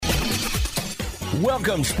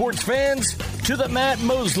Welcome, sports fans, to the Matt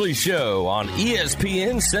Mosley Show on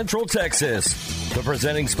ESPN Central Texas. The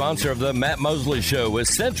presenting sponsor of the Matt Mosley Show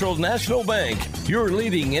is Central National Bank, your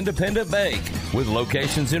leading independent bank, with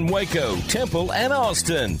locations in Waco, Temple, and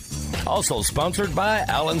Austin. Also sponsored by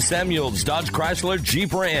Allen Samuels, Dodge Chrysler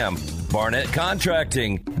Jeep Ram, Barnett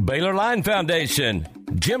Contracting, Baylor Line Foundation,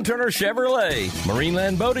 Jim Turner Chevrolet,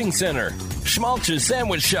 Marineland Boating Center, Schmaltz's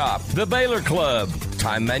Sandwich Shop, The Baylor Club,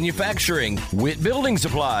 Time Manufacturing, Witt Building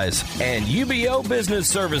Supplies, and UBO Business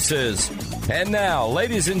Services. And now,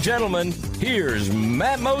 ladies and gentlemen, here's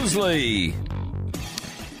Matt Mosley.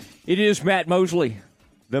 It is Matt Mosley,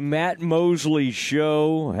 the Matt Mosley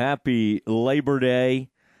Show. Happy Labor Day.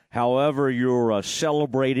 However you're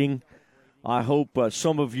celebrating, I hope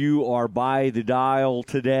some of you are by the dial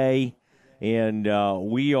today. And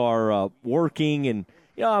we are working, and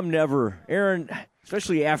I'm never, Aaron,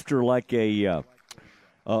 especially after like a,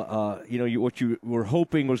 what you were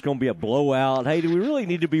hoping was going to be a blowout. Hey, do we really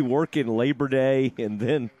need to be working Labor Day? And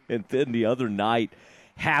then the other night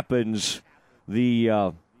happens,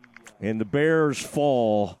 and the Bears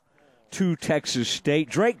fall to Texas State.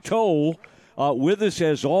 Drake Toll with us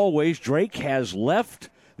as always. Drake has left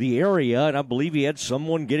the area, and I believe he had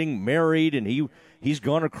someone getting married, and he's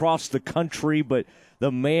gone across the country, but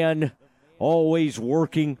the man always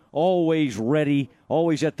working, always ready,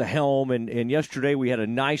 always at the helm. And yesterday we had a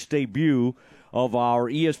nice debut of our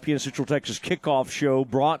ESPN Central Texas kickoff show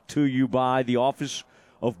brought to you by the Office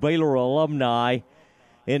of Baylor Alumni.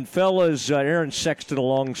 And fellas, Aaron Sexton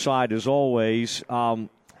alongside as always.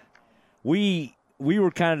 We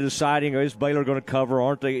were kind of deciding, is Baylor going to cover,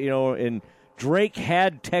 aren't they? And Drake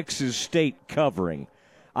had Texas State covering.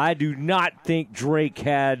 I do not think Drake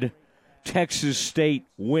had Texas State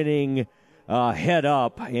winning head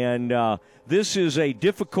up. And this is a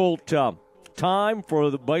difficult time for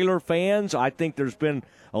the Baylor fans. I think there's been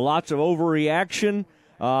lots of overreaction.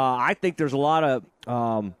 I think there's a lot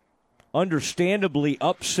of understandably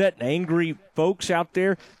upset and angry folks out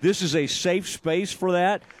there. This is a safe space for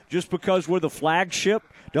that. Just because we're the flagship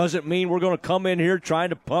doesn't mean we're going to come in here trying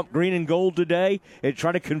to pump green and gold today and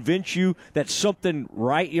try to convince you that something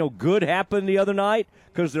good happened the other night,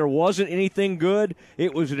 because there wasn't anything good.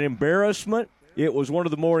 It was an embarrassment. It was one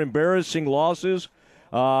of the more embarrassing losses.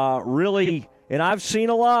 Really, and I've seen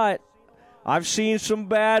a lot. I've seen some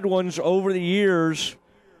bad ones over the years.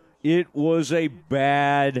 It was a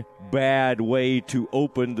bad, bad way to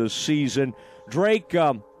open the season. Drake,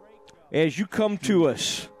 as you come to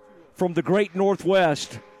us from the great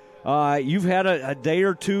Northwest, you've had a day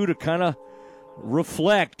or two to kind of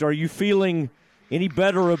reflect. Are you feeling any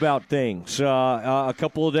better about things a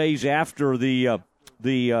couple of days after the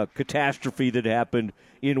catastrophe that happened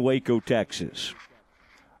in Waco, Texas?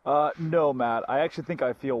 No, Matt. I actually think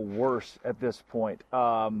I feel worse at this point.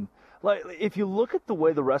 If you look at the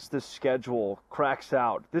way the rest of this schedule cracks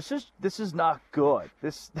out, this is not good.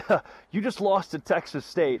 You just lost to Texas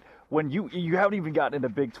State when you haven't even gotten into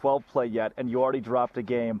Big 12 play yet, and you already dropped a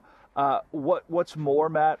game. What's more,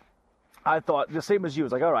 Matt? I thought the same as you.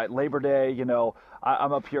 It's like, all right, Labor Day.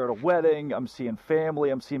 I'm up here at a wedding. I'm seeing family.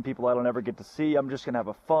 I'm seeing people I don't ever get to see. I'm just gonna have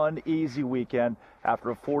a fun, easy weekend after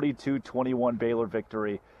a 42-21 Baylor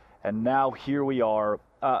victory, and now here we are.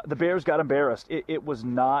 The Bears got embarrassed. It was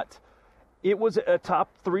not. It was a top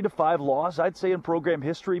 3 to 5 loss, I'd say, in program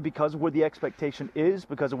history because of where the expectation is,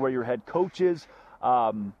 because of where your head coach is.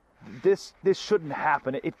 This shouldn't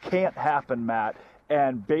happen. It can't happen, Matt.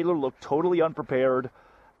 And Baylor looked totally unprepared.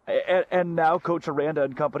 And now Coach Aranda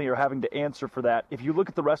and company are having to answer for that. If you look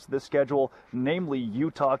at the rest of the schedule, namely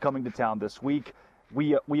Utah coming to town this week,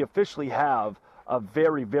 we officially have a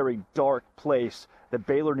very, very dark place that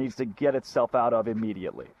Baylor needs to get itself out of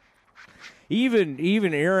immediately.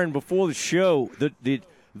 Even Aaron, before the show,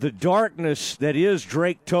 the darkness that is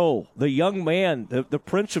Drake Toll, the young man, the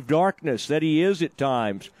Prince of Darkness that he is at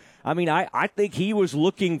times. I mean, I think he was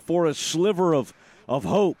looking for a sliver of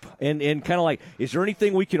hope and kind of like, is there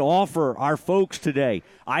anything we can offer our folks today?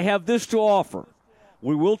 I have this to offer.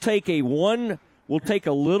 We'll take a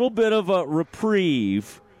little bit of a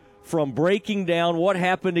reprieve from breaking down what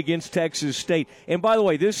happened against Texas State. And by the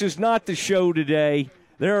way, this is not the show today.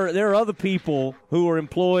 There are other people who are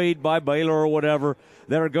employed by Baylor or whatever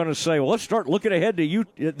that are going to say, well, let's start looking ahead to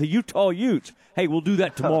the Utah Utes. Hey, we'll do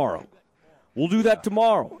that tomorrow. We'll do that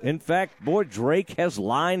tomorrow. In fact, boy, Drake has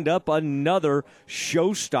lined up another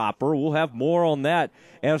showstopper. We'll have more on that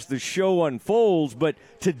as the show unfolds. But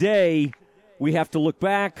today we have to look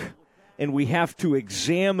back and we have to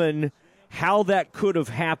examine how that could have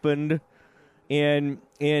happened. And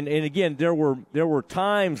again, there were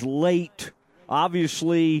times late.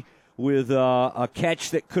 Obviously, with a catch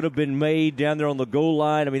that could have been made down there on the goal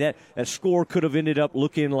line. I mean, that score could have ended up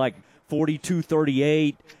looking like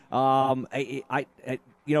 42-38.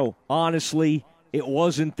 Honestly, it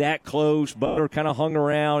wasn't that close. Butler kind of hung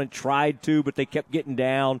around and tried to, but they kept getting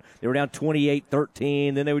down. They were down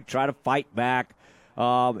 28-13. Then they would try to fight back.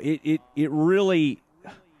 It really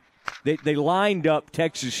they lined up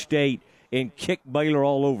Texas State and kicked Baylor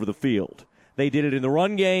all over the field. They did it in the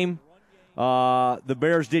run game. The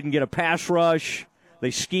Bears didn't get a pass rush.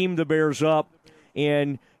 They schemed the Bears up.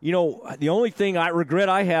 And, the only thing I regret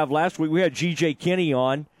I have last week, we had G.J. Kinney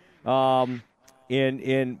on.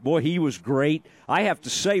 And boy, he was great. I have to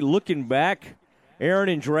say, looking back, Aaron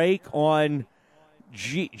and Drake, on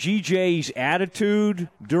G.J.'s attitude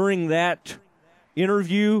during that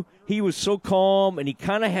interview, he was so calm, and he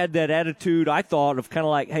kind of had that attitude, I thought, of kind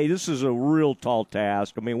of like, hey, this is a real tall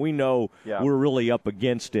task. I mean, we know we're really up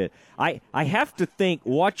against it. I have to think,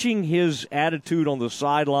 watching his attitude on the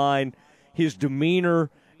sideline, his demeanor,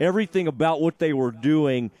 everything about what they were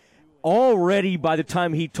doing, already by the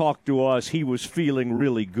time he talked to us, he was feeling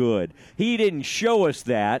really good. He didn't show us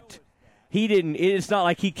that. It's not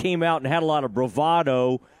like he came out and had a lot of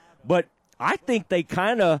bravado, but I think they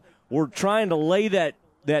kind of were trying to lay that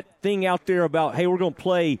thing out there about, hey, we're going to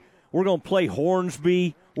play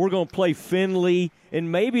Hornsby, we're going to play Finley, and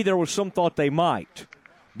maybe there was some thought they might.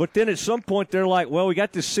 But then at some point they're like, well, we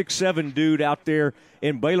got this 6'7" dude out there,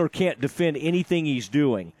 and Baylor can't defend anything he's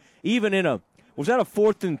doing. Even was that a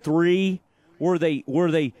 4th and 3 where they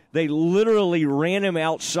literally ran him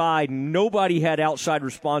outside? Nobody had outside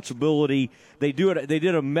responsibility. They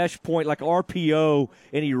did a mesh point like RPO,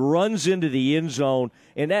 and he runs into the end zone,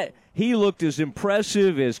 and that he looked as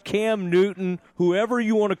impressive as Cam Newton, whoever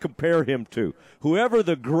you want to compare him to, whoever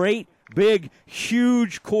the great, big,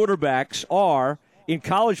 huge quarterbacks are in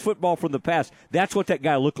college football from the past. That's what that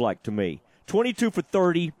guy looked like to me. 22 for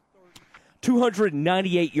 30,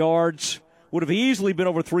 298 yards. Would have easily been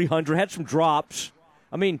over 300, had some drops.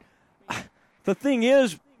 I mean, the thing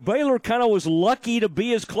is, Baylor kind of was lucky to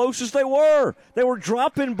be as close as they were. They were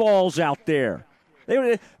dropping balls out there.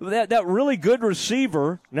 That really good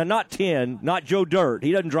receiver, now not 10, not Joe Dirt.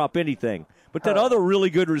 He doesn't drop anything. But that other really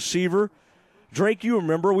good receiver, Drake, you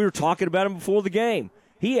remember, we were talking about him before the game.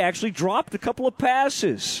 He actually dropped a couple of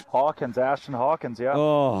passes. Ashton Hawkins, yeah.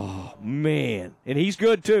 Oh, man. And he's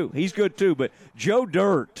good, too. But Joe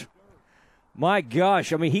Dirt, my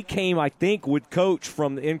gosh, I mean, he came, I think, with Coach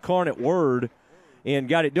from the Incarnate Word and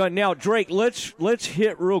got it done. Now, Drake, let's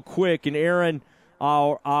hit real quick, and Aaron,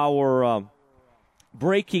 our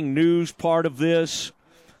breaking news part of this,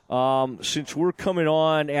 since we're coming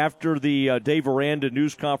on after the Dave Aranda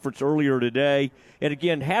news conference earlier today. And,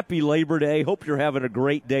 again, happy Labor Day. Hope you're having a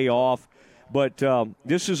great day off. But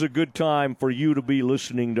this is a good time for you to be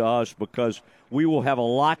listening to us because we will have a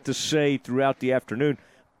lot to say throughout the afternoon.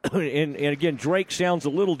 And again, Drake sounds a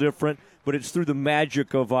little different, but it's through the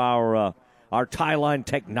magic of our tie-line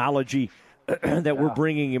technology that we're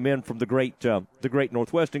bringing him in from the great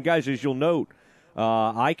Northwest. And, guys, as you'll note,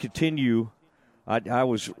 I continue. I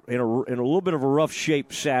was in a little bit of a rough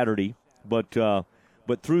shape Saturday, but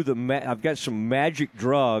through I've got some magic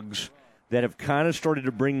drugs that have kind of started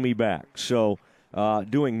to bring me back. So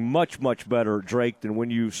doing much, much better, Drake, than when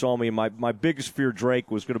you saw me. My biggest fear, Drake,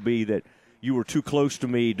 was going to be that you were too close to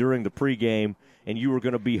me during the pregame and you were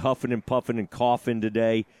going to be huffing and puffing and coughing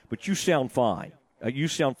today. But you sound fine. You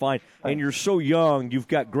sound fine. And you're so young, you've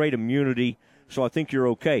got great immunity, so I think you're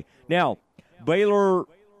okay. Now, Baylor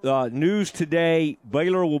news today,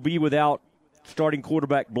 Baylor will be without starting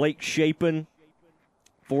quarterback Blake Shapen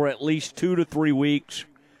for at least 2 to 3 weeks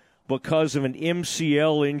because of an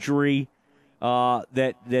MCL injury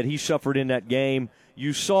that he suffered in that game.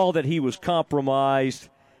 You saw that he was compromised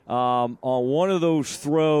on one of those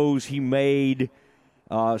throws he made.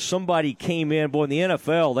 Somebody came in. Boy, in the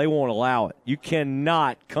NFL, they won't allow it. You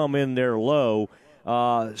cannot come in there low.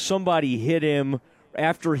 Somebody hit him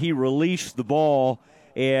after he released the ball,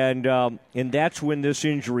 and that's when this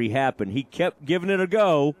injury happened. He kept giving it a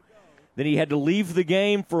go. Then he had to leave the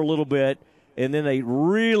game for a little bit, and then they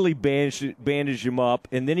really bandaged him up,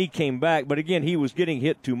 and then he came back. But, again, he was getting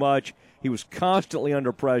hit too much. He was constantly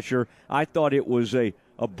under pressure. I thought it was a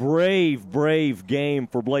brave game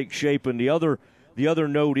for Blake Shapen. The other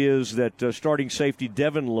note is that starting safety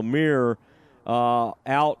Devin Lemire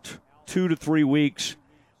out 2 to 3 weeks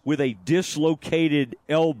with a dislocated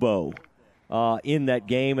elbow in that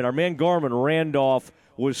game. And our man Garmin Randolph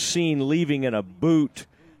was seen leaving in a boot.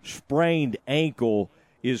 Sprained ankle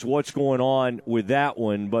is what's going on with that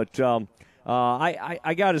one. But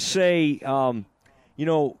I got to say,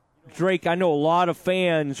 Drake, I know a lot of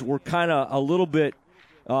fans were kind of a little bit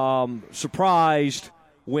surprised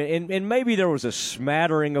when, and maybe there was a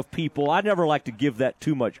smattering of people. I never like to give that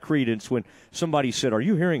too much credence when somebody said, "Are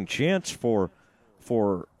you hearing chants for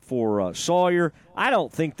Sawyer?" I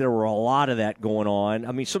don't think there were a lot of that going on.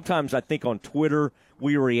 I mean, sometimes I think on Twitter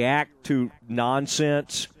we react to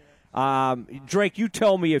nonsense. Drake, you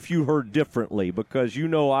tell me if you heard differently, because you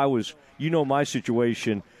know my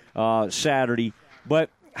situation Saturday. But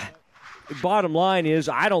bottom line is,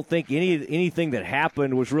 I don't think anything that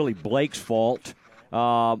happened was really Blake's fault.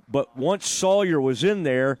 But once Sawyer was in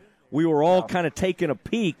there, we were all kind of taking a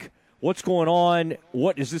peek. What's going on?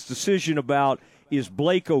 What is this decision about? Is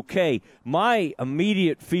Blake okay? My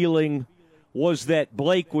immediate feeling was that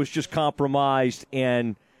Blake was just compromised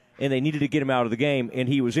and they needed to get him out of the game, and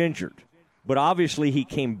he was injured. But obviously he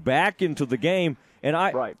came back into the game, and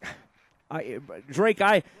Drake,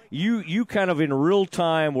 you kind of in real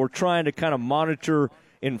time were trying to kind of monitor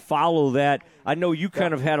and follow that. I know you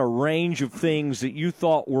kind of had a range of things that you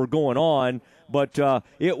thought were going on, but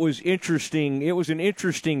it was interesting. It was an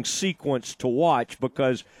interesting sequence to watch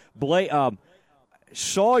because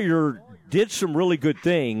Sawyer did some really good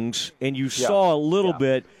things, and you saw a little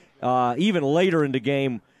bit even later in the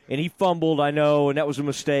game, and he fumbled, I know, and that was a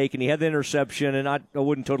mistake, and he had the interception, and I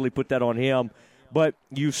wouldn't totally put that on him. But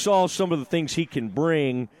you saw some of the things he can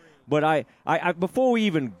bring. But I before we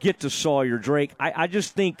even get to Sawyer, Drake, I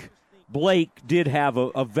just think Blake did have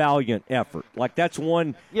a valiant effort. Like that's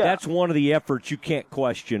one of the efforts you can't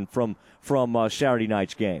question from Saturday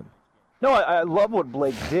night's game. No, I love what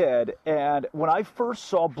Blake did. And when I first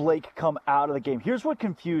saw Blake come out of the game, here's what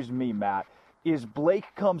confused me, Matt, is Blake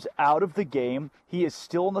comes out of the game. He is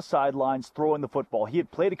still on the sidelines throwing the football. He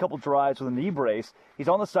had played a couple drives with a knee brace. He's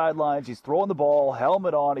on the sidelines. He's throwing the ball,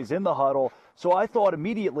 helmet on. He's in the huddle. So I thought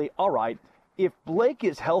immediately, all right, if Blake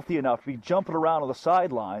is healthy enough to be jumping around on the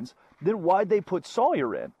sidelines, then why'd they put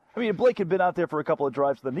Sawyer in? I mean, Blake had been out there for a couple of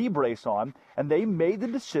drives with a knee brace on, and they made the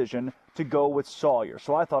decision to go with Sawyer.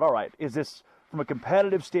 So I thought, all right, is this from a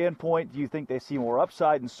competitive standpoint? Do you think they see more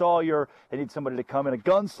upside in Sawyer? They need somebody to come in, a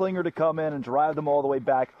gunslinger to come in and drive them all the way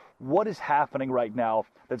back. What is happening right now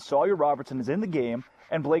that Sawyer Robertson is in the game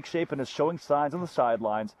and Blake Shapen is showing signs on the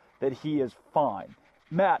sidelines that he is fine?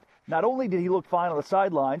 Matt, not only did he look fine on the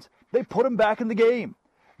sidelines, they put him back in the game.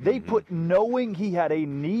 They put, knowing he had a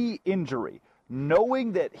knee injury,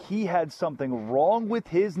 knowing that he had something wrong with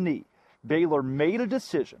his knee, Baylor made a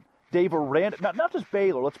decision. Dave Aranda, not just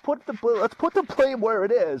Baylor. Let's put the blame where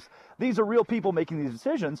it is. These are real people making these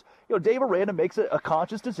decisions. You know, Dave Aranda makes a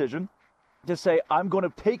conscious decision to say, I'm going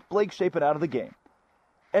to take Blake Shapen out of the game,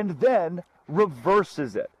 and then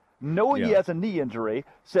reverses it, knowing he has a knee injury.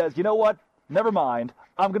 Says, you know what? Never mind.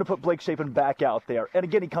 I'm going to put Blake Shapen back out there. And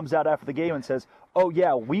again, he comes out after the game and says, oh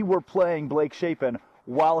yeah, we were playing Blake Shapen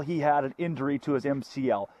while he had an injury to his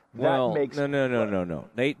MCL. No.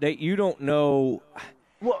 You don't know.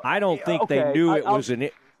 Well, I don't think they knew it was an.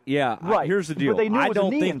 Yeah, right. Here's the deal. I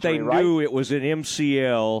don't think they knew it was an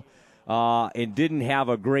MCL, and didn't have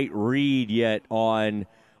a great read yet on.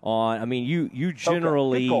 I mean, you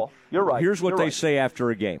generally. Okay, you're right. Here's what they say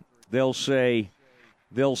after a game. They'll say,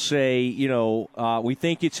 you know, we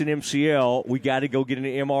think it's an MCL. We got to go get an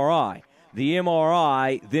MRI. The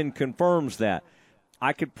MRI then confirms that.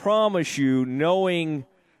 I could promise you, knowing.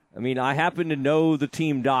 I mean, I happen to know the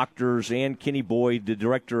team doctors and Kenny Boyd, the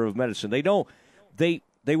director of medicine. They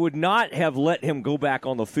would not have let him go back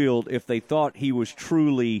on the field if they thought he was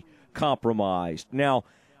truly compromised. Now,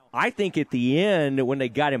 I think at the end, when they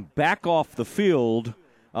got him back off the field,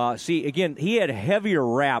 again, he had a heavier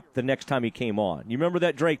wrap the next time he came on. You remember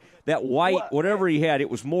that, Drake? That white, whatever he had, it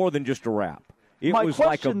was more than just a wrap. It was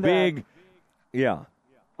like a big,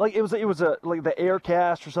 Like it was like the air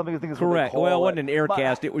cast or something. I think correct. Well, it wasn't an air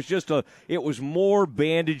cast. It was just it was more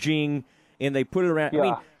bandaging, and they put it around. I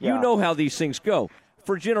mean, you know how these things go.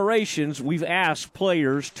 For generations, we've asked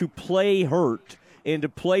players to play hurt and to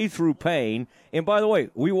play through pain. And by the way,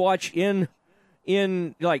 we watch in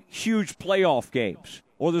like huge playoff games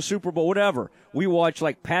or the Super Bowl, whatever. We watch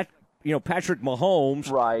like Patrick Mahomes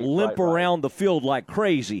limp around the field like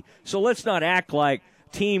crazy. So let's not act like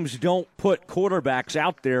teams don't put quarterbacks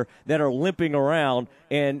out there that are limping around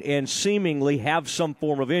and seemingly have some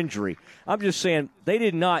form of injury. I'm just saying they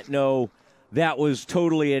did not know that was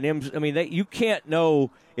totally you can't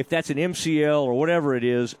know if that's an MCL or whatever it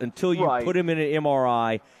is until you put him in an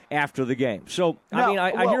MRI after the game. So, now,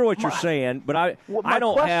 I hear what you're saying, but I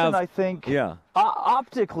don't have – I think,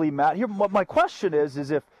 optically, Matt, here my question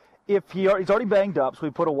is if he's already banged up, so we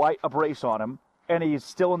put a brace on him, and he's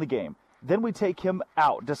still in the game. Then we take him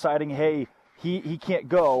out, deciding, hey, he can't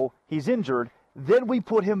go, he's injured. Then we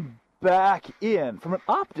put him back in. From an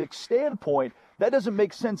optics standpoint, that doesn't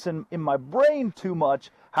make sense in my brain too much,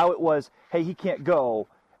 how it was, hey, he can't go.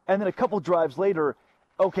 And then a couple drives later,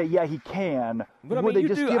 okay, yeah, he can. But, Would they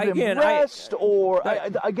just give him rest?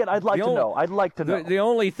 I'd like to know. I'd like to know. The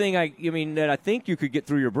only thing that I think you could get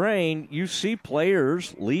through your brain, you see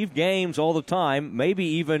players leave games all the time. Maybe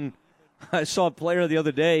even I saw a player the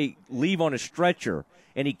other day leave on a stretcher,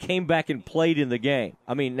 and he came back and played in the game.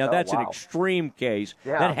 I mean, now that's an extreme case.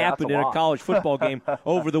 Yeah, that happened in a college football game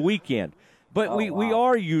over the weekend. But we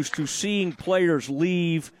are used to seeing players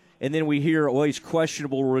leave, and then we hear, he's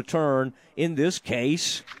questionable return. In this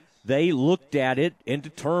case, they looked at it and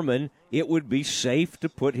determined it would be safe to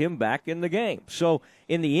put him back in the game. So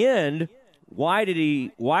in the end, why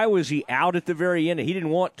was he out at the very end? He didn't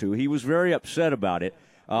want to. He was very upset about it.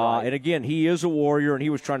 Right. And again, he is a Warrior, and he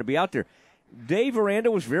was trying to be out there. Dave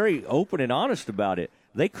Aranda was very open and honest about it.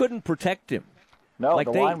 They couldn't protect him. No,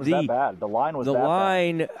 the line was that bad. The line was that bad.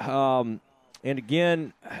 The line, and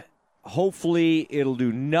again, hopefully it'll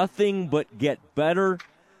do nothing but get better,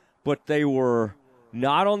 but they were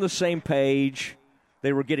not on the same page.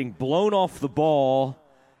 They were getting blown off the ball,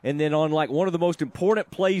 and then on like one of the most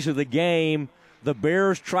important plays of the game, the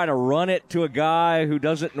Bears try to run it to a guy who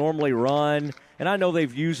doesn't normally run. And I know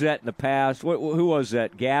they've used that in the past. Who was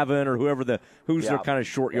that? Gavin or whoever who's their kind of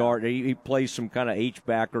short yard. He plays some kind of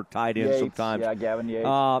H-back or tight end sometimes. Yeah, Gavin Yates.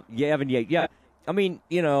 Gavin Yates. Yeah. I mean,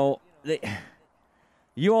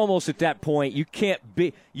 you almost at that point, you can't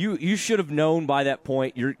be – you should have known by that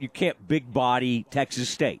point you can't big body Texas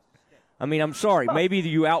State. I mean, I'm sorry. Maybe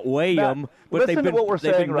you outweigh them, but they've been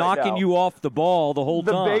knocking you off the ball the whole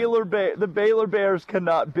time. The Baylor Bears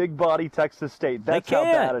cannot big body Texas State. That's how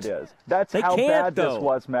bad it is. That's how bad this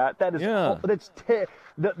was, Matt. That is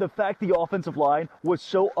the fact the offensive line was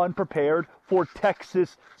so unprepared for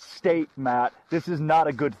Texas State, Matt. This is not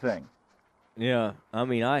a good thing. Yeah, I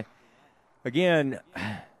mean, I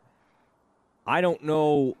don't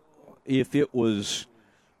know if it was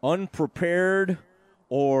unprepared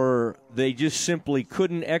or they just simply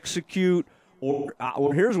couldn't execute, or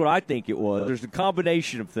here's what I think it was. There's a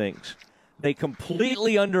combination of things. They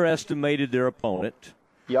completely underestimated their opponent.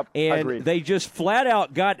 Yep, and agreed. They just flat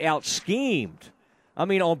out got out-schemed. I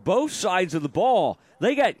mean, on both sides of the ball.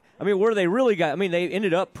 They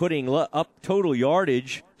ended up putting up total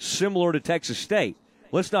yardage similar to Texas State.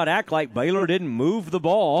 Let's not act like Baylor didn't move the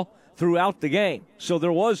ball throughout the game. So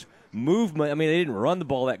there was movement. I mean, they didn't run the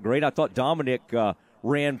ball that great. I thought Dominic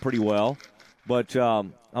ran pretty well. But,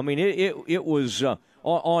 it was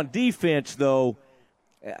on defense, though,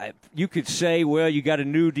 you could say, well, you got a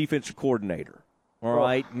new defensive coordinator. All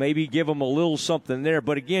right, maybe give them a little something there.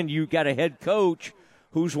 But, again, you got a head coach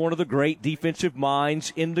who's one of the great defensive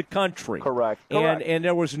minds in the country. Correct. And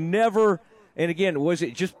there was never – and, again, is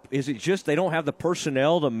it just they don't have the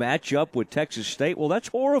personnel to match up with Texas State? Well, that's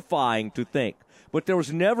horrifying to think. But there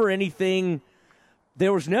was never any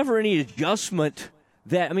adjustment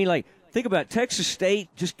that – think about it. Texas State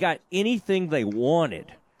just got anything they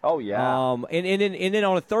wanted. Oh, yeah. And then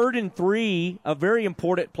on a 3rd and 3, a very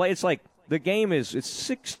important play. It's like the game it's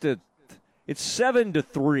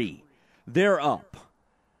 7-3. They're up.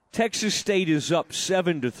 Texas State is up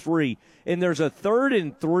 7-3, and there's a 3rd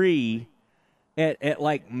and 3 at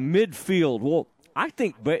like midfield. Well, I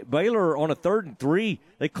think Baylor on a 3rd and 3,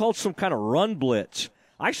 they called some kind of run blitz.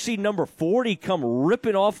 I see number 40 come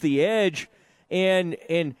ripping off the edge, and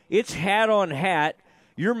it's hat on hat.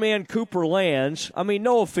 Your man Cooper lands. I mean,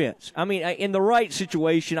 no offense. I mean, in the right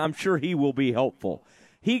situation, I'm sure he will be helpful.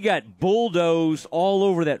 He got bulldozed all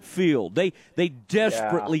over that field. They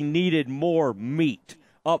desperately needed more meat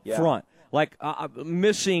up front, like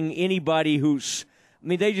missing anybody who's. I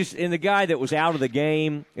mean, they just and the guy that was out of the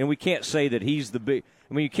game, and we can't say that he's the big.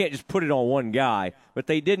 I mean, you can't just put it on one guy. But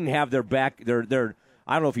they didn't have their back. Their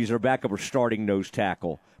I don't know if he's their backup or starting nose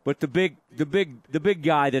tackle. But the big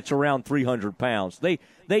guy that's around 300 pounds, they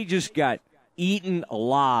just got eaten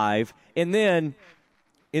alive, and then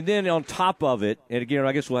on top of it, and again,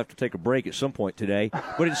 I guess we'll have to take a break at some point today.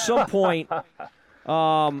 But at some point,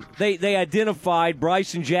 they identified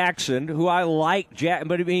Bryson Jackson, who I like,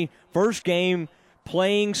 but I mean, first game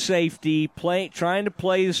playing safety, trying to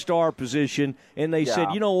play the star position, and they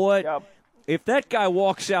said, you know what? Yep. If that guy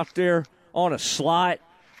walks out there on a slot,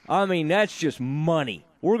 I mean, that's just money.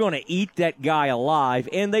 We're going to eat that guy alive,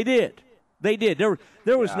 and they did. They did. There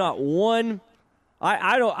was not one.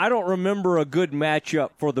 I don't remember a good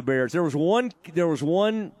matchup for the Bears. There was one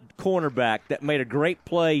cornerback that made a great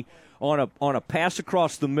play on a pass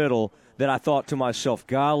across the middle that I thought to myself,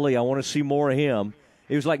 golly, I want to see more of him.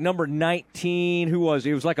 It was like number 19. Who was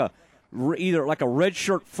it? It was like either like a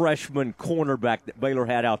redshirt freshman cornerback that Baylor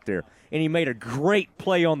had out there, and he made a great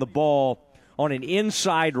play on the ball on an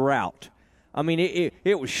inside route. I mean,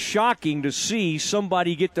 it was shocking to see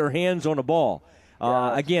somebody get their hands on a ball.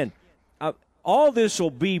 Again, all this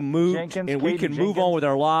will be moot, and we can move on with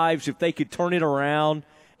our lives. If they could turn it around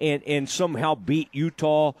and somehow beat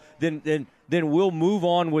Utah, then we'll move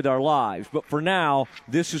on with our lives. But for now,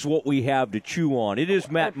 this is what we have to chew on. It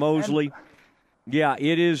is Matt Mosley. Yeah,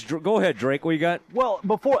 it is. Go ahead, Drake. What you got? Well,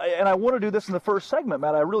 and I want to do this in the first segment,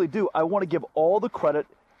 Matt. I really do. I want to give all the credit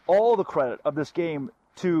of this game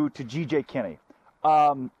to G.J. Kinney.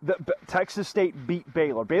 Texas State beat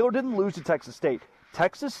Baylor. Baylor didn't lose to Texas State.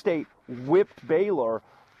 Texas State whipped Baylor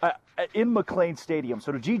in McLean Stadium.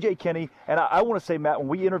 So to G.J. Kinney, and I want to say, Matt, when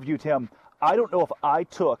we interviewed him, I don't know if I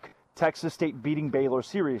took Texas State beating Baylor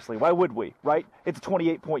seriously. Why would we, right? It's a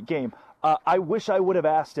 28-point game. I wish I would have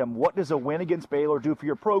asked him, what does a win against Baylor do for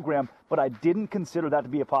your program? But I didn't consider that to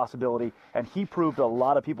be a possibility, and he proved a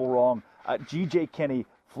lot of people wrong. G.J. Kinney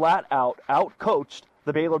flat out-coached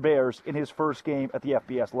the Baylor Bears in his first game at the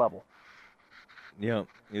FBS level. Yeah,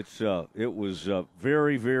 it was a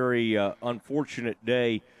very, very unfortunate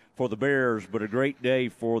day for the Bears, but a great day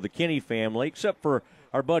for the Kinney family, except for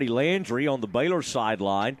our buddy Landry on the Baylor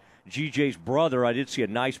sideline. GJ's brother, I did see a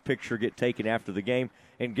nice picture get taken after the game.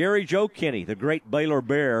 And Gary Joe Kinney, the great Baylor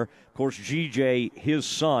Bear. Of course, GJ, his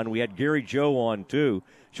son. We had Gary Joe on, too.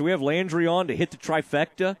 Should we have Landry on to hit the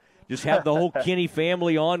trifecta? Just have the whole Kinney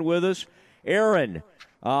family on with us? Aaron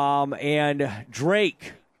and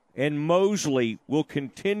Drake and Mosley will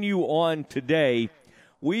continue on today.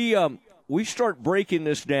 We start breaking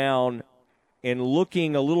this down and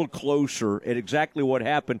looking a little closer at exactly what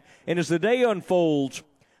happened. And as the day unfolds,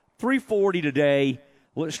 3:40 today,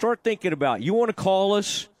 let's start thinking about, you want to call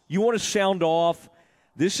us, you want to sound off,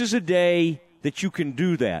 this is a day that you can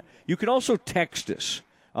do that. You can also text us.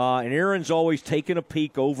 And Aaron's always taking a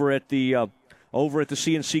peek over at the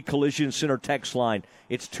CNC Collision Center text line.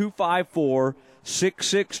 It's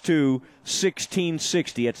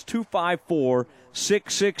 254-662-1660. It's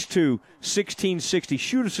 254-662-1660.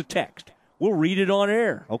 Shoot us a text. We'll read it on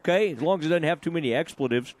air, okay? As long as it doesn't have too many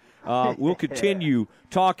expletives. We'll continue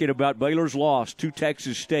talking about Baylor's loss to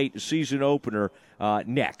Texas State, the season opener,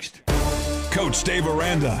 next. Coach Dave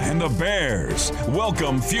Aranda and the Bears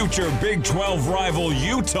welcome future Big 12 rival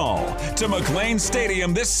Utah to McLean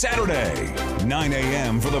Stadium this Saturday, 9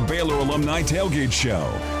 a.m. for the Baylor Alumni Tailgate Show.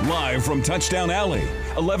 Live from Touchdown Alley,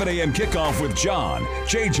 11 a.m. kickoff with John,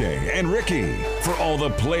 JJ, and Ricky. For all the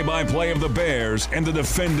play-by-play of the Bears and the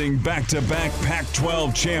defending back-to-back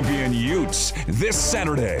Pac-12 champion Utes this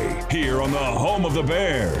Saturday, here on the home of the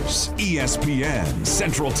Bears, ESPN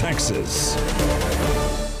Central Texas.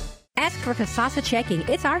 Ask for Kasasa Checking.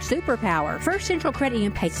 It's our superpower. First Central Credit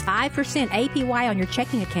Union pays 5% APY on your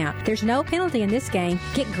checking account. There's no penalty in this game.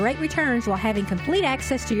 Get great returns while having complete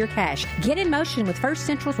access to your cash. Get in motion with First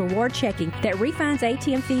Central's Reward Checking that refunds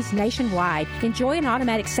ATM fees nationwide. Enjoy an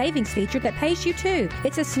automatic savings feature that pays you too.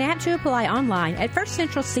 It's a snap to apply online at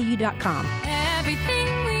firstcentralcu.com. Everything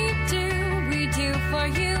we do for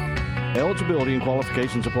you. Eligibility and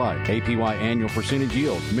qualifications apply. APY annual percentage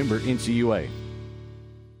yield. Member NCUA.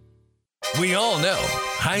 We all know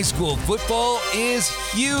high school football is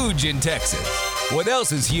huge in Texas. What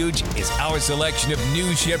else is huge is our selection of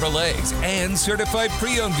new Chevrolets and certified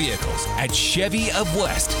pre-owned vehicles at Chevy of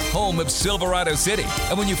West, home of Silverado City.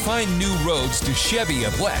 And when you find new roads to Chevy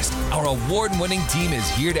of West, our award-winning team is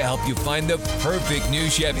here to help you find the perfect new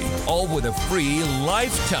Chevy, all with a free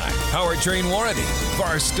lifetime powertrain warranty. For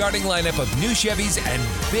our starting lineup of new Chevys and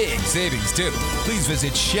big savings too, please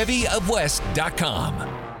visit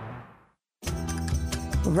ChevyofWest.com.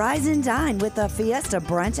 Rise and dine with a Fiesta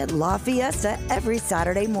brunch at La Fiesta every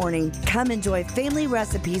Saturday morning. Come enjoy family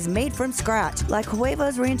recipes made from scratch like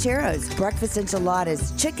huevos rancheros, breakfast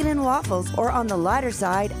enchiladas, chicken and waffles, or on the lighter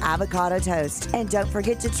side, avocado toast. And don't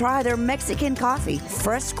forget to try their Mexican coffee,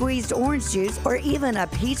 fresh squeezed orange juice, or even a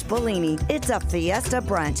peach Bellini. It's a Fiesta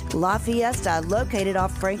brunch. La Fiesta, located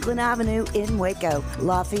off Franklin Avenue in Waco.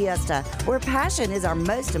 La Fiesta, where passion is our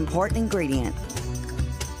most important ingredient.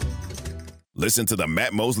 Listen to the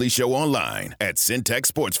Matt Mosley Show online at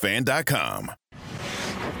syntechsportsfan.com.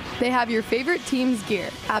 They have your favorite team's gear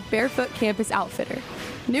at Barefoot Campus Outfitter.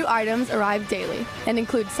 New items arrive daily and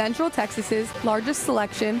include Central Texas's largest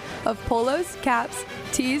selection of polos, caps,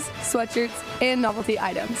 tees, sweatshirts, and novelty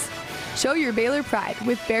items. Show your Baylor pride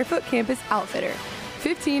with Barefoot Campus Outfitter,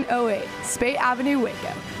 1508 Spate Avenue,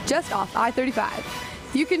 Waco, just off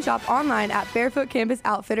I-35. You can shop online at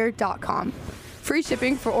barefootcampusoutfitter.com. Free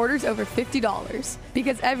shipping for orders over $50.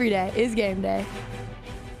 Because every day is game day.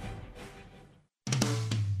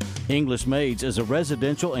 English Maids is a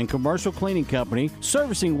residential and commercial cleaning company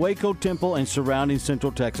servicing Waco, Temple, and surrounding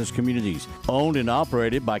Central Texas communities. Owned and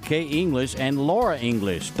operated by Kay English and Laura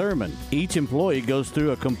English, Thurman. Each employee goes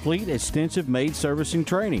through a complete extensive maid servicing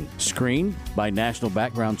training, screened by national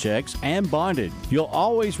background checks, and bonded. You'll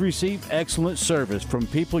always receive excellent service from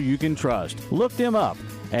people you can trust. Look them up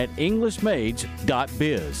at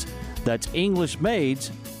EnglishMaids.biz. That's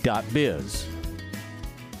EnglishMaids.biz.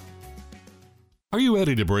 Are you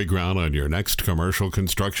ready to break ground on your next commercial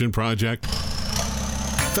construction project?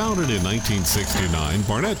 Founded in 1969,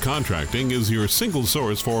 Barnett Contracting is your single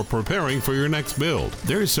source for preparing for your next build.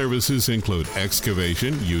 Their services include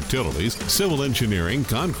excavation, utilities, civil engineering,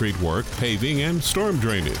 concrete work, paving, and storm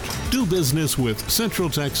drainage. Do business with Central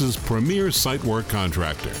Texas' premier site work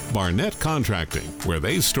contractor, Barnett Contracting, where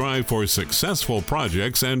they strive for successful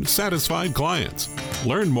projects and satisfied clients.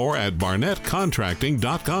 Learn more at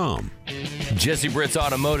barnettcontracting.com. Jesse Britt's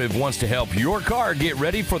Automotive wants to help your car get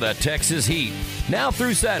ready for the Texas heat. Now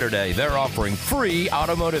through Saturday, they're offering free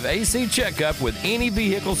automotive AC checkup with any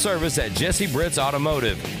vehicle service at Jesse Britt's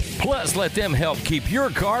Automotive. Plus, let them help keep your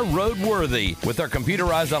car roadworthy with their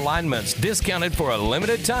computerized alignments discounted for a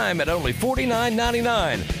limited time at only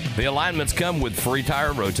 $49.99. The alignments come with free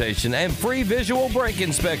tire rotation and free visual brake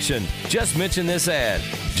inspection. Just mention this ad.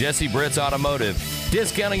 Jesse Britt's Automotive.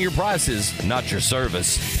 Discounting your prices, not your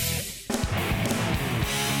service.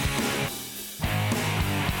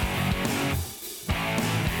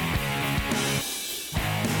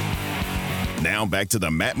 Now back to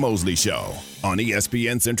the Matt Mosley Show on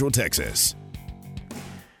ESPN Central Texas.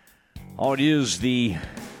 Oh, it is the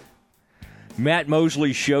Matt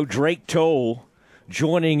Mosley Show. Drake Toll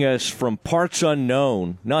joining us from parts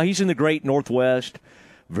unknown. Now, he's in the Great Northwest.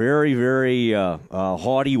 Very, very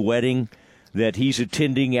haughty wedding that he's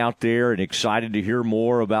attending out there, and excited to hear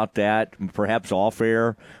more about that, perhaps off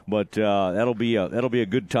air. But that'll be a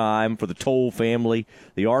good time for the Toll family,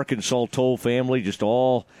 the Arkansas Toll family, just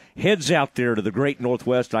all heads out there to the Great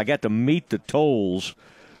Northwest. I got to meet the Tolls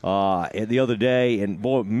the other day, and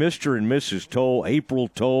boy, Mr. and Mrs. Toll, April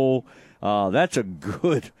Toll, that's a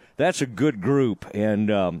good group,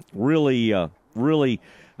 and really.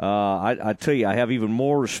 I tell you, I have even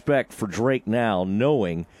more respect for Drake now,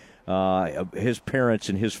 knowing his parents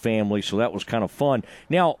and his family, so that was kind of fun.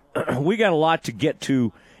 Now, we got a lot to get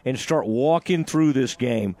to and start walking through this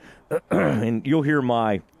game, and you'll hear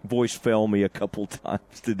my voice fail me a couple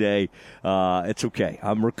times today. It's okay.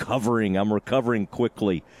 I'm recovering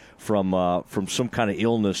quickly from some kind of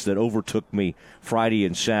illness that overtook me Friday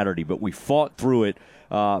and Saturday, but we fought through it.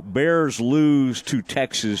 Bears lose to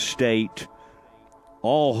Texas State.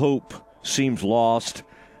 All hope seems lost.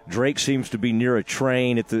 Drake seems to be near a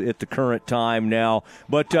train at the current time now,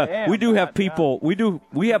 but we do have people.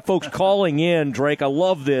 We have folks calling in. Drake, I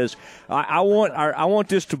love this. I want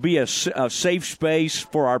this to be a safe space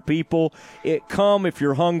for our people. Come if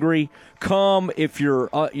you're hungry. Come if you're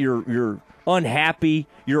unhappy.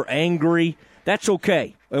 You're angry. That's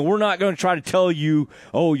okay. And we're not going to try to tell you,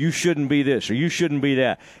 oh, you shouldn't be this or you shouldn't be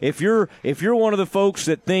that. If you're one of the folks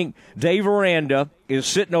that think Dave Aranda is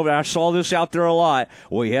sitting over there, I saw this out there a lot.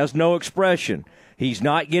 Well, he has no expression. He's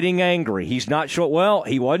not getting angry. He's not showing. Well,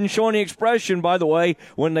 he wasn't showing any expression, by the way,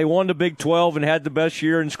 when they won the Big 12 and had the best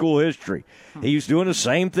year in school history. He's doing the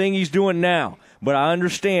same thing he's doing now. But I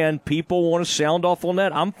understand people want to sound off on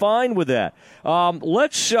that. I'm fine with that.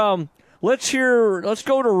 Let's go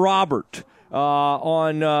to Robert.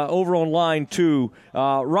 Over on line 2.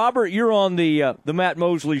 Robert, you're on the Matt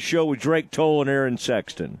Mosley Show with Drake Toll and Aaron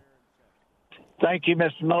Sexton. Thank you,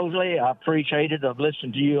 Mr. Mosley. I appreciate it. I've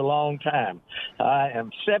listened to you a long time. I am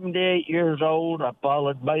 78 years old. I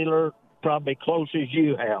followed Baylor probably close as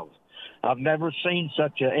you have. I've never seen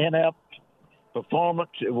such an inept performance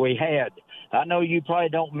we had. I know you probably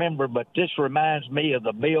don't remember, but this reminds me of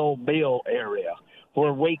the Bill area,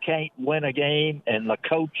 where we can't win a game and the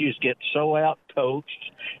coaches get so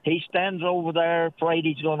out-coached. He stands over there afraid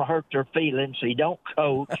he's going to hurt their feelings. He don't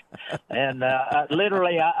coach. And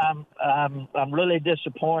literally, I'm really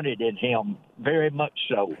disappointed in him, very much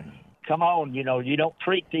so. Come on, you don't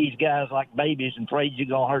treat these guys like babies and afraid you're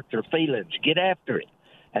going to hurt their feelings. Get after it.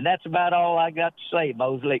 And that's about all I got to say,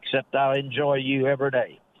 Mosley, except I enjoy you every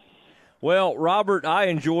day. Well, Robert, I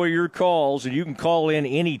enjoy your calls, and you can call in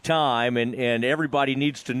any time, and everybody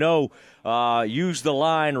needs to know, use the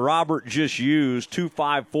line Robert just used,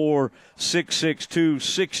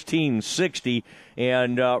 254-662-1660,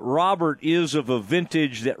 and Robert is of a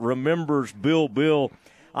vintage that remembers Bill.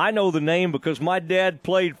 I know the name because my dad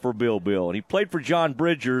played for Bill, and he played for John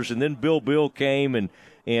Bridgers, and then Bill came, and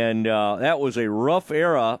that was a rough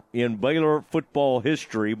era in Baylor football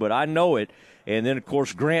history, but I know it. And then, of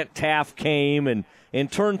course, Grant Taft came and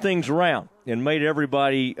turned things around and made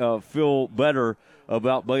everybody feel better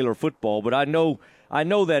about Baylor football. But I know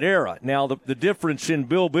that era. Now, the difference in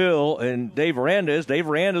Bill and Dave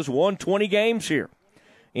Aranda's won 20 games here.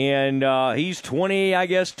 And he's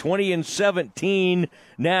 20-17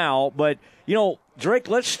 now. But, Drake,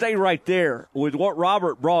 let's stay right there with what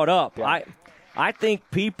Robert brought up. Yeah. I think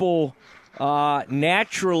people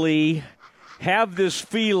naturally have this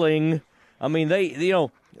feeling. I mean,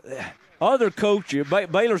 other coaches,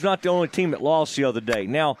 Baylor's not the only team that lost the other day.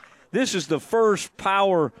 Now, this is the first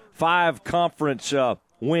Power 5 conference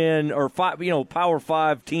win or Power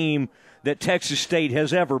 5 team that Texas State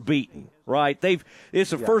has ever beaten, right?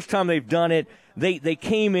 It's the first time they've done it. They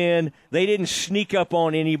came in. They didn't sneak up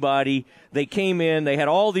on anybody. They came in. They had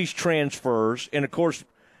all these transfers. And, of course,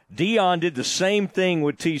 Dion did the same thing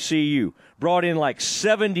with TCU. Brought in like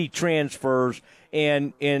 70 transfers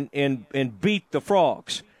and beat the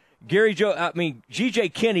Frogs. G.J.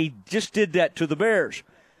 Kinney just did that to the Bears.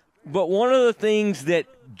 But one of the things that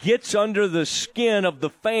gets under the skin of the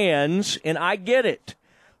fans, and I get it,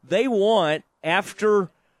 they want, after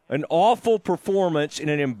an awful performance and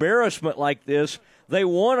an embarrassment like this, they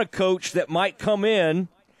want a coach that might come in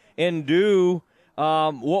and do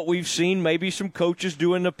what we've seen maybe some coaches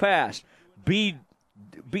do in the past. Be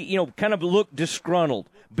kind of look disgruntled,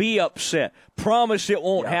 be upset, promise it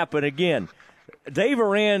won't happen again. Dave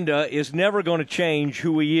Aranda is never going to change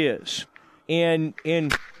who he is. And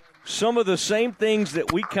some of the same things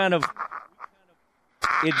that we kind of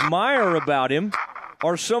admire about him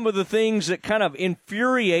are some of the things that kind of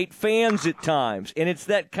infuriate fans at times. And it's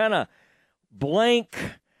that kind of blank,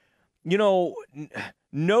 no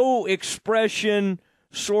expression,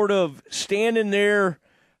 sort of standing there,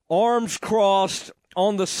 arms crossed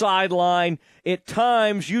on the sideline. At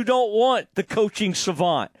times, you don't want the coaching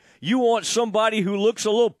savant. You want somebody who looks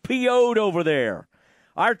a little PO'd over there.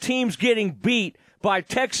 Our team's getting beat by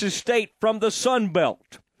Texas State from the Sun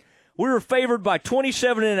Belt. We were favored by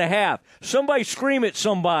 27.5. Somebody scream at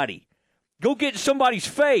somebody. Go get somebody's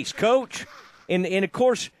face, coach. And of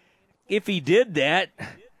course, if he did that,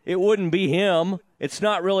 it wouldn't be him. It's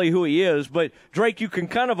not really who he is. But, Drake, you can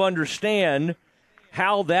kind of understand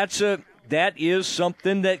how that is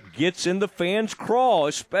something that gets in the fans' craw,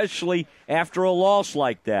 especially after a loss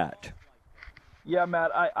like that. Yeah,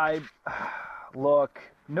 Matt, I look,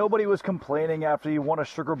 nobody was complaining after you won a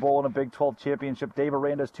Sugar Bowl in a Big 12 championship. Dave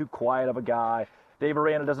Aranda's too quiet of a guy. Dave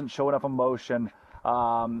Aranda doesn't show enough emotion.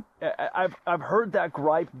 I've heard that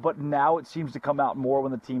gripe, but now it seems to come out more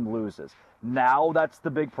when the team loses. Now that's the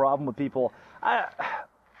big problem with people.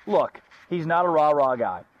 Look, he's not a rah-rah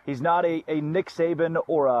guy. He's not a Nick Saban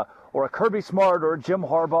or a Kirby Smart or a Jim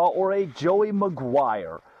Harbaugh or a Joey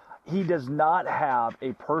Maguire. He does not have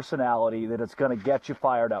a personality that is going to get you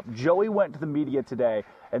fired up. Joey went to the media today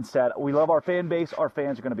and said, we love our fan base. Our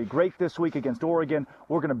fans are going to be great this week against Oregon.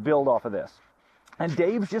 We're going to build off of this. And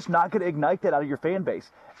Dave's just not going to ignite that out of your fan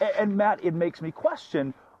base. And Matt, it makes me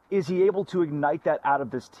question, is he able to ignite that out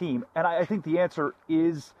of this team? And I think the answer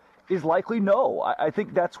is likely no. I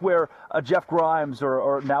think that's where a Jeff Grimes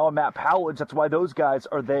or now a Matt Powledge, that's why those guys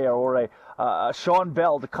are there, or a Sean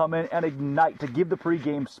Bell to come in and ignite, to give the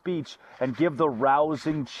pregame speech and give the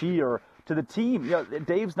rousing cheer to the team.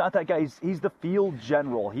 Dave's not that guy. He's the field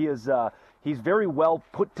general. He's very well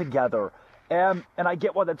put together. And I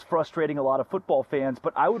get why that's frustrating a lot of football fans,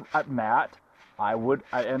 but Matt,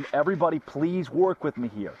 and everybody please work with me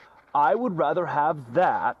here. I would rather have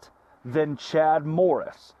that than Chad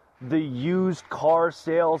Morris, the used car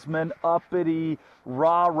salesman, uppity,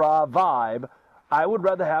 rah-rah vibe. I would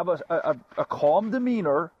rather have a calm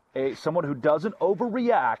demeanor, someone who doesn't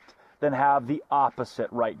overreact, than have the opposite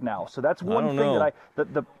right now. So that's one thing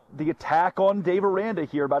that the attack on Dave Aranda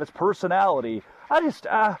here about his personality,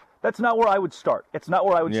 that's not where I would start. It's not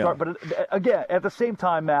where I would start. But again, at the same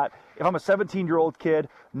time, Matt, if I'm a 17-year-old kid,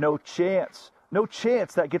 no chance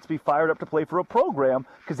that gets me fired up to play for a program,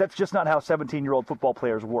 because that's just not how 17-year-old football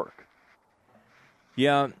players work.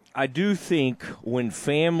 Yeah, I do think when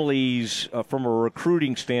families, from a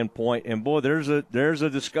recruiting standpoint, and boy, there's a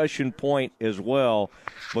discussion point as well,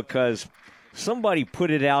 because somebody put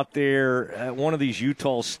it out there, one of these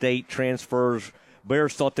Utah State transfers,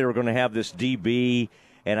 Bears thought they were going to have this DB,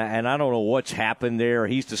 and I don't know what's happened there.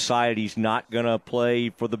 He's decided he's not going to play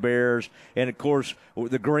for the Bears. And, of course,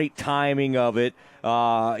 the great timing of it,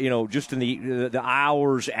 just in the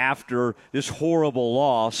hours after this horrible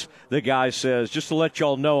loss, the guy says, just to let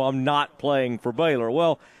y'all know, I'm not playing for Baylor.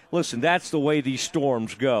 Well, listen, that's the way these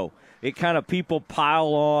storms go. It kind of people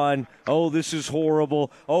pile on, oh, this is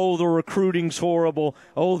horrible. Oh, the recruiting's horrible.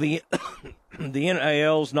 Oh, the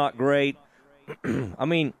NIL's not great. I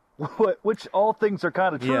mean, which all things are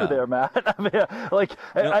kind of true there, Matt. I mean,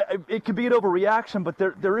 it could be an overreaction, but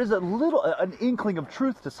there is an inkling of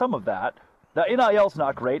truth to some of that. The NIL's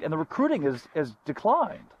not great, and the recruiting has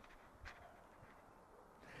declined.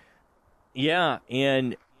 Yeah,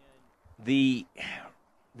 and the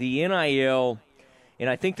NIL, and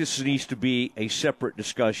I think this needs to be a separate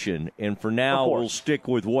discussion, and for now we'll stick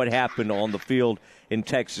with what happened on the field in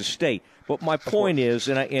Texas State. But my point is,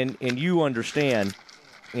 and you understand,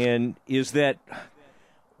 and is that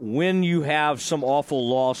when you have some awful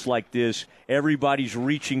loss like this, everybody's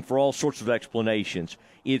reaching for all sorts of explanations.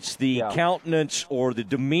 It's the countenance or the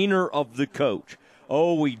demeanor of the coach.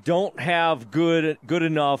 Oh, we don't have good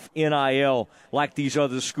enough NIL like these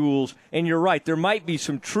other schools. And you're right, there might be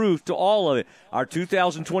some truth to all of it. Our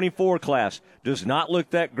 2024 class does not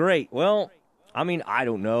look that great. Well, I mean, I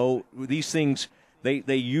don't know. These things,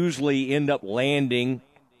 they usually end up landing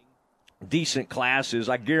decent classes.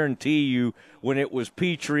 I guarantee you when it was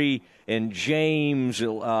Petrie and James,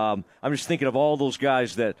 I'm just thinking of all those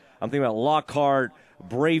guys that I'm thinking about, Lockhart,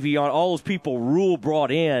 Bravion, all those people Rule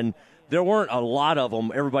brought in. There weren't a lot of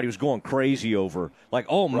them everybody was going crazy over. Like,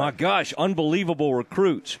 oh, my gosh, unbelievable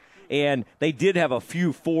recruits. And they did have a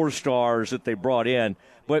few 4-stars that they brought in.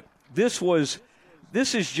 But this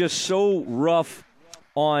is just so rough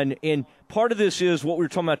on – and part of this is what we were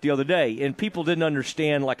talking about the other day. And people didn't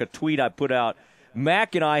understand, like a tweet I put out.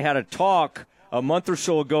 Mac and I had a talk a month or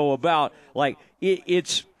so ago about, like,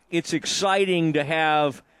 it's exciting to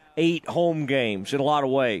have – 8 home games in a lot of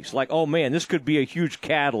ways. Like, oh, man, this could be a huge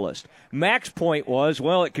catalyst. Mac's point was,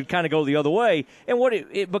 well, it could kind of go the other way. And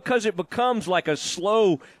because it becomes like a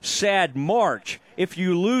slow, sad march. If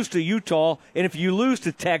you lose to Utah and if you lose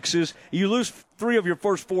to Texas, you lose 3 of your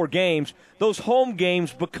first 4 games, those home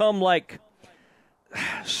games become like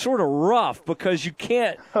sort of rough because you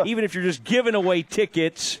can't, even if you're just giving away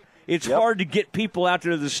tickets, it's hard to get people out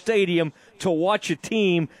to the stadium to watch a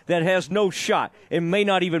team that has no shot and may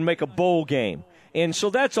not even make a bowl game. And so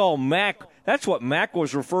that's all that's what Mac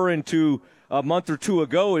was referring to a month or 2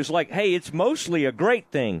 ago is like, hey, it's mostly a great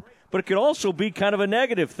thing, but it could also be kind of a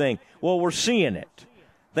negative thing. Well, we're seeing it.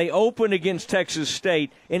 They opened against Texas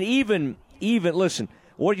State, and even listen,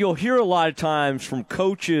 what you'll hear a lot of times from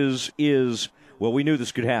coaches is, well, we knew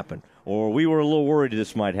this could happen, or we were a little worried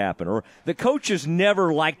this might happen, or the coaches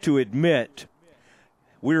never like to admit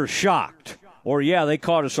we were shocked, or, yeah, they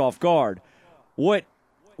caught us off guard.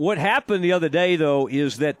 What happened the other day, though,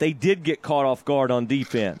 is that they did get caught off guard on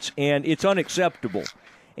defense, and it's unacceptable.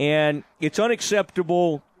 And it's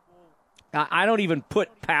unacceptable. I don't even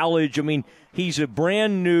put Pallage. I mean, he's a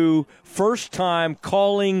brand-new, first-time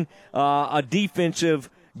calling a defensive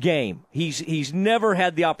game. He's never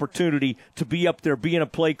had the opportunity to be up there being a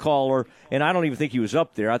play caller, and I don't even think he was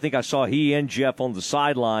up there. I think I saw he and Jeff on the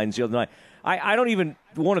sidelines the other night. I don't even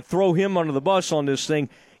want to throw him under the bus on this thing.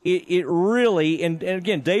 It really, and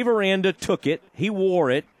again, Dave Aranda took it. He wore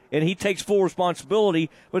it, and he takes full responsibility.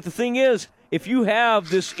 But the thing is, if you have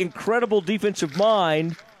this incredible defensive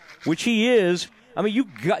mind, which he is, I mean,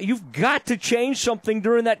 you've got to change something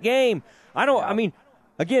during that game. I mean,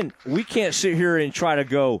 again, we can't sit here and try to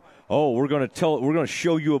go, oh, we're going to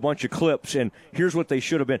show you a bunch of clips, and here's what they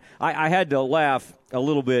should have been. I had to laugh a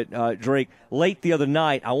little bit, Drake. Late the other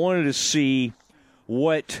night, I wanted to see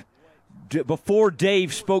before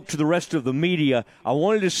Dave spoke to the rest of the media, I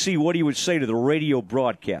wanted to see what he would say to the radio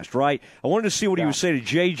broadcast, right? I wanted to see what he would say to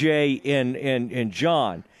JJ and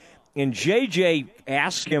John. And JJ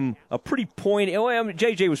asked him a pretty pointed,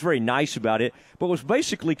 JJ was very nice about it, but was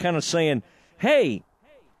basically kind of saying, hey,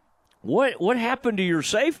 what happened to your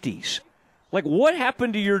safeties? Like, what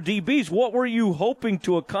happened to your DBs? What were you hoping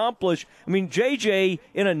to accomplish? I mean, JJ,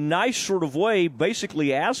 in a nice sort of way,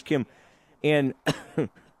 basically asked him, and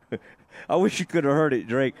I wish you could have heard it,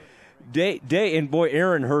 Drake. Dave, and boy,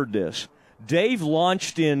 Aaron heard this. Dave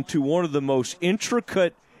launched into one of the most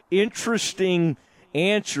intricate, interesting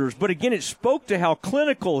answers, but again, it spoke to how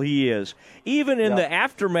clinical he is. Even in the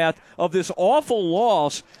aftermath of this awful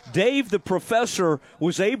loss, Dave, the professor,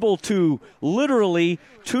 was able to literally,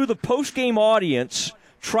 to the post-game audience,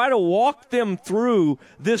 try to walk them through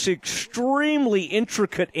this extremely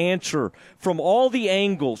intricate answer from all the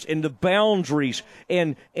angles and the boundaries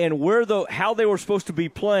and how they were supposed to be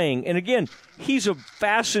playing. And again, he's a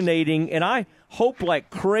fascinating, and I hope like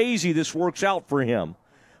crazy this works out for him.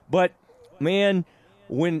 But man,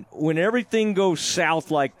 when everything goes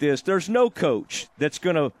south like this, there's no coach that's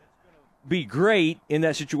going to be great in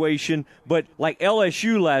that situation. But like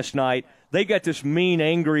LSU last night, they got this mean,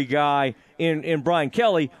 angry guy in Brian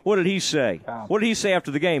Kelly. What did he say? What did he say after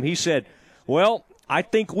the game? He said, well, I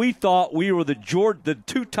think we thought we were the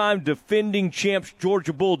two-time defending champs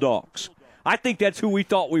Georgia Bulldogs. I think that's who we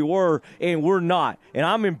thought we were, and we're not. And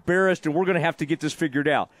I'm embarrassed, and we're going to have to get this figured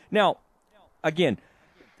out. Now, again,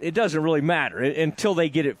 it doesn't really matter until they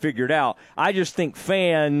get it figured out. I just think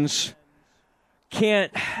fans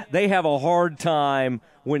they have a hard time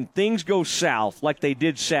when things go south like they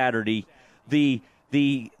did Saturday.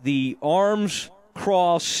 The arms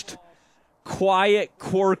crossed, quiet,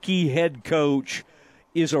 quirky head coach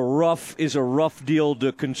is a rough deal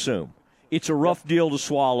to consume. It's a rough deal to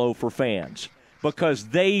swallow for fans because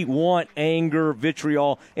they want anger,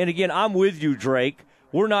 vitriol. And again, I'm with you, Drake.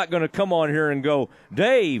 We're not going to come on here and go,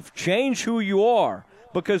 Dave, change who you are,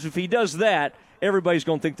 because if he does that, everybody's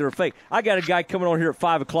going to think they're fake. I got a guy coming on here at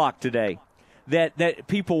 5 o'clock today that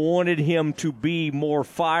people wanted him to be more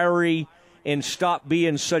fiery and stop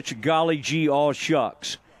being such a golly gee all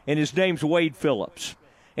shucks. And his name's Wade Phillips.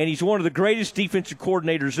 And he's one of the greatest defensive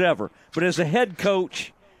coordinators ever. But as a head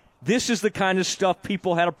coach, this is the kind of stuff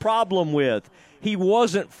people had a problem with. He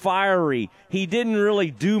wasn't fiery. He didn't really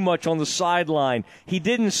do much on the sideline. He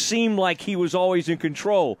didn't seem like he was always in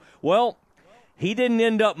control. Well, he didn't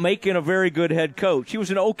end up making a very good head coach. He was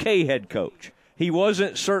an okay head coach. He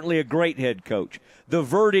wasn't certainly a great head coach. The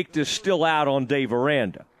verdict is still out on Dave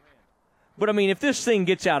Aranda. But, I mean, if this thing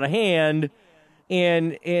gets out of hand,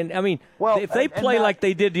 and I mean, if they play like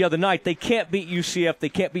they did the other night, they can't beat UCF, they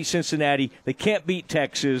can't beat Cincinnati, they can't beat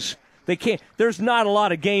Texas. They can't. There's not a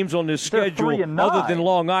lot of games on this schedule other than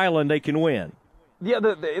Long Island they can win. Yeah,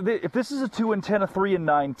 if this is a 2-10, a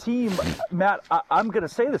 3-9 team, Matt, I'm going to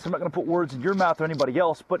say this. I'm not going to put words in your mouth or anybody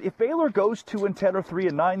else. But if Baylor goes 2-10 or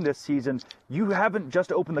 3-9 this season, you haven't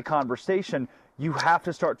just opened the conversation. You have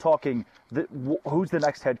to start talking. Who's the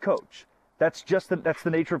next head coach? That's the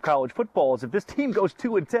nature of college football. Is if this team goes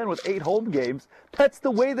 2-10 with 8 home games, that's the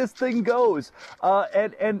way this thing goes.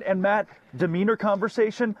 And Matt, demeanor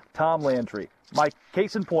conversation, Tom Landry. My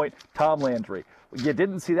case in point, Tom Landry. You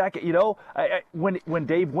didn't see that. You know, when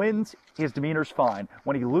Dave wins, his demeanor's fine.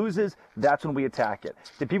 When he loses, that's when we attack it.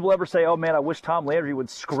 Did people ever say, "Oh man, I wish Tom Landry would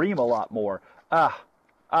scream a lot more"? I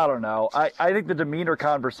don't know. I think the demeanor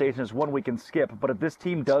conversation is one we can skip. But if this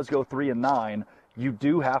team does go 3-9. You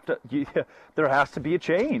do have to. There has to be a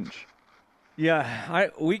change. Yeah,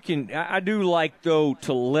 I do like though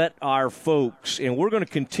to let our folks, and we're going to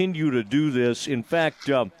continue to do this. In fact,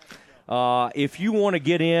 if you want to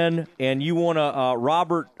get in and you want to,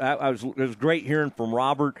 Robert, it was great hearing from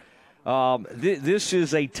Robert. This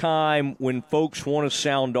is a time when folks want to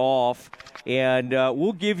sound off, and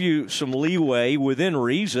we'll give you some leeway within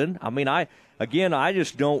reason. I mean, I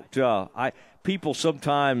just don't. People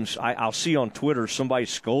sometimes, I'll see on Twitter somebody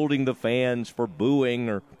scolding the fans for booing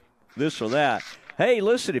or this or that. Hey,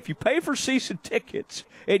 listen, if you pay for season tickets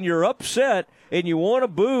and you're upset and you want to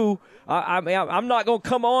boo, I'm not going to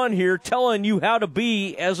come on here telling you how to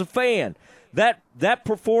be as a fan. That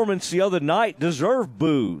performance the other night deserved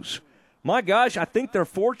boos. My gosh, I think they're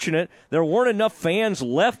fortunate there weren't enough fans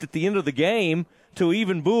left at the end of the game to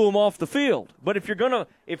even boo them off the field. But if you're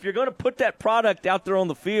gonna put that product out there on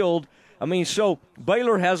the field, I mean, so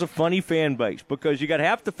Baylor has a funny fan base because you got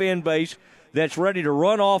half the fan base that's ready to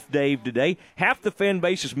run off Dave today. Half the fan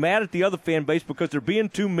base is mad at the other fan base because they're being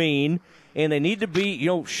too mean and they need to be,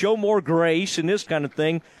 show more grace and this kind of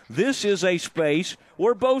thing. This is a space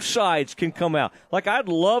where both sides can come out. Like, I'd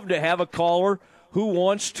love to have a caller who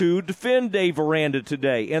wants to defend Dave Aranda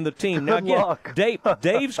today and the team. Now, again,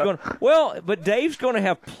 Dave's going to, but Dave's going to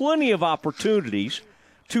have plenty of opportunities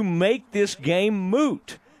to make this game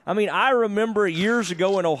moot. I mean, I remember years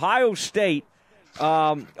ago when Ohio State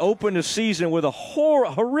opened the season with a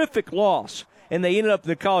horrific loss, and they ended up in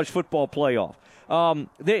the college football playoff.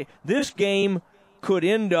 This game could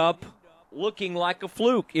end up looking like a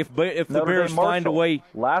fluke if the Bears find a way.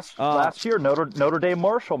 Last year, Notre Dame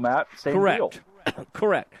Marshall, Matt, same deal.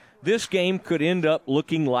 Correct. This game could end up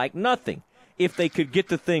looking like nothing if they could get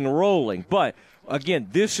the thing rolling. But again,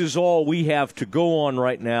 this is all we have to go on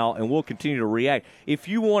right now, and we'll continue to react. If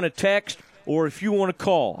you want to text or if you want to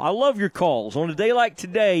call, I love your calls. On a day like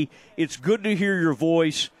today, it's good to hear your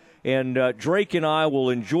voice. and Drake and I will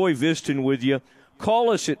enjoy visiting with you.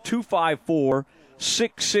 Call us at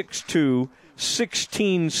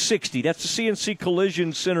 254-662-1660. That's the CNC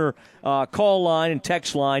Collision Center call line and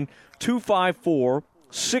text line,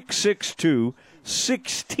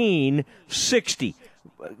 254-662-1660.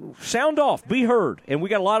 Sound off, be heard. And we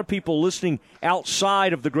got a lot of people listening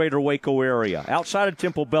outside of the greater Waco area, outside of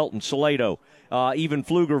Temple Belton, Salado, even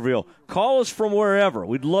Pflugerville. Call us from wherever.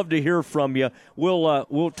 We'd love to hear from you.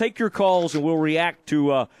 We'll take your calls and we'll react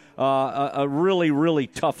to a really, really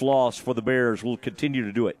tough loss for the Bears. We'll continue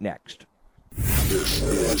to do it next.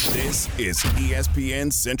 This is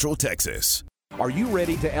ESPN Central Texas. Are you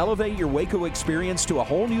ready to elevate your Waco experience to a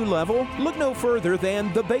whole new level? Look no further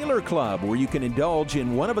than the Baylor Club, where you can indulge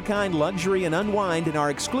in one-of-a-kind luxury and unwind in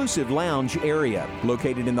our exclusive lounge area.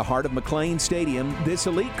 Located in the heart of McLean Stadium, this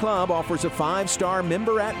elite club offers a 5-star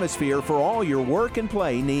member atmosphere for all your work and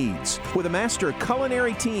play needs. With a master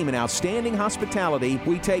culinary team and outstanding hospitality,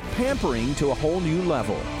 we take pampering to a whole new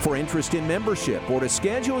level. For interest in membership or to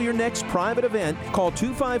schedule your next private event, call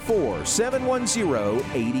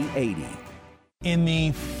 254-710-8080. In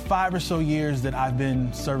the 5 or so years that I've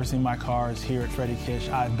been servicing my cars here at Freddie Kish,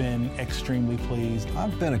 I've been extremely pleased.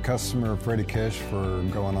 I've been a customer of Freddie Kish for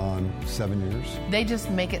going on 7 years. They just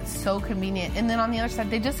make it so convenient. And then on the other side,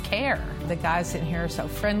 they just care. The guys sitting here are so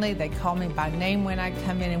friendly. They call me by name when I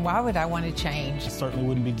come in, and why would I want to change? I certainly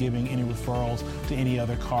wouldn't be giving any referrals to any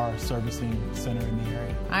other car servicing center in the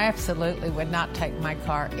area. I absolutely would not take my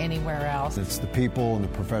car anywhere else. It's the people and the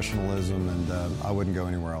professionalism, and I wouldn't go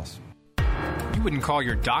anywhere else. You wouldn't call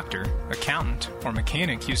your doctor, accountant, or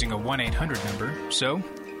mechanic using a 1-800 number, so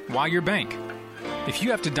why your bank? If you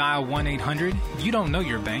have to dial 1-800, you don't know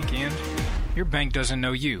your bank, and your bank doesn't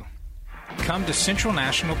know you. Come to Central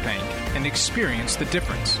National Bank and experience the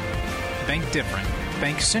difference. Bank different.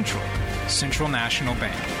 Bank Central. Central National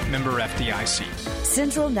Bank. Member FDIC.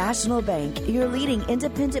 Central National Bank, your leading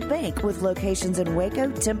independent bank with locations in Waco,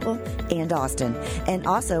 Temple, and Austin, and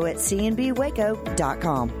also at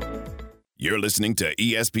cnbwaco.com. You're listening to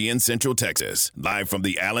ESPN Central Texas, live from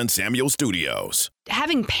the Allen Samuel Studios.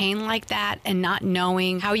 Having pain like that and not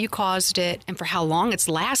knowing how you caused it and for how long it's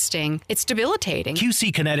lasting, it's debilitating.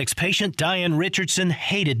 QC Kinetics patient Diane Richardson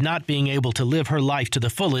hated not being able to live her life to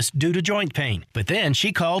the fullest due to joint pain. But then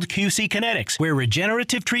she called QC Kinetics, where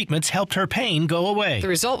regenerative treatments helped her pain go away. The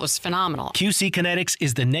result was phenomenal. QC Kinetics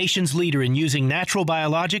is the nation's leader in using natural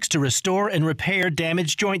biologics to restore and repair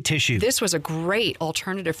damaged joint tissue. This was a great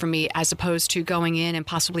alternative for me as opposed to going in and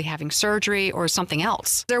possibly having surgery or something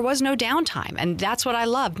else. There was no downtime, and that's what I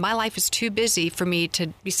loved. My life is too busy for me to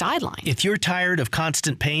be sidelined. If you're tired of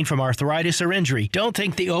constant pain from arthritis or injury, don't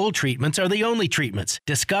think the old treatments are the only treatments.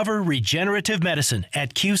 Discover regenerative medicine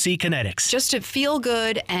at QC Kinetics. Just to feel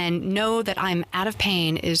good and know that I'm out of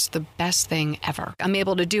pain is the best thing ever. I'm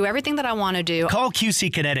able to do everything that I want to do. Call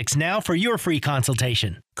QC Kinetics now for your free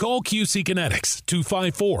consultation. Call QC Kinetics,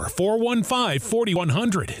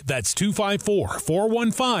 254-415-4100. That's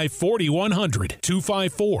 254-415-4100.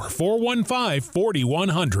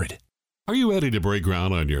 254-415-4100. Are you ready to break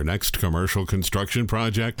ground on your next commercial construction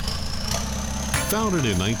project? Founded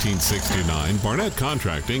in 1969, Barnett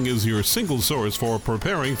Contracting is your single source for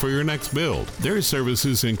preparing for your next build. Their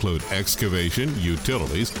services include excavation,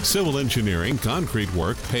 utilities, civil engineering, concrete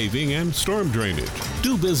work, paving, and storm drainage.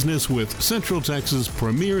 Do business with Central Texas'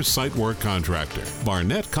 premier site work contractor,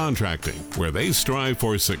 Barnett Contracting, where they strive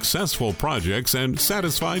for successful projects and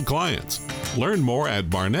satisfied clients. Learn more at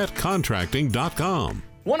barnettcontracting.com.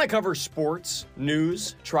 Want to cover sports,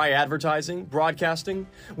 news, try advertising, broadcasting?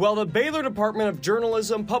 Well, the Baylor Department of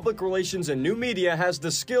Journalism, Public Relations, and New Media has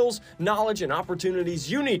the skills, knowledge, and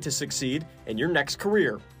opportunities you need to succeed in your next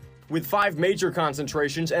career. With 5 major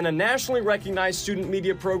concentrations and a nationally recognized student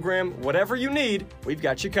media program, whatever you need, we've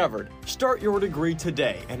got you covered. Start your degree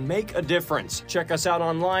today and make a difference. Check us out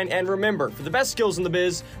online, and remember, for the best skills in the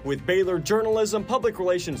biz, with Baylor Journalism, Public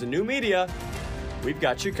Relations, and New Media, we've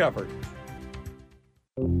got you covered.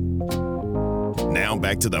 Now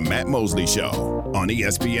back to the Matt Mosley Show on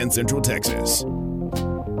ESPN Central Texas.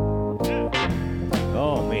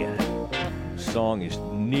 Oh, man. This song is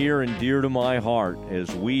near and dear to my heart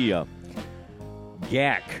as we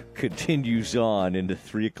GAC continues on into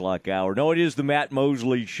 3 o'clock hour. No, it is the Matt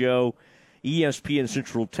Mosley Show. ESPN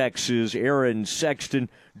Central Texas. Aaron Sexton,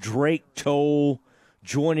 Drake Toll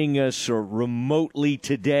joining us remotely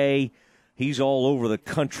today. He's all over the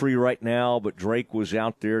country right now, but Drake was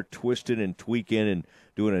out there twisting and tweaking and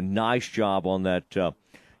doing a nice job on that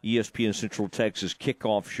ESPN Central Texas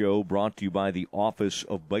kickoff show brought to you by the Office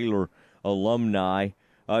of Baylor Alumni.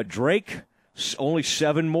 Drake, only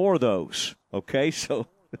 7 more of those, okay? So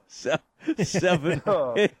Seven.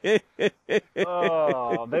 They've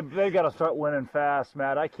got to start winning fast,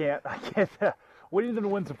 Matt. I can't. We need them to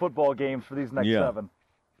win some football games for these next 7.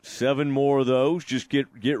 7 more of those. Just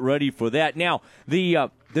get ready for that. Now, the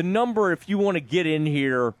number, if you want to get in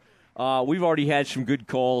here, we've already had some good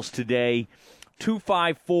calls today.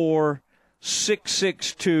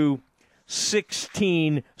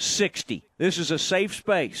 254-662-1660. This is a safe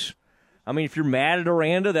space. I mean, if you're mad at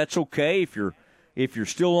Aranda, that's okay. If you're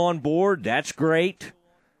still on board, that's great.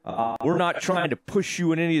 We're not trying to push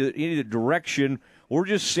you in any of the direction. We're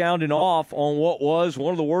just sounding off on what was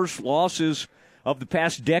one of the worst losses of the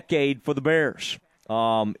past decade for the Bears.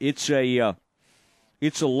 It's a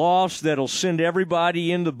loss that'll send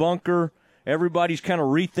everybody in the bunker. Everybody's kind of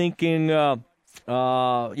rethinking,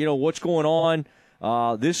 what's going on.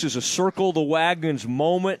 This is a circle the wagons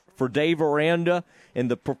moment for Dave Aranda, and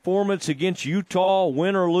the performance against Utah,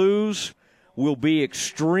 win or lose, will be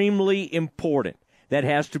extremely important. That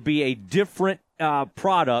has to be a different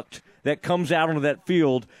product that comes out onto that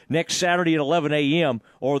field next Saturday at 11 a.m.,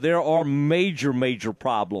 or there are major, major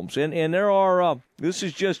problems. And there are,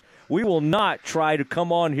 we will not try to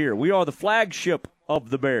come on here. We are the flagship of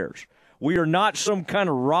the Bears. We are not some kind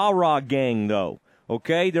of rah-rah gang, though,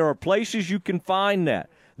 okay? There are places you can find that.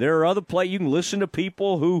 There are other places you can listen to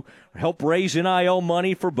people who help raise NIL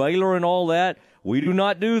money for Baylor and all that. We do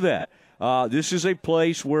not do that. This is a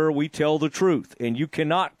place where we tell the truth, and you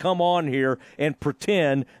cannot come on here and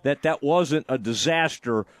pretend that wasn't a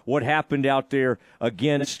disaster, what happened out there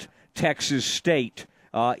against Texas State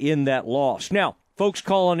in that loss. Now, folks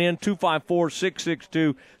calling in,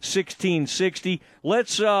 254-662-1660.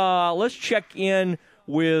 Let's check in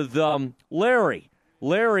with Larry.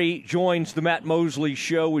 Larry joins the Matt Mosley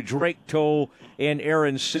Show with Drake Toll and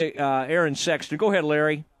Aaron Sexton. Go ahead,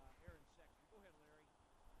 Larry.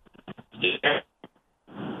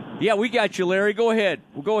 Yeah, we got you, Larry. Go ahead.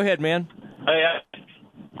 Well, go ahead, man. Hey,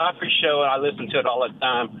 I appreciate it. I listen to it all the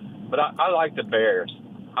time, but I like the Bears.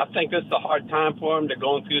 I think this is a hard time for them. They're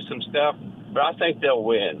going through some stuff, but I think they'll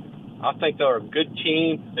win. I think they're a good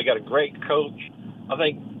team. They got a great coach. I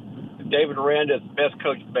think David Aranda is the best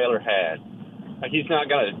coach Baylor had. He's not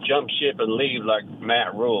going to jump ship and leave like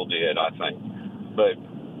Matt Rule did, I think. But,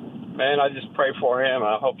 man, I just pray for him.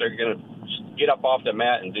 I hope they're going to get up off the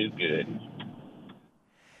mat and do good.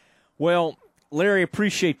 Well, Larry,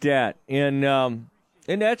 appreciate that, and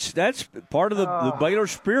that's part of the Baylor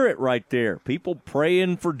spirit right there. People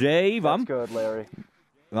praying for Dave. That's good, Larry.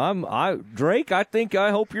 Drake. I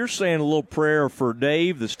hope you're saying a little prayer for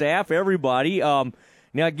Dave, the staff, everybody. Now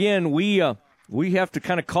again, we have to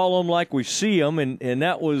kind of call them like we see them, and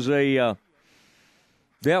that was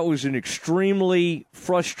an extremely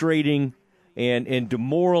frustrating and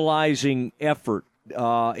demoralizing effort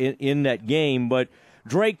in that game. But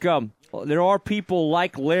Drake, there are people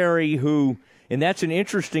like Larry who, and that's an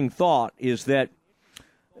interesting thought, is that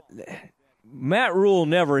Matt Rule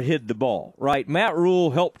never hid the ball, right? Matt Rule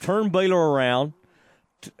helped turn Baylor around,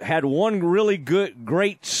 had one really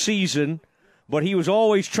great season, but he was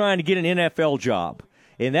always trying to get an NFL job,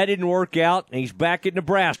 and that didn't work out, and he's back at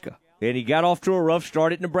Nebraska, and he got off to a rough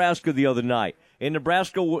start at Nebraska the other night. And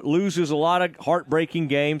Nebraska loses a lot of heartbreaking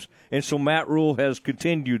games, and so Matt Rule has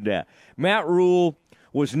continued that. Matt Rule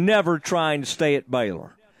was never trying to stay at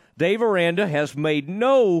Baylor. Dave Aranda has made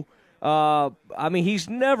he's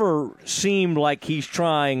never seemed like he's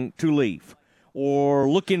trying to leave or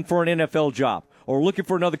looking for an NFL job or looking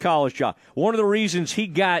for another college job. One of the reasons he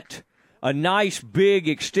got a nice big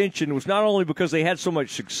extension was not only because they had so much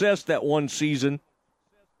success that one season,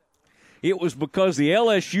 it was because the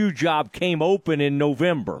LSU job came open in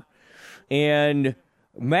November. And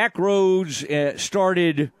Mack Rhodes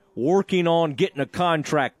started working on getting a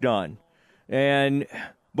contract done.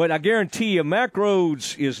 But I guarantee you, Mack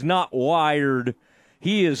Rhodes is not wired.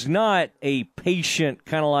 He is not a patient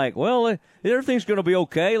kind of like, well, everything's going to be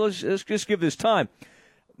okay. Let's just give this time.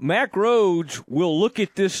 Mack Rhodes will look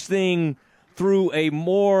at this thing through a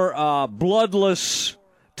more bloodless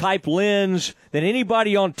type lens than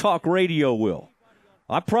anybody on talk radio will.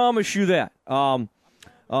 I promise you that.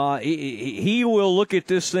 He will look at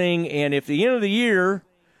this thing, and if at the end of the year,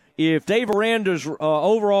 if Dave Aranda's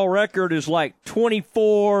overall record is like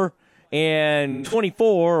 24 and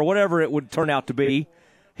 24 or whatever it would turn out to be,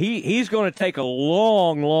 he's going to take a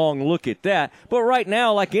long, long look at that. But right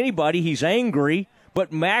now, like anybody, he's angry.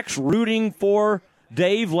 But Mac's rooting for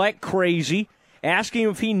Dave like crazy, asking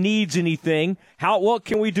him if he needs anything. What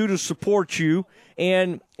can we do to support you?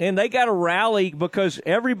 And they got to rally because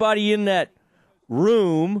everybody in that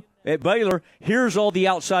room at Baylor hears all the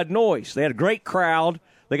outside noise. They had a great crowd.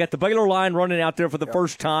 They got the Baylor line running out there for the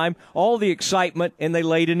first time, all the excitement, and they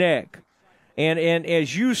laid an egg. And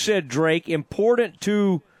as you said, Drake, important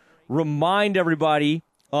to remind everybody,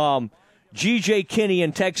 G.J. Kinney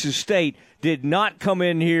and Texas State did not come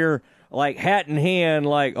in here like hat in hand,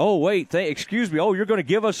 like, oh, wait, excuse me, oh, you're going to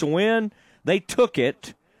give us a win? They took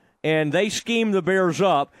it, and they schemed the Bears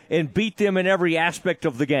up and beat them in every aspect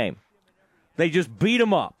of the game. They just beat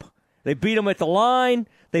them up. They beat them at the line.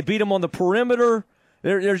 They beat them on the perimeter.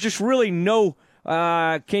 There's just really no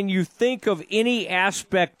can you think of any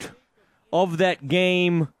aspect of that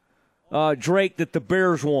game, Drake, that the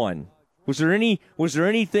Bears won? Was there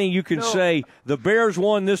anything you can say the Bears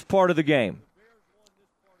won this part of the game?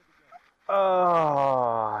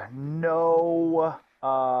 No.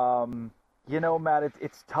 Matt,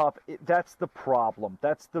 it's tough. That's the problem.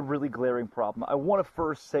 That's the really glaring problem. I want to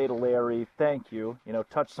first say to Larry, thank you.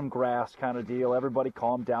 Touch some grass kind of deal. Everybody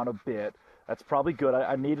calm down a bit. That's probably good.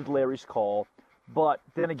 I needed Larry's call. But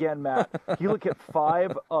then again, Matt, you look at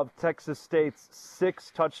 5 of Texas State's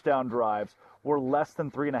 6 touchdown drives were less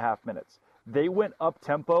than 3.5 minutes. They went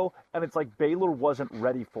up-tempo, and it's like Baylor wasn't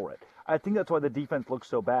ready for it. I think that's why the defense looks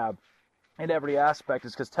so bad in every aspect,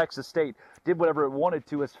 is because Texas State did whatever it wanted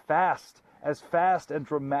to as fast and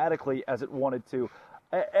dramatically as it wanted to.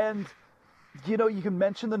 And, you can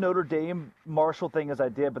mention the Notre Dame Marshall thing as I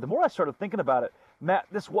did, but the more I started thinking about it, Matt,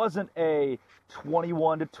 this wasn't a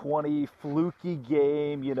 21-20 fluky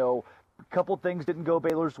game. A couple things didn't go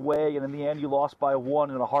Baylor's way, and in the end you lost by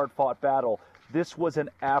 1 in a hard-fought battle. This was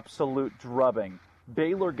an absolute drubbing.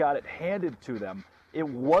 Baylor got it handed to them. It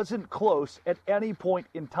wasn't close at any point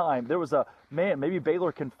in time. There was maybe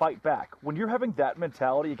Baylor can fight back. When you're having that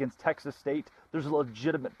mentality against Texas State, there's a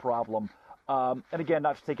legitimate problem. And again,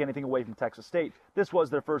 not to take anything away from Texas State, this was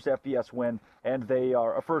their first FBS win, and they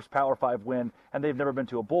are a first Power 5 win, and they've never been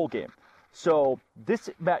to a bowl game. So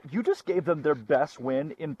Matt, you just gave them their best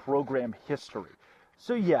win in program history.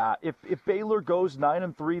 So yeah, if Baylor goes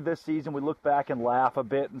 9-3 this season, we look back and laugh a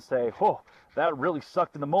bit and say, oh, that really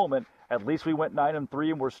sucked in the moment. At least we went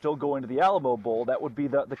 9-3 and we're still going to the Alamo Bowl. That would be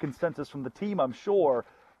the consensus from the team, I'm sure.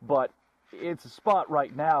 But it's a spot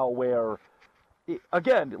right now where,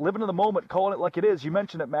 again, living in the moment, calling it like it is. You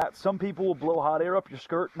mentioned it, Matt. Some people will blow hot air up your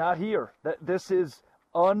skirt. Not here. This is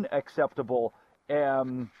unacceptable.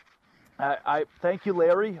 I thank you,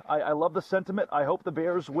 Larry. I love the sentiment. I hope the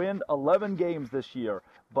Bears win 11 games this year.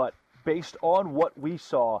 But based on what we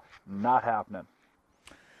saw, not happening.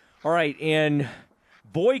 All right, and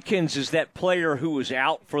Boykins is that player who was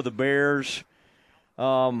out for the Bears,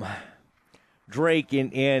 Drake,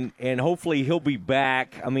 and hopefully he'll be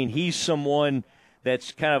back. I mean, he's someone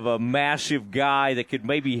that's kind of a massive guy that could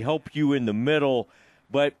maybe help you in the middle.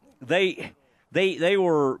 But they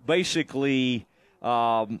were basically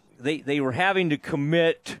they were having to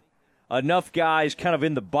commit enough guys kind of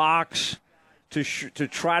in the box to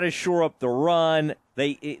try to shore up the run.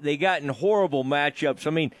 They got in horrible matchups.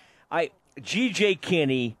 I mean, G.J.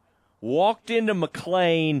 Kinney walked into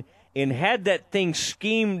McLean and had that thing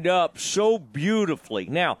schemed up so beautifully.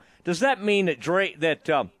 Now, does that mean that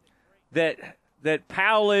that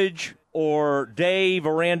Powledge or Dave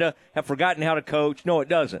Aranda have forgotten how to coach? No, it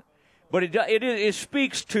doesn't. But it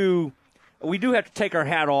speaks to, we do have to take our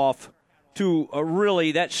hat off to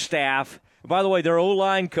really that staff. By the way, their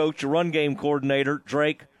O-line coach, the run game coordinator,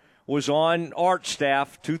 Drake, was on Art's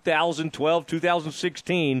staff 2012,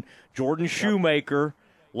 2016. Jordan Shoemaker,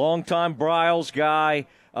 longtime Briles guy.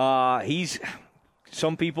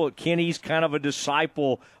 Some people at Kenny's kind of a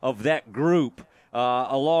disciple of that group,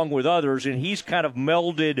 along with others, and he's kind of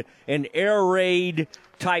melded an air raid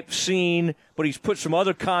type scene, but he's put some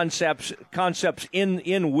other concepts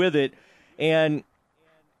in with it, and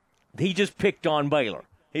he just picked on Baylor.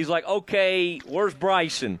 He's like, okay, where's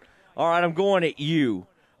Bryson? All right, I'm going at you.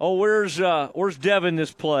 Oh, where's Devin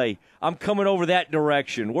this play? I'm coming over that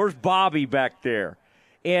direction. Where's Bobby back there?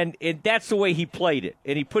 And that's the way he played it.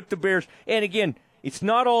 And he put the Bears. And again, it's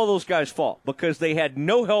not all those guys' fault because they had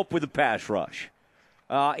no help with the pass rush.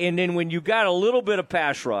 And then when you got a little bit of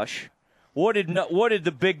pass rush, what did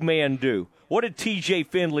the big man do? What did T.J.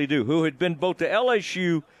 Finley do? Who had been both to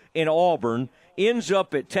LSU and Auburn, ends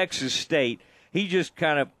up at Texas State. He just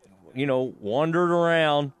kind of, wandered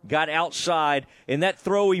around, got outside, and that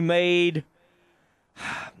throw he made,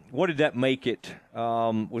 what did that make it?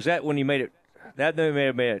 Was that when he made it? That may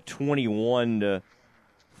have made it 21-13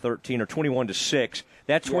 or 21-6.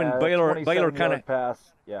 That's when Baylor kind of pass.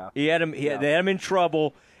 Yeah, they had him in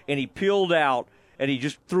trouble, and he peeled out, and he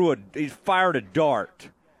just fired a dart.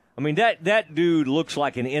 I I mean, that dude looks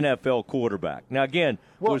like an NFL quarterback. Now, again,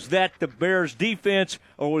 was that the Bears' defense,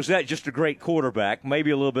 or was that just a great quarterback?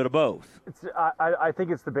 Maybe a little bit of both. I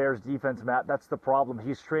think it's the Bears' defense, Matt. That's the problem.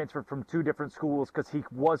 He's transferred from 2 different schools because he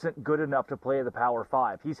wasn't good enough to play the Power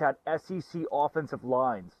 5. He's had SEC offensive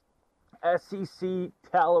lines, SEC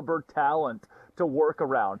caliber talent to work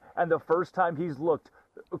around. And the first time he's looked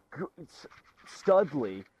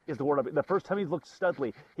studly is the word. The first time he's looked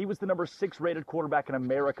studly, he was the number 6 rated quarterback in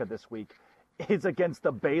America this week, is against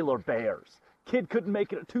the Baylor Bears. Kid couldn't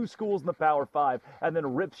make it at 2 schools in the Power 5 and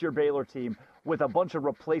then rips your Baylor team with a bunch of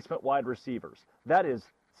replacement wide receivers. That is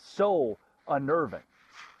so unnerving.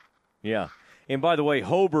 Yeah. And by the way,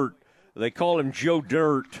 Hobart, they call him Joe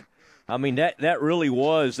Dirt. I mean, that really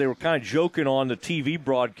was. They were kind of joking on the TV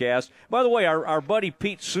broadcast. By the way, our buddy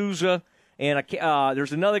Pete Souza, and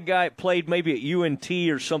there's another guy that played maybe at UNT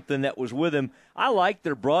or something that was with him. I like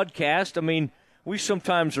their broadcast. I mean, we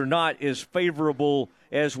sometimes are not as favorable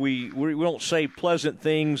as we don't say pleasant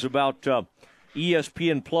things about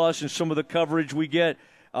ESPN Plus and some of the coverage we get.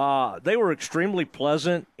 They were extremely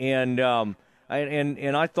pleasant, and I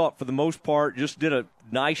thought for the most part just did a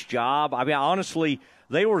nice job. I mean, honestly,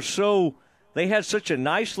 they had such a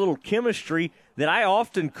nice little chemistry that I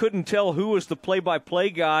often couldn't tell who was the play-by-play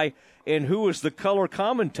guy and who was the color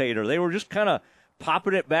commentator. They were just kind of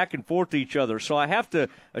popping it back and forth to each other. So I have to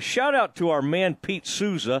a shout-out to our man Pete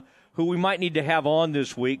Souza, who we might need to have on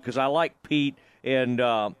this week because I like Pete, and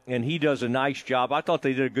he does a nice job. I thought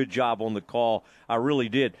they did a good job on the call. I really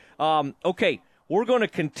did. Okay, we're going to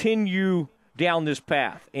continue down this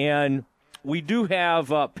path, and we do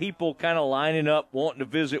have people kind of lining up wanting to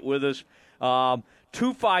visit with us.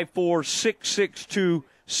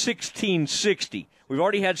 254-662-1660. We've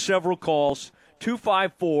already had several calls.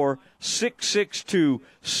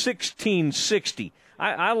 254-662-1660.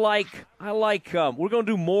 I like. We're going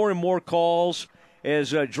to do more and more calls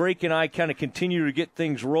as Drake and I kind of continue to get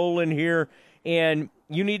things rolling here. And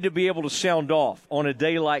you need to be able to sound off on a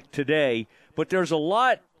day like today. But there's a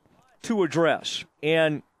lot to address,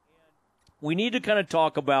 and we need to kind of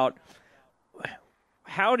talk about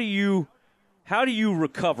how do you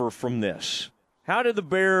recover from this? How do the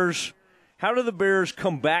Bears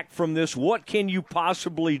come back from this? What can you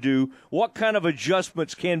possibly do? What kind of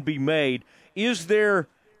adjustments can be made? Is there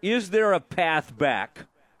a path back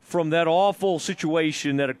from that awful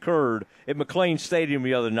situation that occurred at McLean Stadium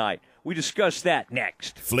the other night? We discuss that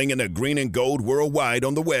next. Flinging the green and gold worldwide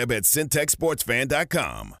on the web at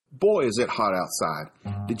syntechsportsfan.com. Boy, is it hot outside.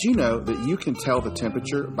 Did you know that you can tell the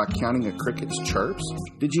temperature by counting a cricket's chirps?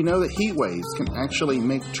 Did you know that heat waves can actually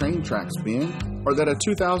make train tracks bend? Or that a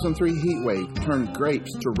 2003 heat wave turned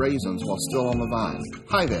grapes to raisins while still on the vine?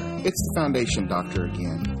 Hi there, it's the Foundation Doctor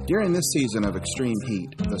again. During this season of extreme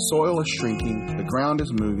heat, the soil is shrinking, the ground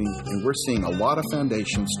is moving, and we're seeing a lot of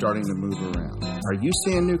foundations starting to move around. Are you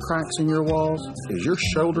seeing new cracks in your walls? Is your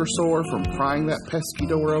shoulder sore from prying that pesky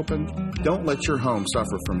door open? Don't let your home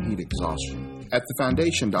suffer from heat exhaustion. At the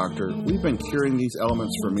Foundation Doctor, we've been curing these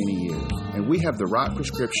elements for many years, and we have the right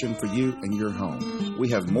prescription for you and your home. We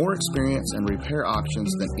have more experience and repair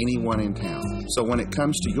options than anyone in town. So when it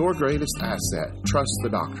comes to your greatest asset, trust the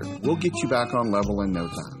doctor. We'll get you back on level in no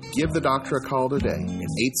time. Give the doctor a call today at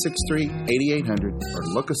 863-8800 or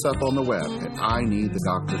look us up on the web at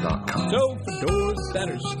ineedthedoctor.com. So for doors that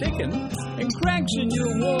are sticking and cracks in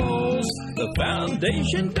your walls, the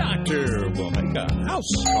Foundation Doctor will make a house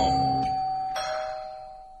call.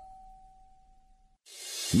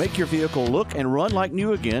 Make your vehicle look and run like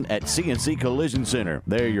new again at CNC Collision Center.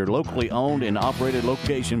 They're your locally owned and operated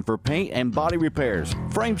location for paint and body repairs,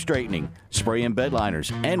 frame straightening, spray and bed liners,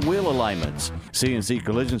 and wheel alignments. CNC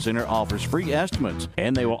Collision Center offers free estimates,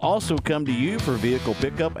 and they will also come to you for vehicle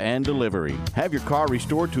pickup and delivery. Have your car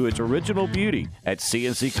restored to its original beauty at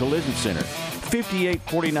CNC Collision Center,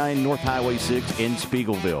 5849 North Highway 6 in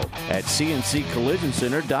Spiegelville, at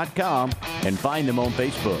cnccollisioncenter.com, and find them on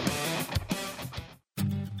Facebook.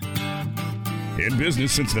 In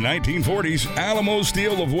business since the 1940s, Alamo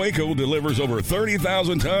Steel of Waco delivers over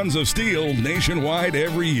 30,000 tons of steel nationwide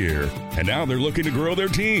every year. And now they're looking to grow their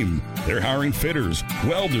team. They're hiring fitters,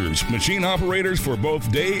 welders, machine operators for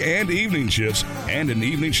both day and evening shifts, and an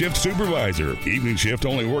evening shift supervisor. Evening shift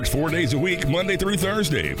only works 4 days a week, Monday through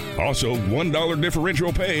Thursday. Also, $1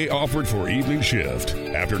 differential pay offered for evening shift.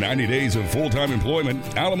 After 90 days of full-time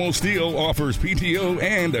employment, Alamo Steel offers PTO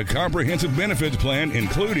and a comprehensive benefits plan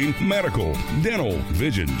including medical, dental,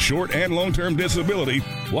 vision, short and long-term disability,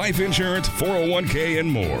 life insurance, 401k, and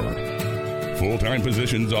more. Full-time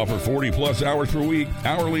positions offer 40-plus hours per week.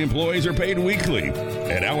 Hourly employees are paid weekly.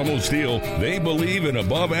 At Alamo Steel, they believe in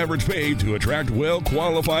above-average pay to attract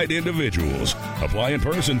well-qualified individuals. Apply in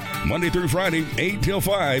person Monday through Friday, 8 till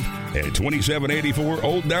 5 at 2784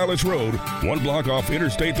 Old Dallas Road, 1 block off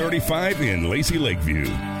Interstate 35 in Lacey Lakeview.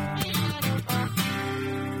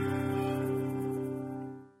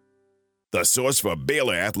 The source for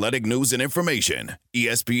Baylor athletic news and information,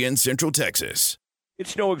 ESPN Central Texas.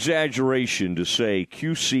 It's no exaggeration to say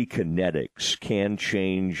QC Kinetics can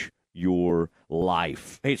change your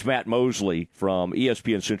life. Hey, it's Matt Mosley from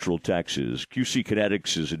ESPN Central Texas. QC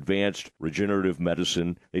Kinetics is advanced regenerative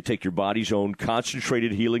medicine. They take your body's own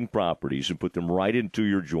concentrated healing properties and put them right into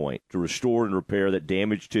your joint to restore and repair that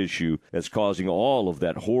damaged tissue that's causing all of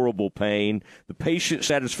that horrible pain. The patient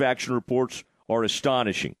satisfaction reports are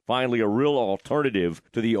astonishing. Finally, a real alternative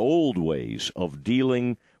to the old ways of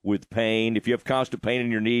dealing with pain. If you have constant pain in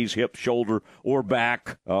your knees, hip, shoulder, or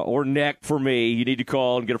back, or neck, for me, you need to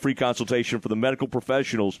call and get a free consultation from the medical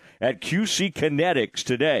professionals at QC Kinetics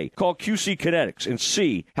today. Call QC Kinetics and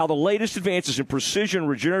see how the latest advances in precision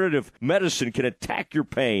regenerative medicine can attack your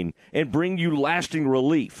pain and bring you lasting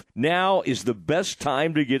relief. Now is the best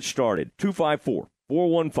time to get started.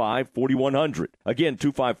 254-415-4100. Again,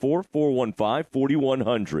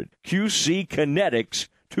 254-415-4100. QC Kinetics,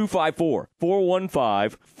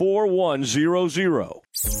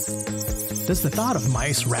 254-415-4100. Does the thought of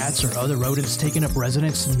mice, rats, or other rodents taking up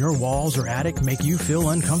residence in your walls or attic make you feel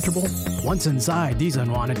uncomfortable? Once inside, these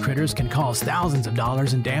unwanted critters can cause thousands of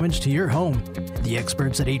dollars in damage to your home. The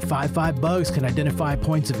experts at 855 Bugs can identify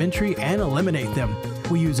points of entry and eliminate them.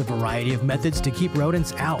 We use a variety of methods to keep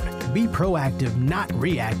rodents out. Be proactive, not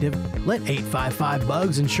reactive. Let 855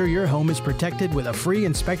 Bugs ensure your home is protected with a free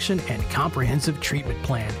inspection and comprehensive treatment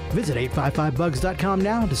plan. Visit 855bugs.com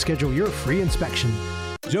now to schedule your free inspection.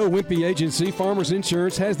 Joe Wimpy Agency Farmers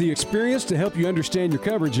Insurance has the experience to help you understand your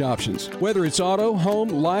coverage options, whether it's auto, home,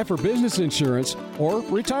 life, or business insurance, or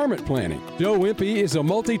retirement planning. Joe Wimpy is a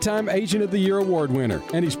multi-time Agent of the Year award winner,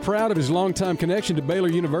 and he's proud of his longtime connection to Baylor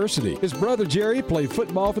University. His brother Jerry played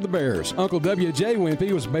football for the Bears. Uncle W.J.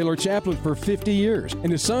 Wimpy was Baylor chaplain for 50 years,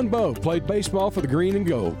 and his son Bo played baseball for the Green and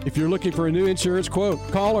Gold. If you're looking for a new insurance quote,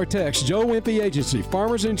 call or text Joe Wimpy Agency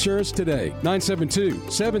Farmers Insurance today,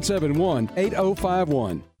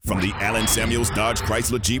 972-771-8051. From the Allen Samuels Dodge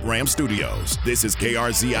Chrysler Jeep Ram Studios, this is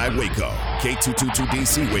KRZI Waco,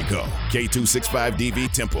 K222DC Waco,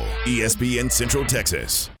 K265DV Temple, ESPN Central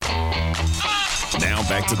Texas. Now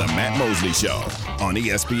back to the Matt Mosley Show on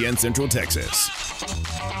ESPN Central Texas.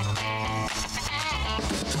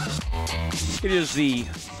 It is the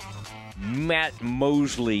Matt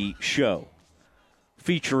Mosley Show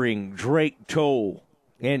featuring Drake Toll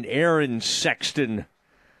and Aaron Sexton,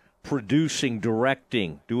 producing,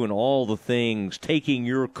 directing, doing all the things, taking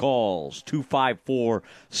your calls,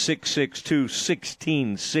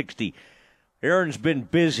 254-662-1660. Aaron's been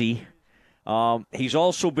busy. He's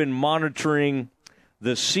also been monitoring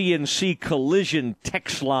the CNC Collision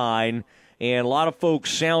text line, and a lot of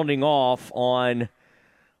folks sounding off on,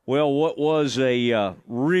 well, what was a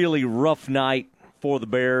really rough night for the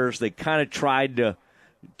Bears. They kind of tried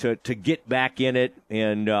to get back in it,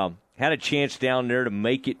 and had a chance down there to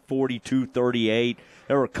make it 42-38.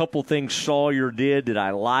 There were a couple things Sawyer did that I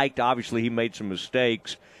liked. Obviously, he made some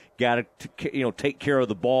mistakes. Got to take care of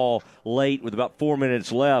the ball late with about 4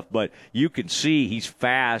 minutes left. But you can see he's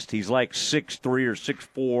fast. He's like 6'3" or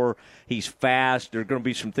 6'4". He's fast. There are going to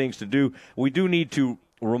be some things to do. We do need to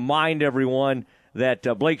remind everyone that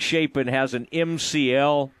Blake Shapen has an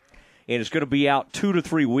MCL, and it's going to be out 2 to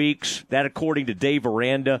 3 weeks. That, according to Dave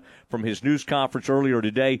Aranda from his news conference earlier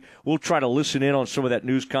today. We'll try to listen in on some of that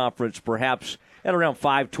news conference perhaps at around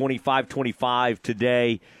 5:20, 5:25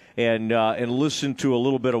 today, and listen to a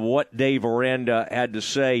little bit of what Dave Aranda had to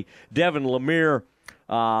say. Devin Lemire,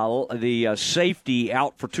 the safety,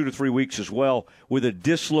 out for 2 to 3 weeks as well with a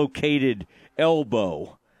dislocated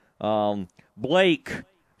elbow. Blake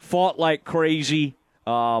fought like crazy,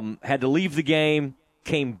 had to leave the game,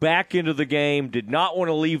 came back into the game, did not want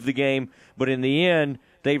to leave the game, but in the end,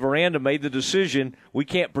 Dave Aranda made the decision, we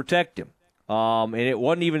can't protect him. And it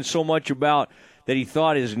wasn't even so much about that he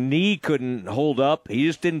thought his knee couldn't hold up. He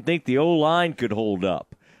just didn't think the O-line could hold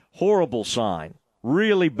up. Horrible sign.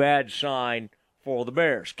 Really bad sign for the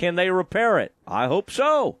Bears. Can they repair it? I hope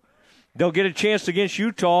so. They'll get a chance against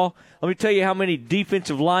Utah. Let me tell you how many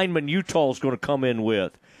defensive linemen Utah is going to come in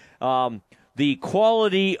with. The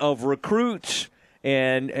quality of recruits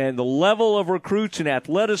and the level of recruits and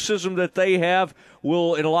athleticism that they have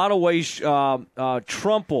will, in a lot of ways,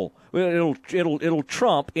 trump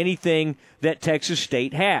anything that Texas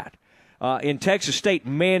State had. In Texas State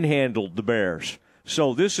manhandled the Bears.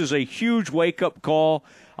 So this is a huge wake-up call.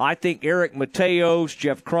 I think Eric Mateos,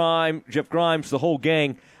 Jeff Grimes, the whole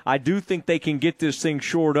gang, I do think they can get this thing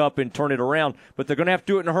shored up and turn it around, but they're going to have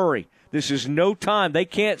to do it in a hurry. This is no time. They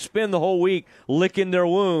can't spend the whole week licking their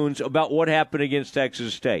wounds about what happened against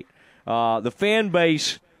Texas State. The fan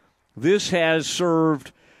base, this has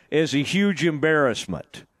served as a huge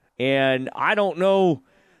embarrassment. And I don't know.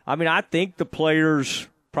 I mean, I think the players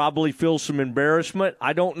probably feel some embarrassment.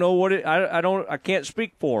 I don't know what it. I can't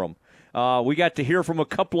speak for them. We got to hear from a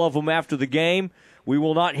couple of them after the game. We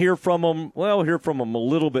will not hear from them. Well, hear from them a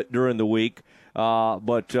little bit during the week.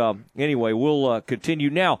 But anyway, we'll continue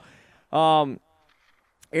now.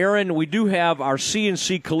 Aaron, we do have our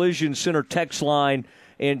CNC Collision Center text line,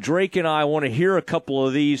 and Drake and I want to hear a couple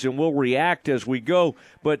of these, and we'll react as we go.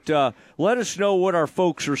 But let us know what our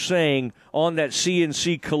folks are saying on that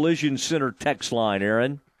CNC Collision Center text line,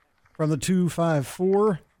 Aaron. From the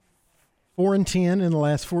 254, 4-10 in the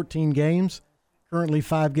last 14 games. Currently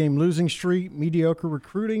 5-game losing streak, mediocre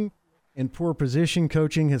recruiting, and poor position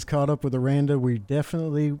coaching has caught up with Aranda. We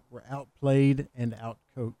definitely were outplayed and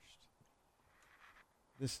outcoached.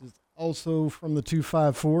 This is also from the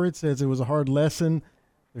 254. It says it was a hard lesson.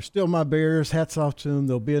 They're still my Bears. Hats off to them.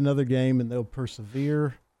 There'll be another game, and they'll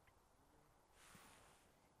persevere.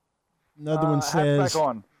 Another one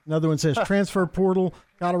says transfer portal,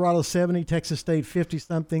 Colorado 70, Texas State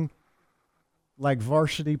 50-something. Like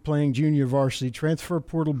varsity playing junior varsity. Transfer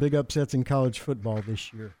portal, big upsets in college football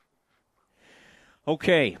this year.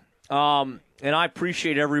 Okay. And I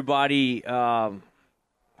appreciate everybody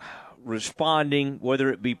responding, whether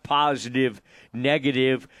it be positive,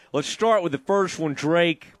 negative. Let's start with the first one,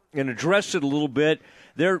 Drake, and address it a little bit.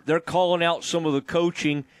 They're calling out some of the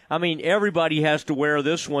coaching. I mean, everybody has to wear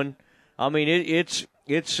this one. I mean, it's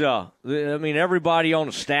everybody on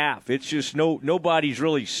the staff. It's just nobody's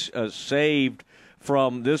really saved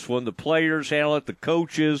from this one. The players handle it, the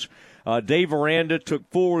coaches. Dave Aranda took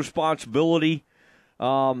full responsibility. It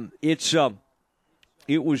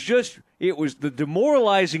was the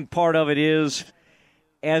demoralizing part of it is,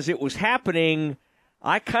 as it was happening,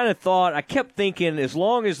 I kept thinking, as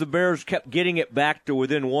long as the Bears kept getting it back to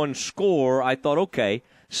within one score, I thought, okay,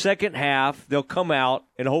 second half, they'll come out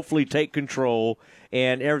and hopefully take control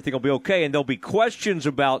and everything will be okay. And there'll be questions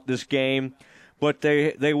about this game, but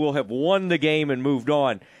they will have won the game and moved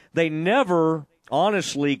on. They never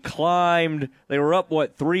honestly climbed. They were up,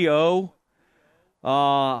 3-0?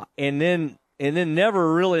 And then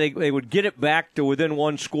never really, they would get it back to within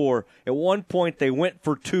one score. At one point, they went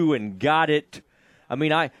for 2 and got it. I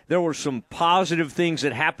mean, there were some positive things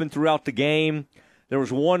that happened throughout the game. There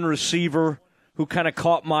was one receiver who kind of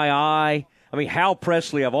caught my eye. I mean, Hal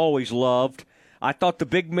Presley I've always loved. I thought the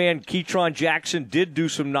big man, Ketron Jackson, did do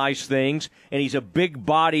some nice things, and he's a big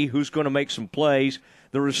body who's going to make some plays.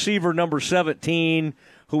 The receiver, number 17,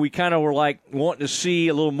 who we kind of were wanting to see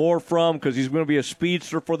a little more from because he's going to be a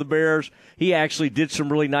speedster for the Bears. He actually did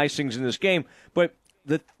some really nice things in this game. But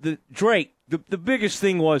the biggest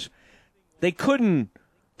thing was they couldn't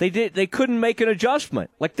make an adjustment.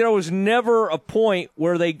 Like, there was never a point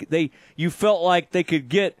where you felt like they could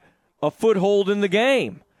get a foothold in the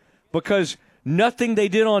game because nothing they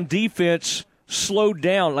did on defense slowed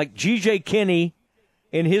down. Like, G.J. Kinney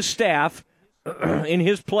and his staff and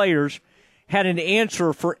his players had an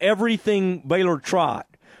answer for everything Baylor tried.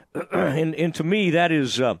 And to me,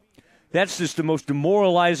 that's just the most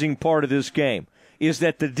demoralizing part of this game, is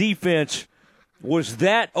that the defense was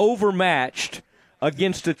that overmatched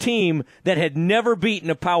against a team that had never beaten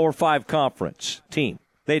a Power 5 conference team.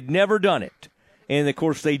 They'd never done it. And, of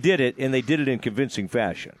course, they did it, and they did it in convincing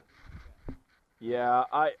fashion. Yeah,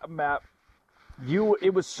 Matt,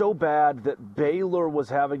 it was so bad that Baylor was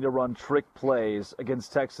having to run trick plays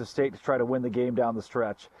against Texas State to try to win the game down the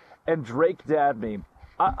stretch. And Drake Dabney,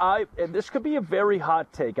 and this could be a very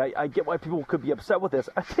hot take. I get why people could be upset with this.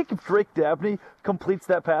 I think if Drake Dabney completes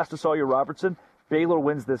that pass to Sawyer Robertson, Baylor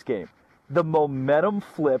wins this game. The momentum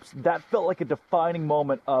flips. That felt like a defining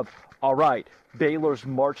moment of, all right, Baylor's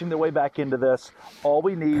marching their way back into this. All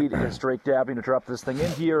we need is Drake Dabney to drop this thing in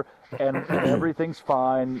here, and everything's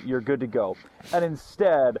fine. You're good to go. And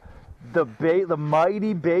instead, the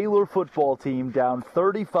mighty Baylor football team, down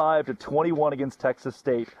 35-21 against Texas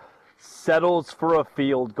State, settles for a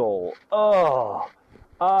field goal.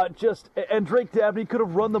 And Drake Dabney could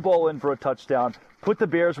have run the ball in for a touchdown, put the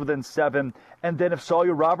Bears within 7, and then if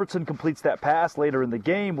Sawyer Robertson completes that pass later in the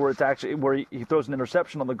game where he throws an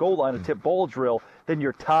interception on the goal line, a tip ball drill, then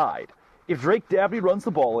you're tied. If Drake Dabney runs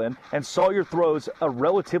the ball in and Sawyer throws a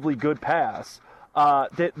relatively good pass,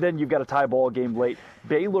 then you've got a tie ball game late.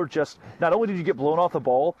 Baylor just, not only did you get blown off the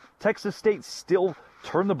ball, Texas State still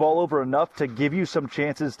turned the ball over enough to give you some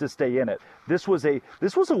chances to stay in it. This was a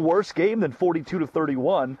worse game than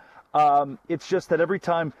 42-31. It's just that every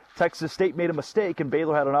time Texas State made a mistake and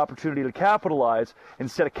Baylor had an opportunity to capitalize,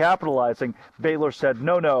 instead of capitalizing, Baylor said,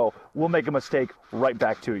 no, we'll make a mistake right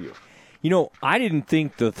back to you. I didn't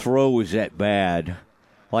think the throw was that bad.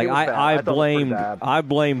 Like I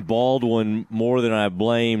blame Baldwin more than I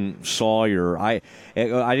blame Sawyer. I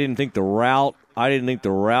didn't think the route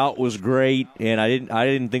was great, and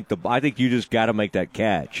I think you just got to make that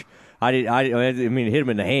catch. I mean, it hit him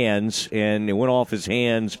in the hands, and it went off his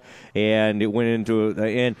hands, and it went into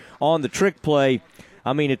and on the trick play.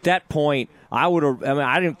 I mean, at that point, I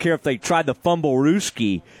didn't care if they tried the fumble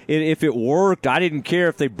Ruski. If it worked, I didn't care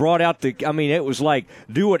if they brought out it was like,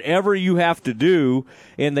 do whatever you have to do.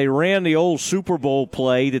 And they ran the old Super Bowl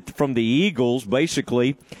play from the Eagles,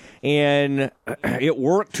 basically, and it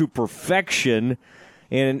worked to perfection.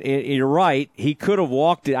 And you're right, he could have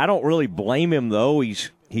walked it. I don't really blame him, though.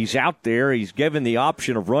 He's out there. He's given the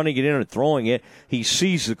option of running it in or throwing it. He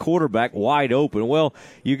sees the quarterback wide open. Well,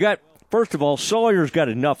 first of all, Sawyer's got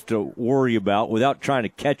enough to worry about without trying to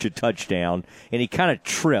catch a touchdown, and he kind of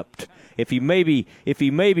tripped. If he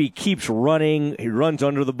maybe keeps running, he runs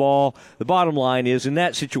under the ball. The bottom line is, in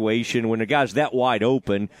that situation, when the guy's that wide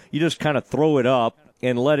open, you just kind of throw it up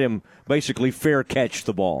and let him basically fair catch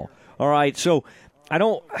the ball. All right, so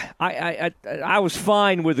I was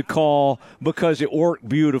fine with the call because it worked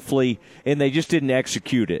beautifully, and they just didn't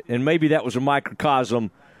execute it. And maybe that was a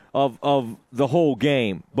microcosm of the whole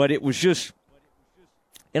game. But it was just,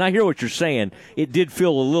 and I hear what you're saying, it did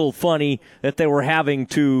feel a little funny that they were having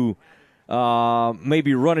to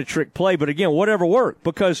maybe run a trick play. But again, whatever worked,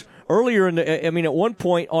 because earlier at one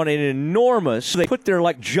point on an enormous, they put their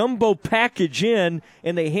jumbo package in,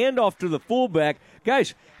 and they hand off to the fullback.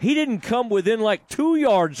 Guys, he didn't come within 2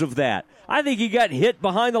 yards of that. I think he got hit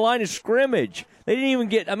behind the line of scrimmage. They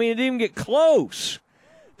didn't even get close.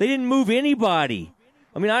 They didn't move anybody.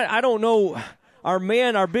 I mean, I don't know. Our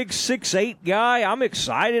big 6'8" guy, I'm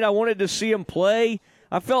excited. I wanted to see him play.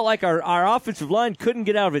 I felt like our offensive line couldn't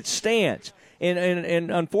get out of its stance.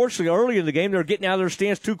 And unfortunately, early in the game, they were getting out of their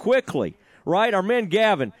stance too quickly, right? Our man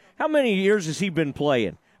Gavin, how many years has he been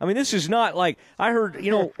playing? I mean, this is not like I heard,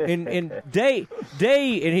 in Day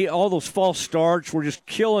and all those false starts were just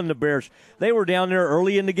killing the Bears. They were down there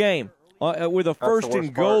early in the game with a first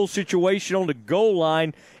and goal situation on the goal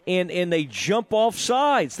line, and they jump off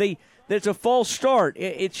sides. There's a false start.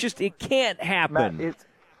 It can't happen.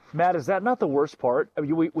 Matt, is that not the worst part? I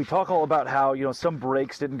mean, we talk all about how, some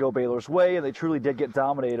breaks didn't go Baylor's way, and they truly did get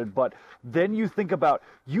dominated. But then you think about,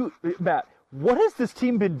 Matt, what has this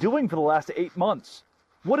team been doing for the last 8 months?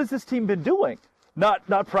 What has this team been doing? Not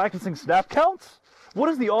practicing snap counts? What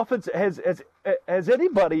is the offense? Has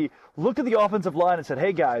anybody looked at the offensive line and said,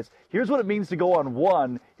 hey, guys, here's what it means to go on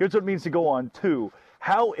 1, here's what it means to go on 2.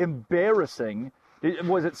 How embarrassing.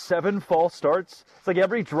 Was it 7 false starts? It's like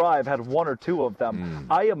every drive had 1 or 2 of them.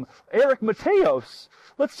 I am Eric Mateos.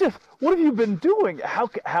 What have you been doing?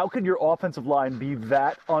 How can your offensive line be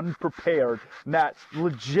that unprepared? Matt,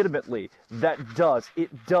 legitimately,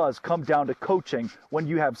 it does come down to coaching when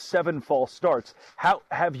you have 7 false starts. How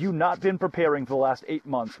have you not been preparing for the last 8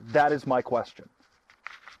 months? That is my question.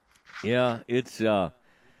 Yeah, it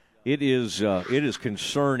is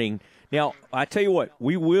concerning. Now, I tell you what,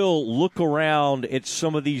 we will look around at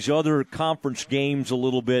some of these other conference games a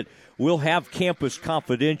little bit. We'll have Campus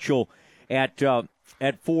Confidential at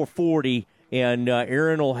 4:40, and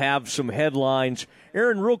Aaron will have some headlines.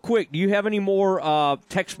 Aaron, real quick, do you have any more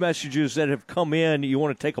text messages that have come in you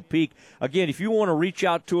want to take a peek? Again, if you want to reach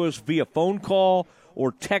out to us via phone call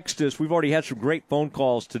or text us, we've already had some great phone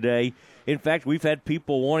calls today. In fact, we've had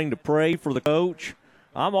people wanting to pray for the coach.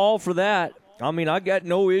 I'm all for that. I mean, I got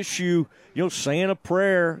no issue, saying a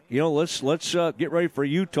prayer. Let's get ready for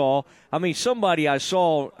Utah. I mean, somebody I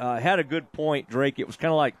saw had a good point, Drake. It was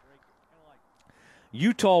kind of like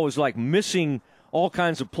Utah was like missing all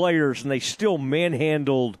kinds of players, and they still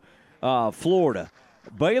manhandled Florida.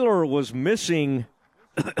 Baylor was missing,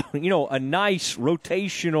 a nice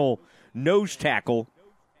rotational nose tackle,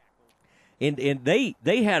 and they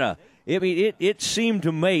had it seemed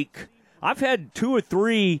to make. I've had 2 or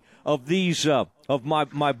 3 of these of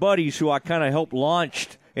my buddies who I kind of helped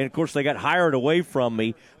launched, and of course they got hired away from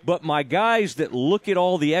me. But my guys that look at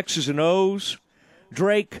all the X's and O's,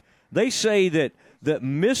 Drake, they say that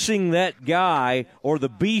missing that guy or the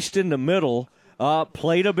beast in the middle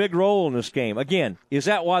played a big role in this game. Again, is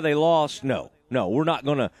that why they lost? No, we're not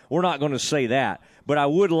gonna say that. But I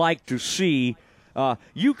would like to see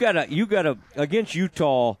You gotta against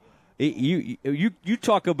Utah. You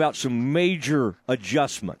talk about some major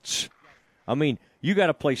adjustments. I mean, you got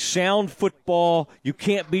to play sound football. You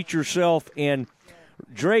can't beat yourself. And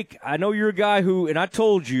Drake, I know you're a guy who, and I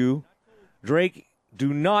told you, Drake,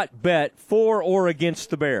 do not bet for or against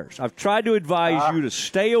the Bears. I've tried to advise you to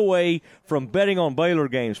stay away from betting on Baylor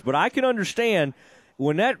games, but I can understand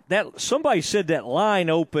when that somebody said that line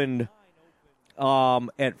opened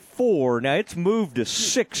at 4. Now it's moved to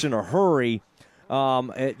 6 in a hurry.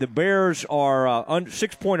 The Bears are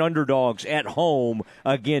 6-point underdogs at home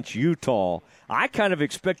against Utah. I kind of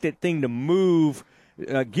expect that thing to move,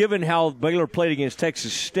 given how Baylor played against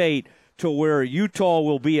Texas State, to where Utah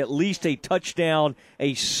will be at least a touchdown,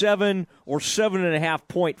 a 7 or 7.5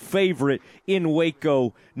 point favorite in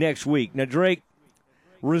Waco next week. Now, Drake,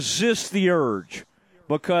 resist the urge,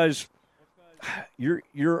 because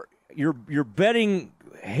your betting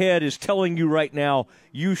head is telling you right now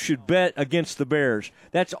you should bet against the Bears.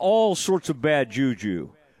 That's all sorts of bad juju.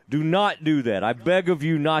 Do not do that. I beg of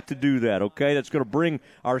you not to do that, okay? That's going to bring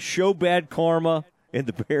our show bad karma and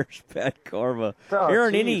the Bears bad karma. Oh,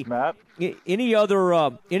 Aaron, geez, Matt. any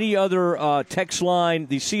other text line,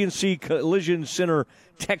 the CNC Collision Center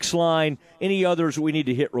text line, any others we need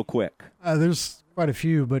to hit real quick? There's quite a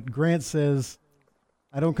few, but Grant says,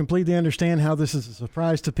 I don't completely understand how this is a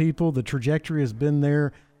surprise to people. The trajectory has been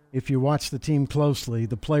there. If you watch the team closely,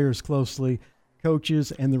 the players closely,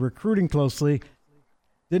 coaches, and the recruiting closely,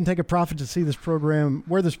 didn't take a profit to see this program,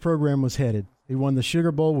 where this program was headed. He won the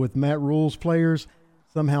Sugar Bowl with Matt Rule's players,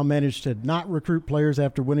 somehow managed to not recruit players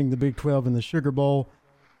after winning the Big 12 in the Sugar Bowl.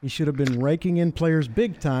 He should have been raking in players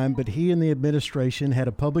big time, but he and the administration had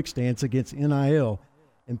a public stance against NIL,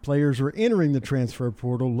 and players were entering the transfer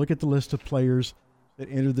portal. Look at the list of players that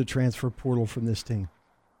entered the transfer portal from this team.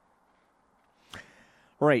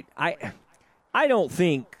 Right. I don't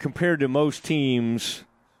think, compared to most teams,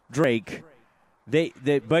 Drake,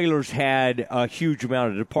 that Baylor's had a huge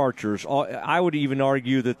amount of departures. I would even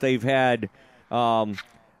argue that they've had, I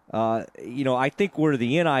think where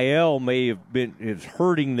the NIL may have been is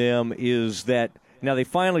hurting them is that now they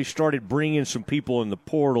finally started bringing some people in the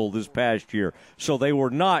portal this past year, so they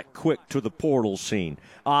were not quick to the portal scene.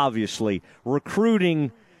 Obviously,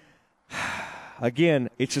 recruiting, again,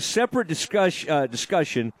 it's a separate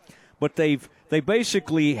discussion, but they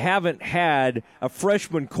basically haven't had a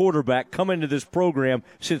freshman quarterback come into this program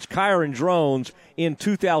since Kyron Drones in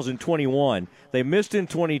 2021. They missed in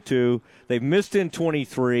 22. They missed in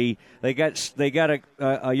 23. They got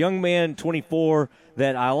a young man, 24,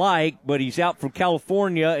 that I like, but he's out from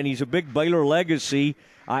California, and he's a big Baylor legacy.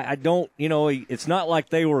 I don't, it's not like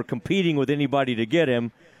they were competing with anybody to get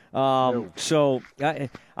him. So the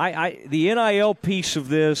NIL piece of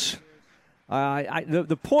this,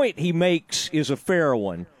 the point he makes is a fair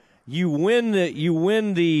one. You win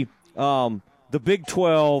the Big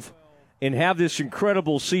 12 and have this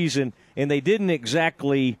incredible season, and they didn't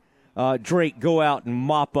exactly Drake go out and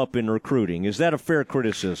mop up in recruiting. Is that a fair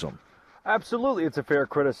criticism? Absolutely, it's a fair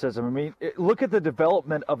criticism. I mean, look at the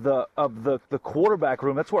development of the quarterback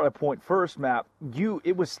room. That's where I point first, Matt.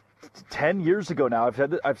 It was 10 years ago now.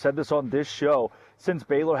 I've said this on this show. Since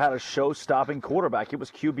Baylor had a show-stopping quarterback, it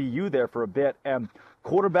was QBU there for a bit, and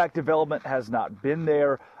quarterback development has not been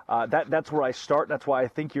there. That's where I start. That's why I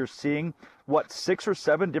think you're seeing 6 or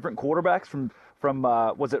 7 different quarterbacks from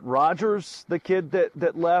was it Rogers, the kid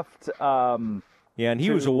that left? Yeah, and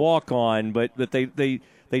he was a walk-on, but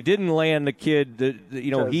they didn't land the kid.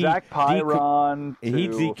 Zach Pyron. He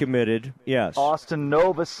decommitted. Yes. Austin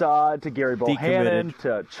Novosad, to Gary Bohannon,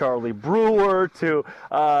 to Charlie Brewer, to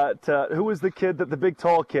who was the kid, the big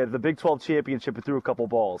tall kid, the Big 12 championship, who threw a couple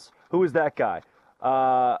balls? Who was that guy?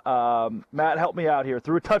 Matt, help me out here.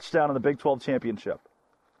 Threw a touchdown in the Big 12 championship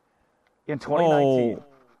in 2019.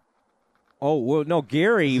 Oh, well, no,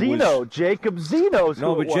 Gary Jacob Zeno's who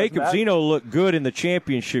No, but Jacob Zeno looked good in the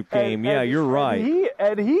championship game. You're right.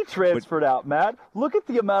 He transferred out, Matt. Look at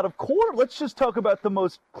the amount of Let's just talk about the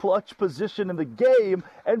most clutch position in the game,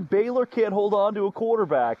 and Baylor can't hold on to a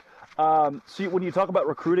quarterback. See, when you talk about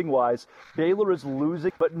recruiting-wise, Baylor is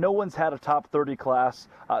losing, but no one's had a top 30 class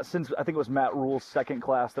since I think it was Matt Rule's second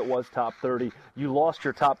class that was top 30. You lost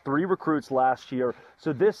your top 3 recruits last year.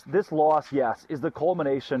 So this loss, yes, is the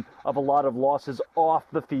culmination of a lot of losses off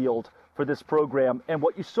the field for this program. And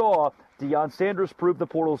what you saw, Deion Sanders proved the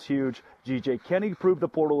portal is huge. G.J. Kenny proved the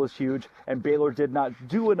portal is huge. And Baylor did not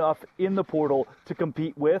do enough in the portal to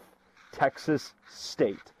compete with Texas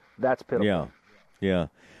State. That's pitiful. Yeah.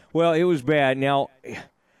 Well, it was bad. Now,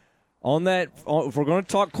 on that, if we're going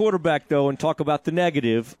to talk quarterback, though, and talk about the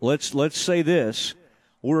negative, let's say this.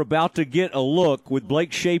 we're about to get a look with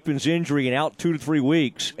Blake Shapen's injury and out 2 to 3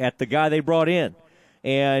 weeks at the guy they brought in.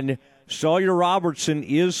 And Sawyer Robertson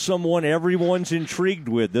is someone everyone's intrigued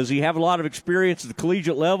with. Does he have a lot of experience at the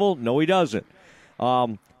collegiate level? No, he doesn't.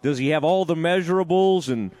 Does he have all the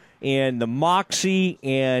measurables and the moxie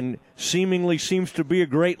and seemingly seems to be a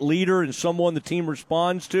great leader and someone the team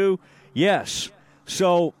responds to? Yes.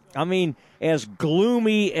 So, I mean, as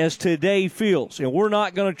gloomy as today feels, and we're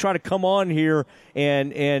not going to try to come on here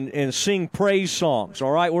and sing praise songs,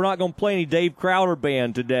 all right? We're not going to play any Dave Crowder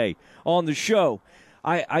band today on the show.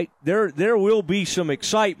 There will be some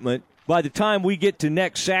excitement by the time we get to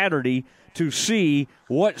next Saturday to see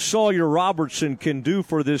what Sawyer Robertson can do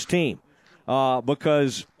for this team.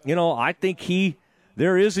 Because, I think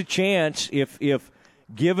there is a chance if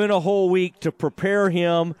given a whole week to prepare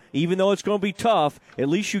him, even though it's going to be tough, at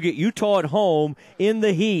least you get Utah at home in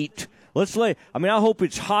the heat. I hope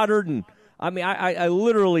it's hotter than, I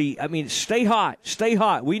literally, stay hot. Stay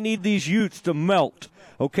hot. We need these Utes to melt.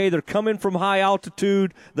 Okay, they're coming from high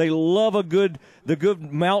altitude. They love the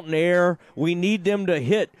good mountain air. We need them to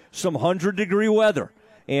hit some 100-degree weather.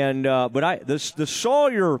 And the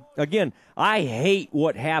Sawyer, again, I hate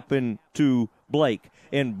what happened to Blake.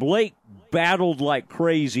 And Blake battled like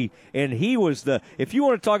crazy, and he was if you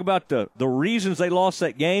want to talk about the reasons they lost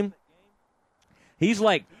that game, he's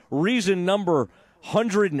like reason number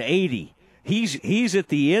 180. He's at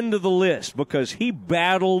the end of the list because he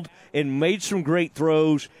battled and made some great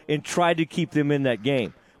throws and tried to keep them in that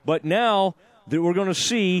game. But now that we're going to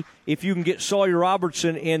see if you can get Sawyer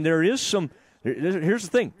Robertson, and here's the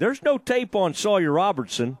thing. There's no tape on Sawyer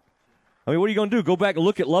Robertson. What are you going to do? Go back and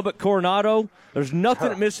look at Lubbock Coronado? There's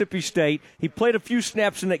nothing at Mississippi State. He played a few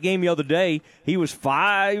snaps in that game the other day. He was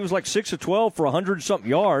like 6 of 12 for 100-something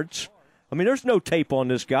yards. There's no tape on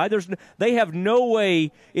this guy. They have no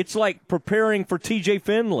way. It's like preparing for T.J.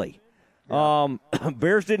 Finley.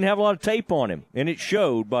 Bears didn't have a lot of tape on him, and it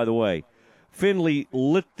showed, by the way. Finley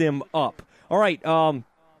lit them up. All right,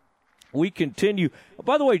 we continue.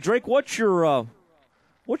 By the way, Drake, what's your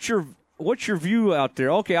view out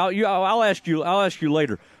there? Okay, I'll ask you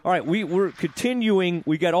later. All right, we're continuing.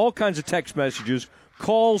 We got all kinds of text messages,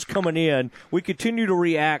 calls coming in. We continue to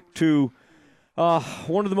react to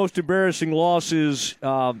one of the most embarrassing losses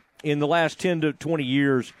in the last 10 to 20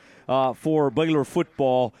 years for Baylor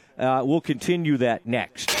football. We'll continue that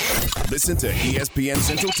next. Listen to ESPN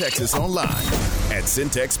Central Texas online at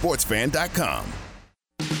centexsportsfan.com.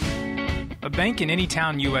 A bank in any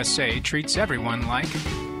town USA treats everyone like,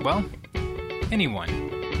 well,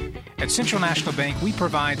 anyone. At Central National Bank, we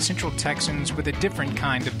provide Central Texans with a different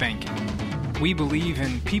kind of banking. We believe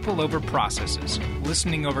in people over processes,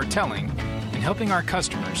 listening over telling, and helping our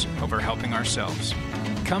customers over helping ourselves.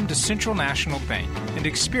 Come to Central National Bank and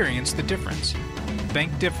experience the difference.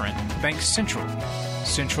 Bank different. Bank Central.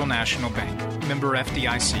 Central National Bank. Member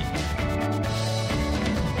FDIC.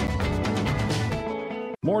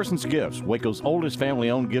 Morrison's Gifts, Waco's oldest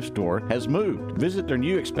family-owned gift store, has moved. Visit their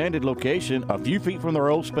new expanded location a few feet from their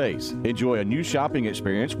old space. Enjoy a new shopping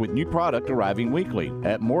experience with new product arriving weekly.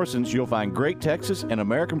 At Morrison's, you'll find great Texas and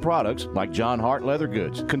American products like John Hart leather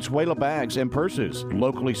goods, Consuela bags and purses,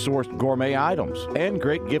 locally sourced gourmet items, and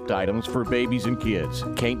great gift items for babies and kids.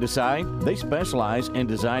 Can't decide? They specialize in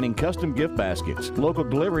designing custom gift baskets, local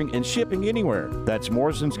delivering and shipping anywhere. That's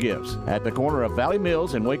Morrison's Gifts at the corner of Valley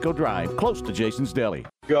Mills and Waco Drive, close to Jason's Deli.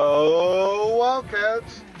 Go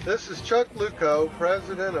Wildcats! This is Chuck Luco,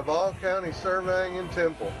 president of All County Surveying in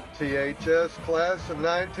Temple. THS class of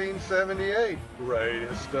 1978.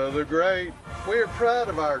 Greatest of the great. We are proud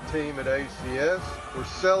of our team at ACS. We're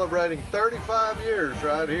celebrating 35 years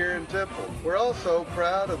right here in Temple. We're also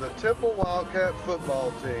proud of the Temple Wildcat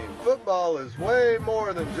football team. Football is way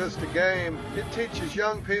more than just a game. It teaches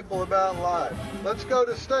young people about life. Let's go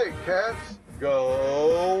to state, Cats.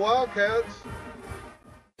 Go Wildcats!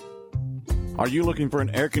 Are you looking for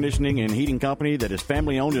an air conditioning and heating company that is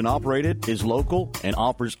family-owned and operated, is local, and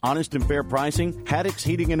offers honest and fair pricing? Haddock's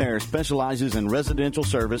Heating and Air specializes in residential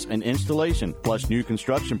service and installation, plus new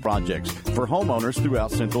construction projects for homeowners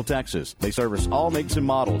throughout Central Texas. They service all makes and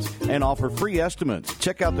models and offer free estimates.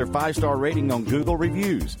 Check out their 5-star rating on Google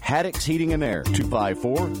Reviews. Haddock's Heating and Air,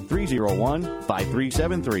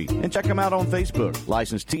 254-301-5373. And check them out on Facebook.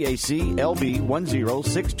 License TAC LB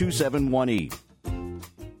 1062718.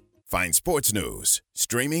 Find sports news,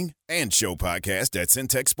 streaming, and show podcast at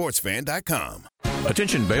centexsportsfan.com.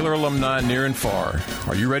 Attention Baylor alumni near and far.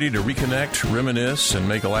 Are you ready to reconnect, reminisce, and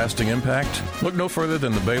make a lasting impact? Look no further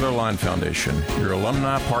than the Baylor Line Foundation, your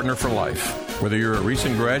alumni partner for life. Whether you're a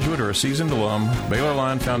recent graduate or a seasoned alum, Baylor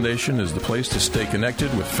Line Foundation is the place to stay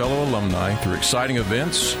connected with fellow alumni through exciting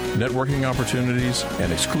events, networking opportunities,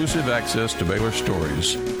 and exclusive access to Baylor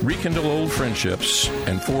stories. Rekindle old friendships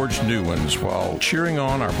and forge new ones while cheering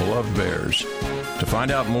on our beloved Bears. To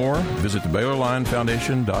find out more, visit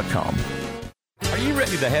theBaylorLineFoundation.com. Are you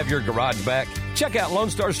ready to have your garage back? Check out Lone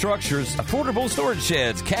Star Structures' affordable storage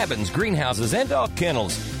sheds, cabins, greenhouses, and dog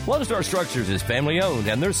kennels. Lone Star Structures is family-owned,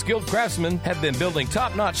 and their skilled craftsmen have been building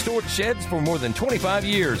top-notch storage sheds for more than 25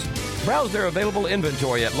 years. Browse their available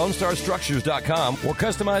inventory at LoneStarStructures.com or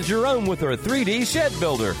customize your own with their 3D shed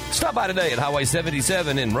builder. Stop by today at Highway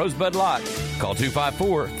 77 in Rosebud Lot. Call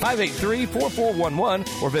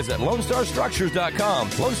 254-583-4411 or visit LoneStarStructures.com.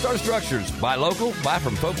 Lone Star Structures. Buy local, buy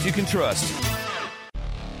from folks you can trust.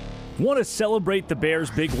 Want to celebrate the Bears'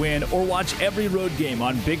 big win or watch every road game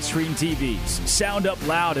on big screen TVs? Sound up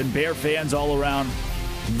loud and Bear fans all around?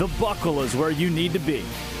 The Buckle is where you need to be.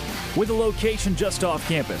 With a location just off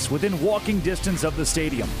campus, within walking distance of the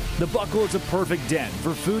stadium, The Buckle is a perfect den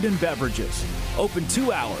for food and beverages. Open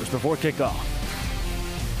 2 hours before kickoff.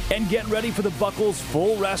 And get ready for The Buckle's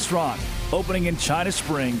full restaurant, opening in China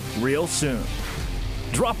Spring real soon.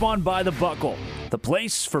 Drop on by The Buckle, the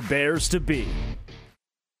place for Bears to be.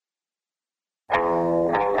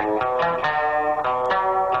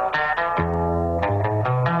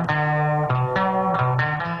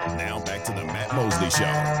 Now back to the Matt Mosley Show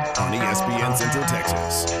on ESPN Central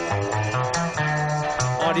Texas.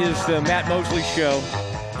 It is the Matt Mosley Show.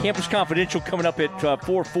 Campus Confidential coming up at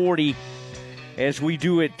 4:40 as we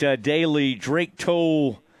do it daily. Drake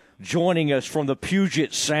Toll joining us from the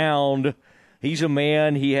Puget Sound. He's a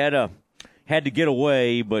man. He had to get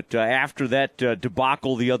away, but after that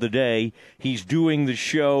debacle the other day, he's doing the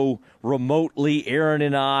show remotely. Aaron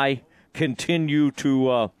and I continue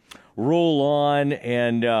to roll on,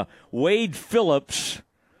 and Wade Phillips,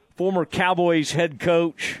 former Cowboys head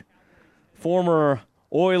coach, former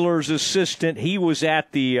Oilers assistant, he was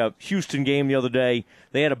at the Houston game the other day.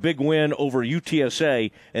 They had a big win over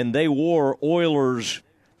UTSA, and they wore Oilers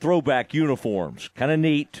throwback uniforms. Kind of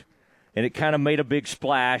neat. And it kind of made a big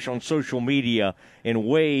splash on social media, and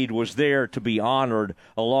Wade was there to be honored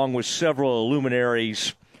along with several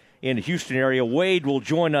luminaries in the Houston area. Wade will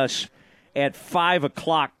join us at 5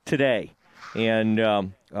 o'clock today, and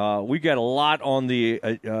we've got a lot on the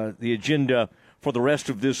agenda for the rest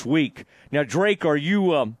of this week. Now, Drake, are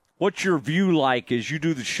you? What's your view like as you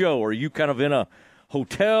do the show? Are you kind of in a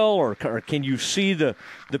hotel, or can you see the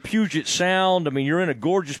Puget Sound? I mean, you're in a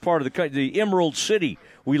gorgeous part of the country, the Emerald City,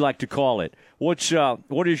 we like to call it. What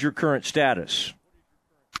is your current status?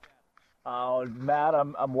 Matt,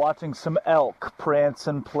 I'm watching some elk prance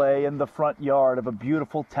and play in the front yard of a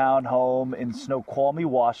beautiful townhome in Snoqualmie,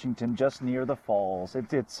 Washington, just near the falls.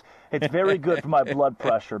 It's very good for my blood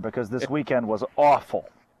pressure because this weekend was awful.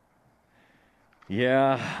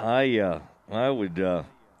 Yeah,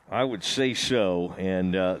 I would say so,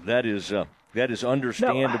 and that is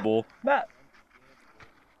understandable. Now,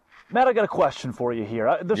 Matt, I got a question for you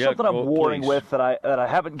here. There's something I'm warring with that I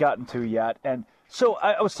haven't gotten to yet, and so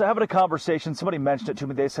I was having a conversation. Somebody mentioned it to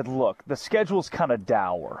me. They said, "Look, the schedule's kind of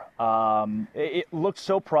dour. It looks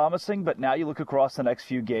so promising, but now you look across the next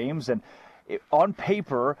few games, and on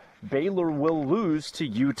paper, Baylor will lose to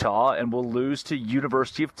Utah and will lose to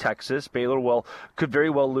University of Texas. Baylor could very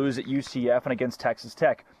well lose at UCF and against Texas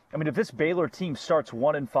Tech. I mean, if this Baylor team starts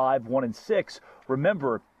 1-5, 1-6,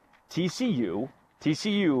 remember TCU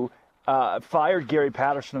fired Gary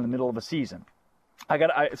Patterson in the middle of a season.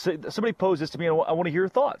 Somebody posed this to me, and I want to hear your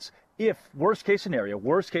thoughts. If worst case scenario,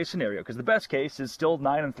 because the best case is still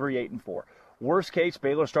 9-3, 8-4. Worst case,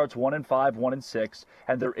 Baylor starts 1-5, 1-6,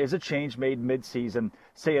 and there is a change made mid-season.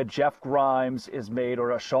 Say a Jeff Grimes is made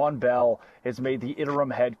or a Sean Bell is made the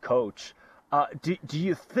interim head coach. Do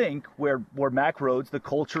you think where Mack Rhoades, the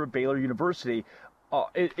culture of Baylor University,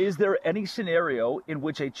 is there any scenario in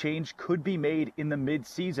which a change could be made in the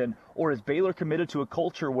mid-season, or is Baylor committed to a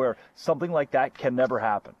culture where something like that can never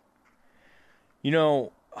happen? You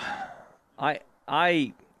know,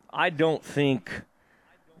 I don't think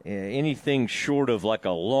anything short of like a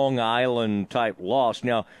Long Island type loss.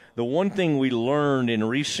 Now, the one thing we learned in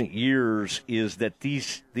recent years is that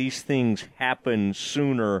these things happen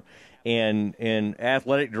sooner, and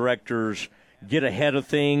athletic directors get ahead of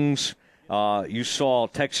things. You saw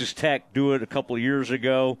Texas Tech do it a couple of years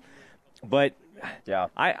ago, but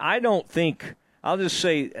I don't think. I'll just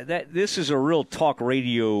say that this is a real talk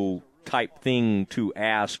radio type thing to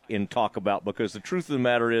ask and talk about, because the truth of the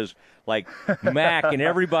matter is, like, Mac and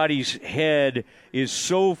everybody's head is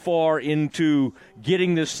so far into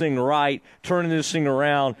getting this thing right, turning this thing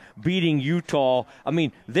around, beating Utah. I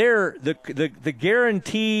mean, they're the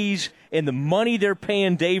guarantees and the money they're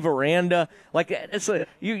paying Dave Aranda, like, it's like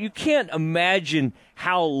you can't imagine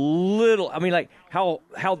how little. I mean, like how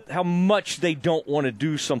much they don't want to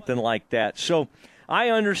do something like that. So I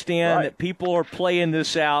understand that people are playing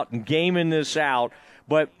this out and gaming this out,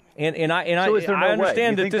 but I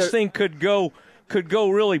understand that this thing could go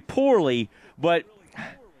really poorly. But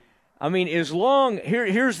I mean, here's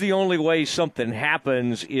the only way something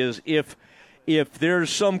happens is if there's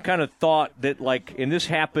some kind of thought that, like, and this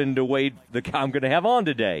happened to Wade, the guy I'm going to have on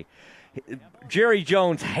today. Jerry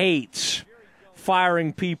Jones hates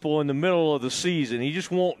firing people in the middle of the season. He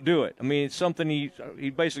just won't do it. I mean, it's something he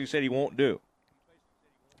basically said he won't do.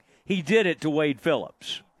 He did it to Wade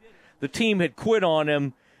Phillips. The team had quit on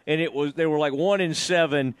him, and they were like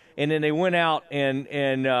 1-7, and then they went out and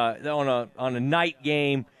on a night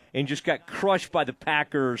game and just got crushed by the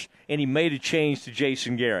Packers, and he made a change to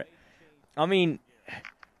Jason Garrett. I mean,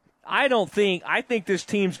 I think this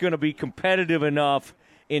team's going to be competitive enough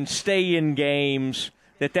and stay in games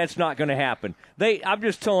that's not going to happen. I'm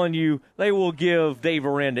just telling you, they will give Dave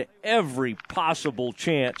Aranda every possible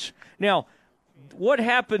chance. Now, what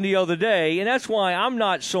happened the other day, and that's why I'm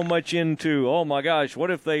not so much into, oh my gosh,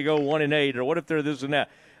 what if they go 1-8, or what if they're this and that?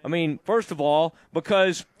 I mean, first of all,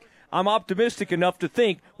 because I'm optimistic enough to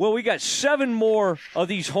think, well, we got 7 more of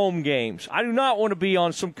these home games. I do not want to be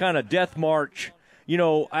on some kind of death march,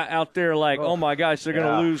 out there like, oh my gosh, they're going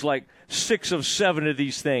to lose like 6 of 7 of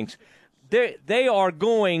these things. They are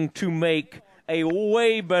going to make a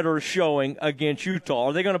way better showing against Utah.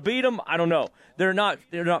 Are they going to beat them? I don't know. They're not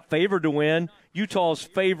favored to win. Utah's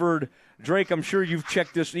favored. Drake, I'm sure you've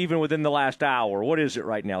checked this even within the last hour. What is it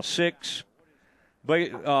right now, 6? But,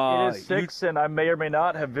 it is 6, and I may or may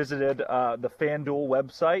not have visited the FanDuel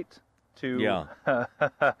website to. Yeah.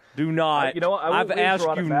 Do not. I've asked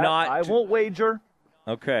you not. I won't wager.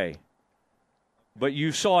 Okay. But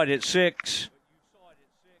you saw it at 6.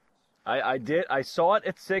 I did. I saw it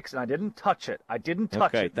at 6, and I didn't touch it.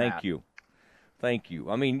 Okay, thank you. Thank you.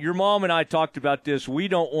 I mean, your mom and I talked about this. We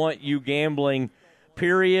don't want you gambling,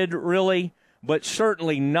 period, really, but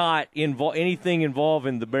certainly not anything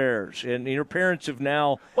involving the Bears. And your parents have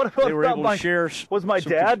now, they were able to share. Was my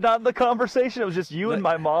dad not in the conversation? It was just you and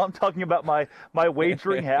my mom talking about my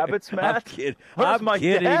wagering habits, Matt? I'm kidding. Where's my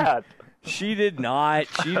dad? She did not.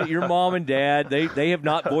 Your mom and dad, they have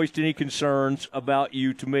not voiced any concerns about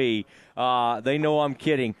you to me. They know I'm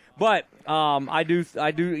kidding. But I do.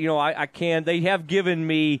 I can. They have given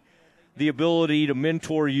me the ability to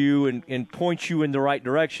mentor you and point you in the right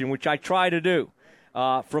direction, which I try to do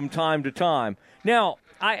from time to time. Now,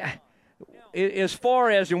 as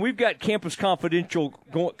far as, and we've got Campus Confidential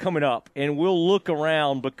coming up, and we'll look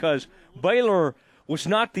around because Baylor was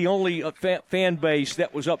not the only fan base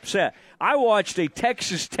that was upset. I watched a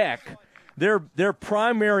Texas Tech, their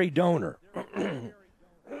primary donor.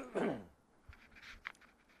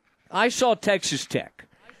 I saw Texas Tech,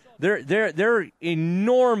 their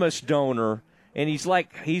enormous donor, and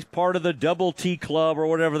he's part of the Double T Club or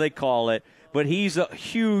whatever they call it, but he's a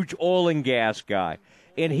huge oil and gas guy,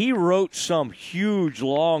 and he wrote some huge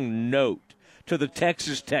long note to the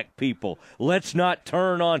Texas Tech people. Let's not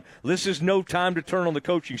turn on. This is no time to turn on the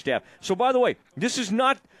coaching staff. So, by the way, this is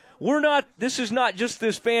not just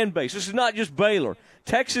this fan base. This is not just Baylor.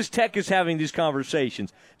 Texas Tech is having these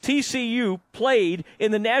conversations. TCU played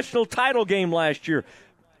in the national title game last year.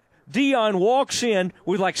 Dion walks in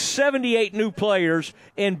with like 78 new players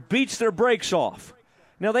and beats their brakes off.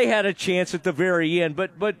 Now, they had a chance at the very end,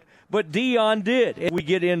 but Dion did. And we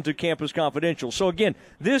get into Campus Confidential. So, again,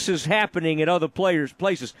 this is happening at other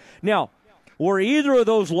places. Now, were either of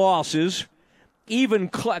those losses even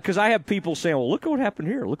 – because I have people saying, well, look at what happened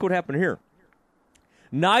here. Look what happened here.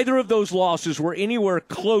 Neither of those losses were anywhere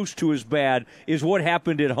close to as bad as what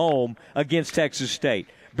happened at home against Texas State.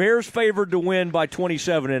 Bears favored to win by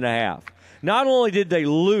 27.5. Not only did they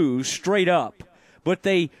lose straight up, but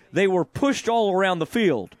they were pushed all around the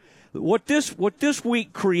field. What this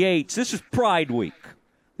week creates, this is Pride Week.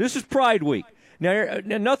 This is Pride Week. Now,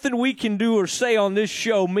 nothing we can do or say on this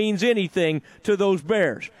show means anything to those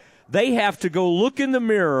Bears. They have to go look in the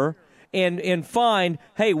mirror and find,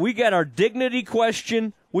 hey, we got our dignity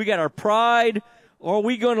question, we got our pride. Are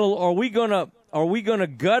we gonna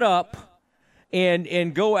gut up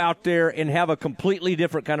and go out there and have a completely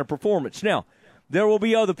different kind of performance? Now, there will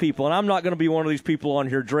be other people, and I'm not going to be one of these people on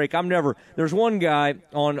here, Drake. There's one guy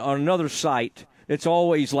on another site It's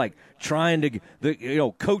always like trying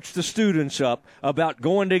to coach the students up about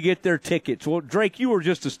going to get their tickets. Well, Drake, you were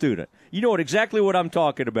just a student. You know exactly what I'm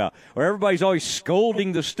talking about. Or everybody's always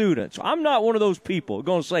scolding the students. I'm not one of those people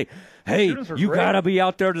going to say, hey, you got to be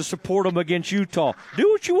out there to support them against Utah. Do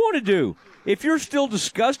what you want to do. If you're still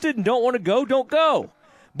disgusted and don't want to go, don't go.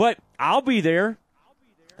 But I'll be there.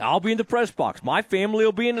 I'll be in the press box. My family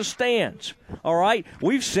will be in the stands. All right?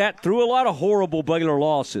 We've sat through a lot of horrible Baylor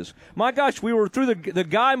losses. My gosh, we were through the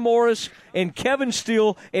Guy Morris and Kevin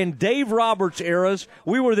Steele and Dave Roberts eras.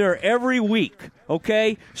 We were there every week,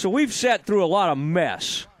 okay? So we've sat through a lot of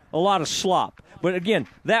mess, a lot of slop. But, again,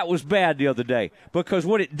 that was bad the other day because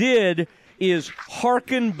what it did is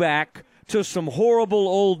hearken back to some horrible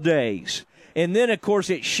old days. And then, of course,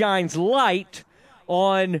 it shines light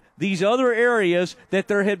on these other areas that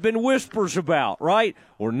there had been whispers about, right?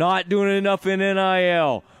 We're not doing enough in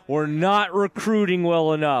NIL. We're not recruiting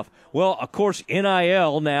well enough. Well, of course,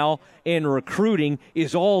 NIL now and recruiting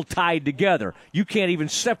is all tied together. You can't even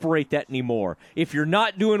separate that anymore. If you're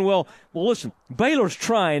not doing well, listen, Baylor's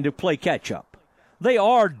trying to play catch-up. They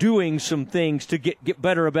are doing some things to get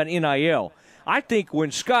better about NIL. I think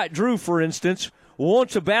when Scott Drew, for instance,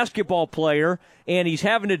 wants a basketball player and he's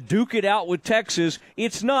having to duke it out with Texas,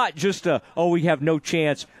 it's not just we have no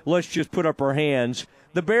chance, let's just put up our hands.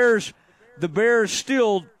 The Bears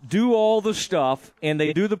still do all the stuff, and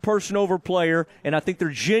they do the person over player, and I think they're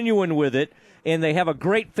genuine with it, and they have a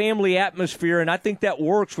great family atmosphere, and I think that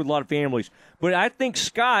works with a lot of families. But I think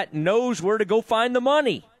Scott knows where to go find the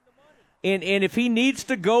money. And if he needs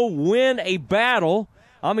to go win a battle,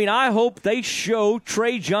 I mean, I hope they show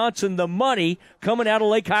Trey Johnson the money coming out of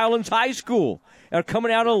Lake Highlands High School or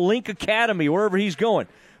coming out of Link Academy, wherever he's going.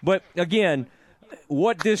 But, again,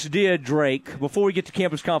 what this did, Drake, before we get to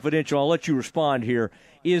Campus Confidential, I'll let you respond here,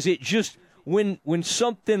 is it just when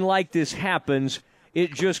something like this happens,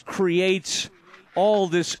 it just creates all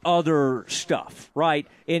this other stuff, right?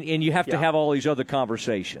 And you have to have all these other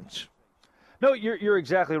conversations. No, you're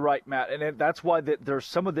exactly right, Matt, and that's why there's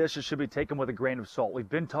some of this that should be taken with a grain of salt. We've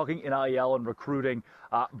been talking NIL and recruiting,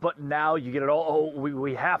 but now you get it all.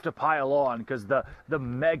 We have to pile on because the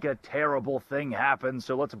mega terrible thing happened.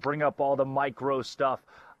 So let's bring up all the micro stuff.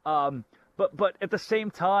 But at the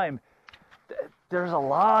same time, there's a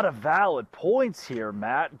lot of valid points here,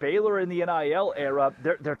 Matt. Baylor in the NIL era,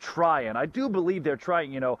 they're trying. I do believe they're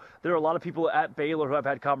trying. You know, there are a lot of people at Baylor who I've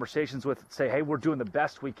had conversations with say, hey, we're doing the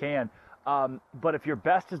best we can. But if your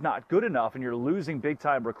best is not good enough and you're losing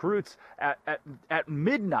big-time recruits at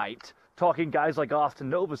midnight, talking guys like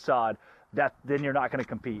Austin Novosad, then you're not going to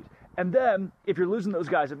compete. And then if you're losing those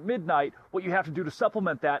guys at midnight, what you have to do to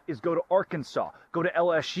supplement that is go to Arkansas, go to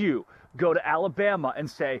LSU, go to Alabama and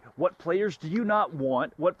say, what players do you not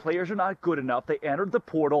want? What players are not good enough? They entered the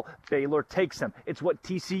portal. Baylor takes them. It's what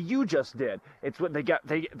TCU just did. It's what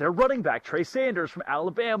their running back, Trey Sanders from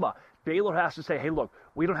Alabama. Baylor has to say, hey, look,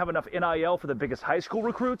 we don't have enough NIL for the biggest high school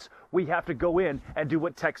recruits. We have to go in and do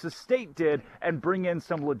what Texas State did and bring in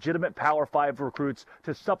some legitimate Power 5 recruits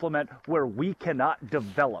to supplement where we cannot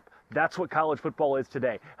develop. That's what college football is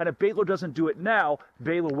today. And if Baylor doesn't do it now,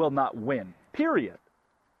 Baylor will not win, period.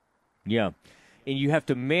 Yeah, and you have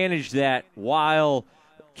to manage that while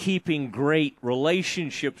keeping great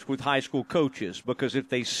relationships with high school coaches, because if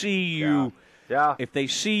they see you if they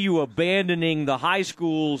see you abandoning the high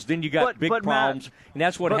schools, then you got big problems. Matt, and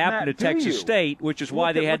that's what happened to Texas State, which is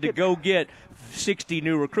why they had to go get 60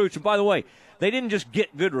 new recruits. And by the way, they didn't just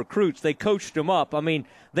get good recruits. They coached them up. I mean,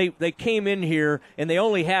 they came in here, and they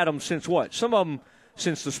only had them since what? Some of them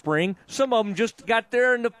since the spring. Some of them just got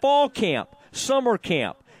there in the fall camp, summer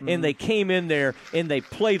camp. And they came in there and they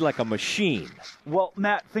played like a machine. Well,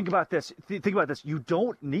 Matt, think about this. You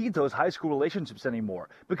don't need those high school relationships anymore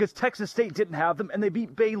because Texas State didn't have them and they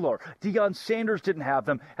beat Baylor. Deion Sanders didn't have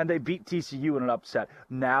them and they beat TCU in an upset.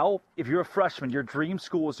 Now, if you're a freshman, your dream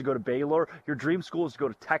school is to go to Baylor. Your dream school is to go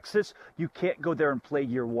to Texas. You can't go there and play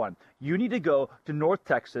year one. You need to go to North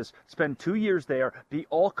Texas, spend 2 years there, be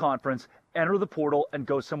all conference, enter the portal, and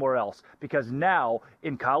go somewhere else. Because now,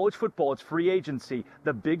 in college football, it's free agency.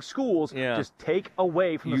 The big schools just take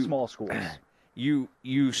away from the small schools.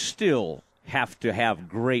 You still have to have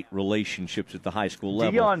great relationships at the high school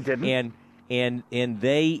level. Deion didn't. And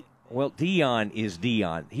they... Well, Deion is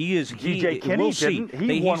Deion. DJ Kinney didn't.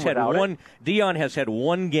 He won without it. Deion has had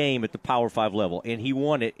one game at the Power 5 level, and he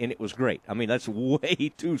won it, and it was great. I mean, that's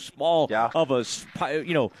way too small of a,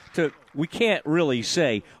 we can't really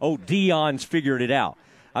say, oh, Deion's figured it out.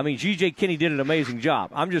 I mean, G.J. Kinney did an amazing job.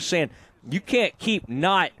 I'm just saying, you can't keep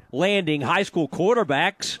not landing high school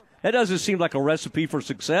quarterbacks. That doesn't seem like a recipe for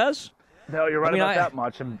success. No, you're right about that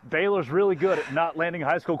much. And Baylor's really good at not landing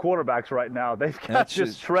high school quarterbacks right now. They've got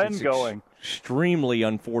this trend going. Extremely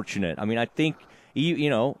unfortunate. I mean, I think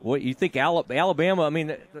what you think Alabama. I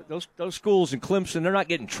mean, those schools in Clemson, they're not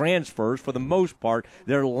getting transfers for the most part.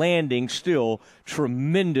 They're landing still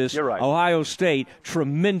tremendous. You're right. Ohio State,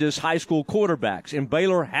 tremendous high school quarterbacks, and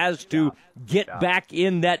Baylor has to get back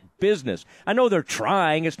in that business. I know they're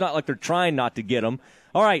trying. It's not like they're trying not to get them.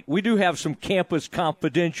 All right, we do have some Campus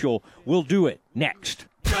Confidential. We'll do it next.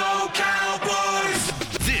 Go Cowboys!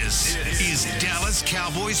 This is Dallas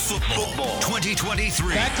Cowboys football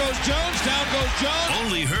 2023. Back goes Jones, down goes Jones.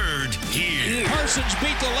 Only heard here. Parsons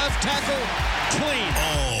beat the left tackle clean.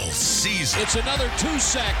 All season. It's another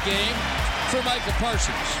 2-sack game for Micah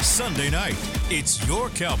Parsons. Sunday night, it's your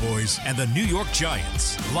Cowboys and the New York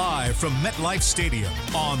Giants. Live from MetLife Stadium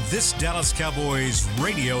on this Dallas Cowboys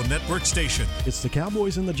radio network station. It's the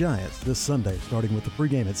Cowboys and the Giants this Sunday, starting with the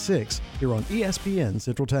pregame at 6 here on ESPN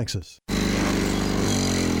Central Texas.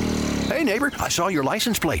 Hey, neighbor, I saw your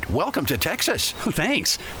license plate. Welcome to Texas.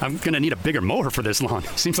 Thanks. I'm going to need a bigger mower for this lawn.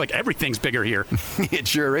 Seems like everything's bigger here. It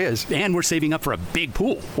sure is. And we're saving up for a big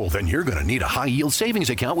pool. Well, then you're going to need a high-yield savings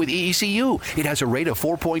account with EECU. It has a rate of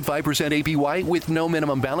 4.5% APY with no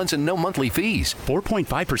minimum balance and no monthly fees.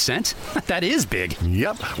 4.5%? That is big.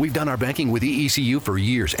 Yep. We've done our banking with EECU for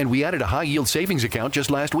years, and we added a high-yield savings account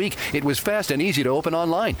just last week. It was fast and easy to open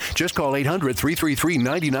online. Just call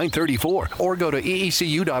 800-333-9934 or go to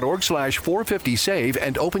eecu.org/450save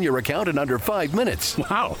and open your account in under 5 minutes.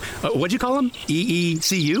 Wow. What'd you call them?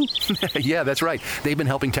 EECU? Yeah, that's right. They've been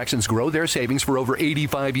helping Texans grow their savings for over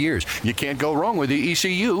 85 years. You can't go wrong with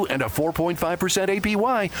EECU and a 4.5%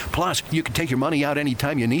 APY. Plus, you can take your money out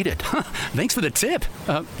anytime you need it. Thanks for the tip.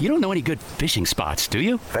 You don't know any good fishing spots, do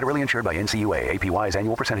you? Federally insured by NCUA. APY's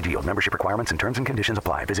annual percentage yield. Membership requirements and terms and conditions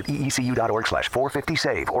apply. Visit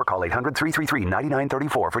eecu.org/450save or call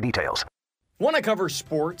 800-333-9934 for details. Want to cover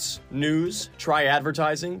sports, news, try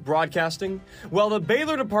advertising, broadcasting? Well, the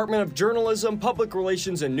Baylor Department of Journalism, Public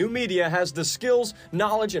Relations, and New Media has the skills,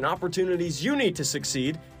 knowledge, and opportunities you need to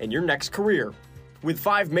succeed in your next career. With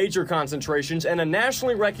 5 major concentrations and a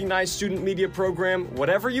nationally recognized student media program,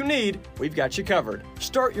 whatever you need, we've got you covered.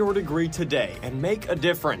 Start your degree today and make a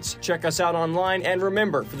difference. Check us out online, and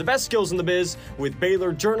remember, for the best skills in the biz, with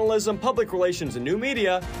Baylor Journalism, Public Relations, and New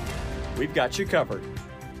Media, we've got you covered.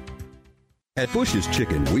 At Bush's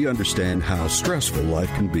Chicken, we understand how stressful life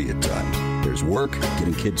can be at times. There's work,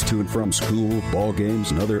 getting kids to and from school, ball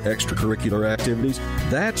games, and other extracurricular activities.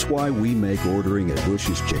 That's why we make ordering at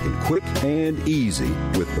Bush's Chicken quick and easy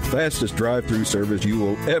with the fastest drive-thru service you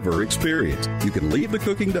will ever experience. You can leave the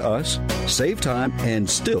cooking to us, save time, and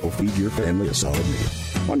still feed your family a solid meal.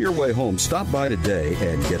 On your way home, stop by today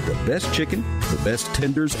and get the best chicken, the best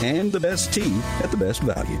tenders, and the best tea at the best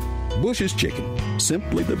value. Bush's Chicken,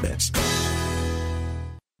 simply the best.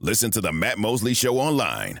 Listen to the Matt Mosley Show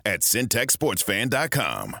online at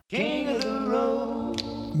syntechsportsfan.com. King of the road.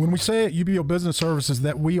 When we say at UBO Business Services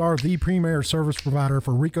that we are the premier service provider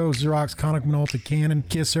for Ricoh, Xerox, Konica Minolta, Canon,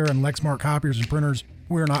 Kisser, and Lexmark copiers and printers,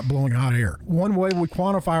 we're not blowing hot air. One way we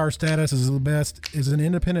quantify our status as the best is an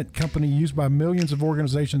independent company used by millions of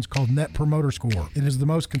organizations called Net Promoter Score. It is the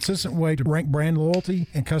most consistent way to rank brand loyalty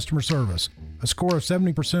and customer service. A score of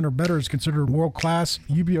 70% or better is considered world-class.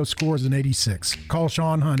 UBO score is an 86. Call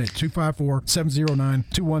Sean Hunt at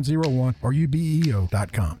 254-709-2101 or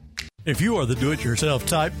ubeo.com. If you are the do-it-yourself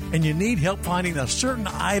type and you need help finding a certain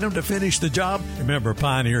item to finish the job, remember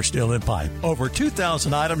Pioneer Steel and Pipe. Over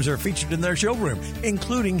 2,000 items are featured in their showroom,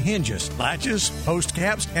 including hinges, latches, post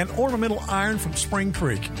caps, and ornamental iron from Spring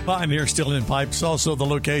Creek. Pioneer Steel and Pipe is also the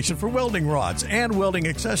location for welding rods and welding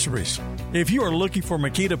accessories. If you are looking for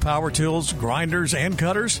Makita power tools, grinders, and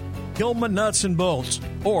cutters, Hillman nuts and bolts,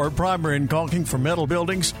 or primer and caulking for metal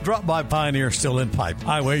buildings, drop by Pioneer Steel and Pipe.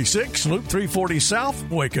 Highway 6, Loop 340 South,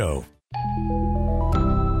 Waco.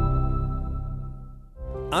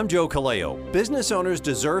 I'm Joe Caleo. Business owners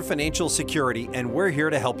deserve financial security, and we're here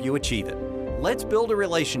to help you achieve it. Let's build a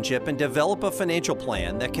relationship and develop a financial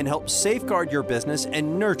plan that can help safeguard your business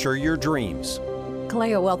and nurture your dreams.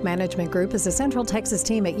 Caleo Wealth Management Group is a Central Texas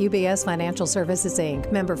team at UBS Financial Services, Inc.,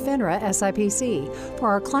 member FINRA SIPC. For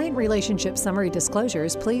our client relationship summary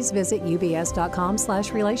disclosures, please visit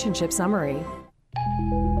ubs.com/relationship summary.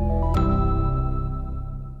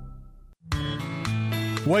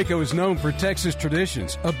 Waco is known for Texas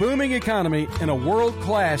traditions, a booming economy, and a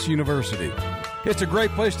world-class university. It's a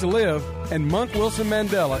great place to live, and Monk Wilson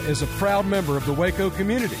Mandela is a proud member of the Waco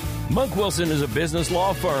community. Monk Wilson is a business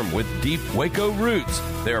law firm with deep Waco roots.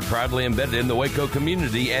 They are proudly embedded in the Waco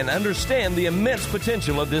community and understand the immense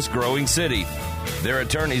potential of this growing city. Their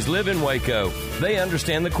attorneys live in Waco. They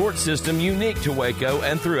understand the court system unique to Waco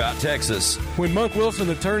and throughout Texas. When Monk Wilson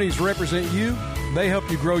attorneys represent you, they help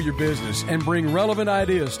you grow your business and bring relevant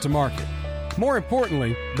ideas to market. More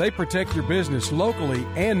importantly, they protect your business locally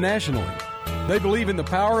and nationally. They believe in the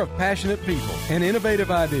power of passionate people and innovative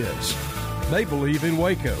ideas. They believe in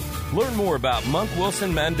Waco. Learn more about Monk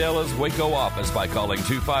Wilson Mandela's Waco office by calling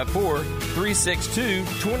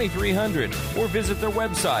 254-362-2300 or visit their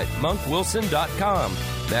website, monkwilson.com.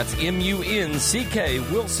 That's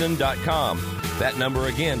MUNCK Wilson.com. That number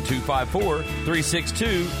again,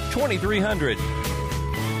 254-362-2300.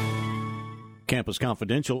 Campus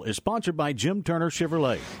Confidential is sponsored by Jim Turner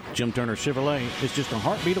Chevrolet. Jim Turner Chevrolet is just a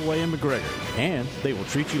heartbeat away in McGregor, and they will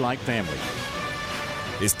treat you like family.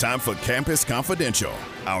 It's time for Campus Confidential,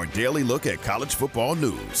 our daily look at college football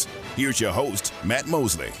news. Here's your host, Matt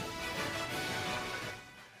Mosley.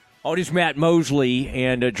 Oh, it is Matt Mosley,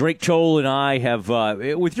 and Drake Chole and I have,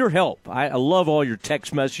 with your help, I love all your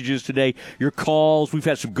text messages today, your calls. We've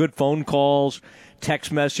had some good phone calls,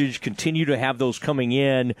 text message. Continue to have those coming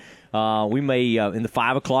in. We may, in the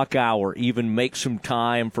 5 o'clock hour, even make some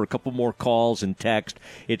time for a couple more calls and text.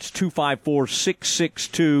 It's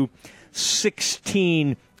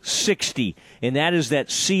 254-662-1660, and that is that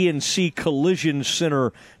CNC Collision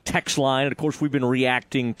Center text line. And, of course, we've been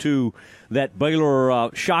reacting to that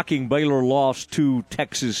shocking Baylor loss to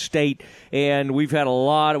Texas State, and we've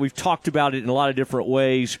talked about it in a lot of different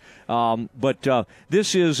ways. But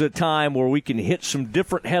this is a time where we can hit some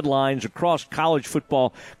different headlines across college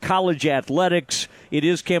football, college athletics. It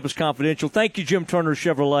is Campus Confidential. Thank you, Jim Turner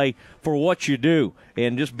Chevrolet, for what you do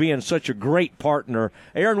and just being such a great partner.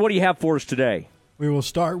 Aaron, what do you have for us today? We will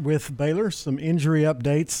start with Baylor, some injury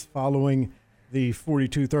updates following the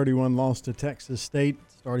 42-31 loss to Texas State.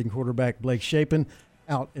 Starting quarterback Blake Shapen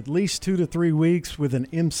out at least 2 to 3 weeks with an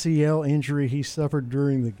MCL injury he suffered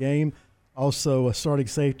during the game. Also, a starting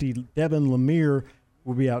safety, Devin Lemire,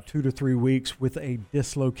 will be out 2 to 3 weeks with a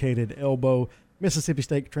dislocated elbow. Mississippi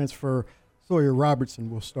State transfer Sawyer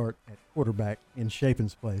Robertson will start at quarterback in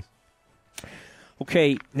Shapen's place.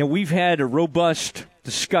 Okay, now we've had a robust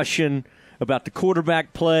discussion about the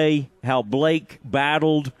quarterback play, how Blake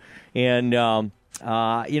battled, and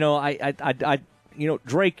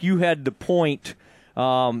Drake, you had the point,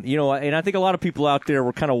 and I think a lot of people out there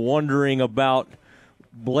were kind of wondering about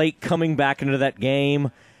Blake coming back into that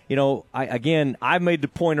game. I made the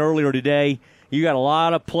point earlier today, you got a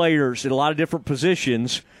lot of players in a lot of different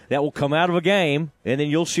positions that will come out of a game, and then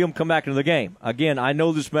you'll see them come back into the game. Again, I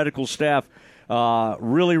know this medical staff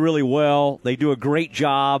really, really well. They do a great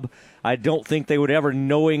job. I don't think they would ever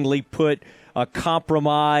knowingly put a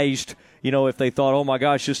compromised, if they thought, oh, my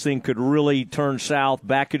gosh, this thing could really turn south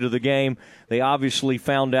back into the game. They obviously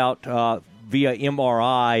found out via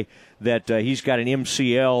MRI that he's got an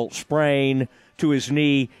MCL sprain to his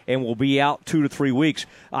knee and will be out 2 to 3 weeks.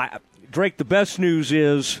 Drake, the best news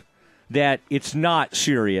is that it's not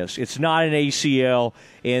serious. It's not an ACL,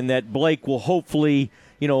 and that Blake will hopefully,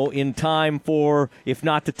 in time for, if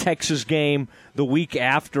not the Texas game, the week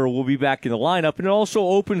after, will be back in the lineup. And it also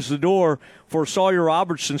opens the door for Sawyer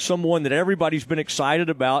Robertson, someone that everybody's been excited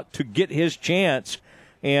about, to get his chance.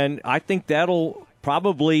 And I think that'll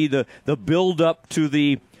probably the build-up to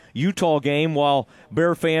the Utah game, while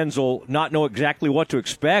Bear fans will not know exactly what to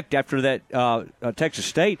expect after that Texas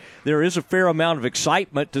State, there is a fair amount of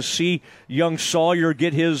excitement to see young Sawyer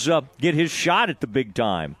get his shot at the big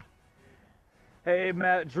time. Hey,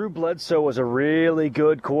 Matt, Drew Bledsoe was a really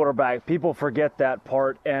good quarterback. People forget that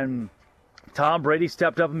part, and Tom Brady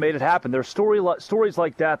stepped up and made it happen. There's stories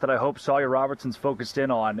like that I hope Sawyer Robertson's focused in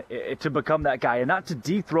on to become that guy, and not to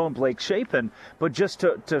dethrone Blake Shapen, but just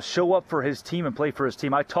to show up for his team and play for his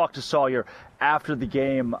team. I talked to Sawyer after the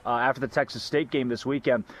game, after the Texas State game this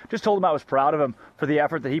weekend. Just told him I was proud of him for the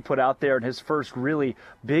effort that he put out there in his first really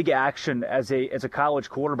big action as a college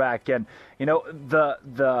quarterback. And,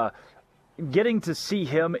 the getting to see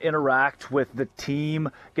him interact with the team,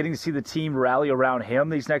 getting to see the team rally around him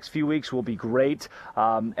these next few weeks will be great.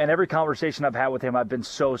 And every conversation I've had with him, I've been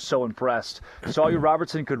so impressed. Sawyer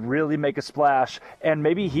Robertson could really make a splash, and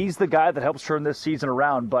maybe he's the guy that helps turn this season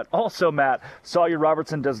around. But also, Matt, Sawyer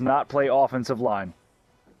Robertson does not play offensive line.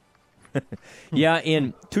 Yeah,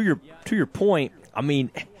 and to your point, I mean,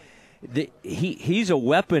 he's a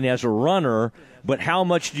weapon as a runner, but how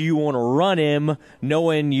much do you want to run him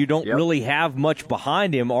knowing you don't really have much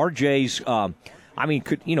behind him? RJ's,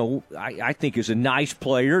 I think is a nice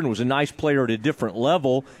player and was a nice player at a different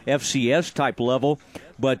level, FCS type level.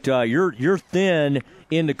 but you're thin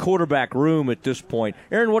in the quarterback room at this point.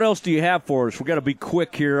 Aaron, what else do you have for us? We've got to be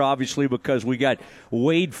quick here, obviously, because we got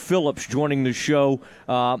Wade Phillips joining the show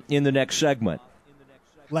in the next segment.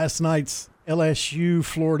 Last night's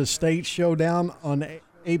LSU-Florida State showdown on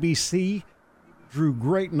ABC drew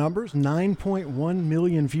great numbers, 9.1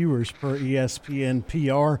 million viewers per ESPN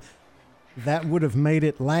PR. That would have made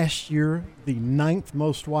it last year the 9th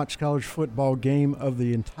most watched college football game of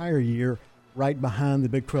the entire year, right behind the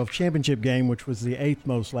Big 12 championship game, which was the 8th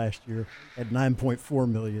most last year at 9.4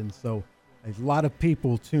 million. So a lot of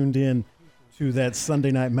people tuned in to that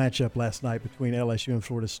Sunday night matchup last night between LSU and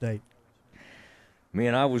Florida State.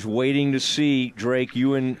 Man, I was waiting to see, Drake,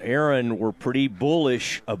 you and Aaron were pretty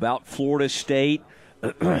bullish about Florida State,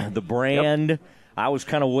 the brand. Yep. I was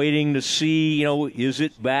kind of waiting to see, is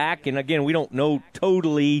it back? And, again, we don't know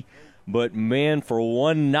totally, but, man, for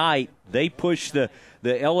one night, they pushed the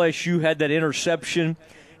LSU had that interception,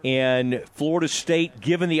 and Florida State,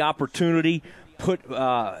 given the opportunity, put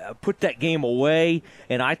that game away.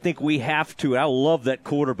 And I think we have to. I love that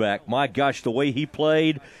quarterback. My gosh, the way he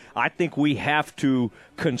played, I think we have to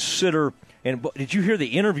consider. And did you hear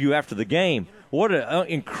the interview after the game? What an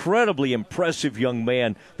incredibly impressive young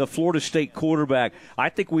man, the Florida State quarterback. I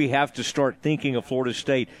think we have to start thinking of Florida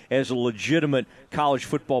State as a legitimate college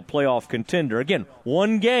football playoff contender. Again,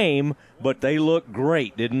 one game, but they look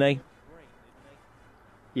great, didn't they?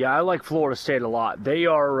 Yeah, I like Florida State a lot.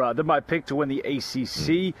 They're my pick to win the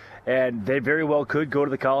ACC, and they very well could go to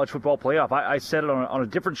the college football playoff. I said it on a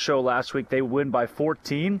different show last week. They win by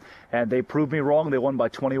 14, and they proved me wrong. They won by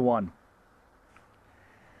 21.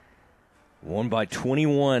 Won by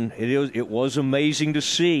 21. It was amazing to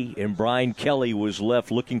see, and Brian Kelly was left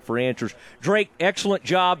looking for answers. Drake, excellent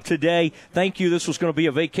job today. Thank you. This was going to be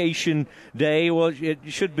a vacation day. Well, it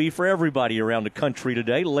should be for everybody around the country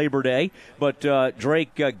today, Labor Day. But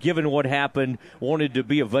Drake, given what happened, wanted to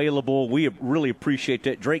be available. We really appreciate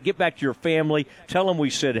that. Drake, get back to your family. Tell them we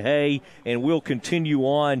said hey, and we'll continue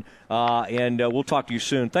on, and we'll talk to you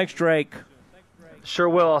soon. Thanks, Drake. Sure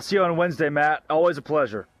will. I'll see you on Wednesday, Matt. Always a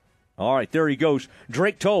pleasure. All right, there he goes.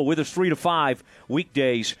 Drake Toll with us 3 to 5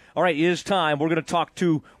 weekdays. All right, it is time. We're going to talk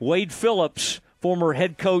to Wade Phillips, former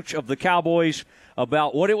head coach of the Cowboys,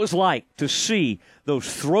 about what it was like to see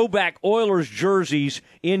those throwback Oilers jerseys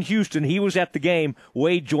in Houston. He was at the game.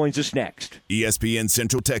 Wade joins us next. ESPN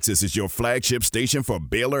Central Texas is your flagship station for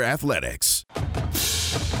Baylor Athletics.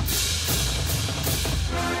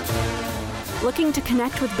 Looking to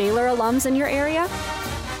connect with Baylor alums in your area?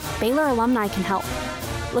 Baylor Alumni can help.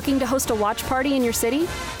 Looking to host a watch party in your city?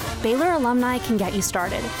 Baylor Alumni can get you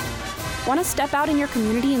started. Want to step out in your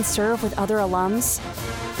community and serve with other alums?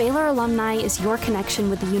 Baylor Alumni is your connection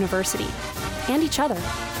with the university and each other.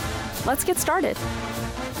 Let's get started.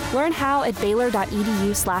 Learn how at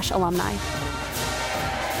baylor.edu/alumni.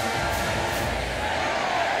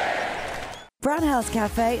 Brown House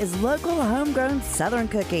Cafe is local, homegrown Southern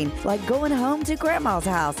cooking, like going home to Grandma's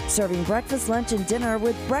house, serving breakfast, lunch, and dinner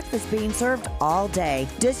with breakfast being served all day.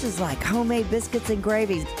 Dishes like homemade biscuits and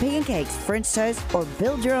gravies, pancakes, French toast, or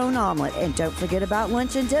build your own omelet. And don't forget about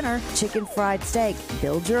lunch and dinner, chicken fried steak,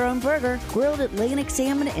 build your own burger, grilled Atlantic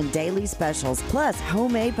salmon, and daily specials, plus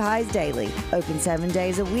homemade pies daily. Open 7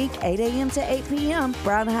 days a week, 8 a.m. to 8 p.m.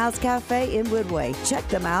 Brown House Cafe in Woodway. Check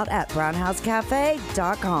them out at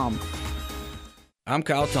brownhousecafe.com. I'm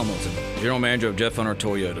Kyle Tumilton, General Manager of Jeff Hunter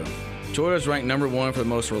Toyota. Toyota is ranked number one for the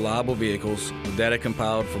most reliable vehicles, with data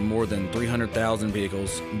compiled from more than 300,000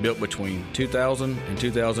 vehicles built between 2000 and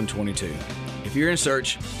 2022. If you're in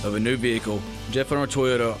search of a new vehicle, Jeff Hunter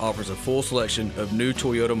Toyota offers a full selection of new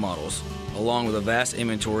Toyota models, along with a vast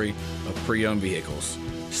inventory of pre-owned vehicles.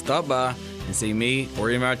 Stop by and see me or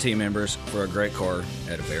any of our team members for a great car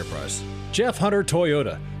at a fair price. Jeff Hunter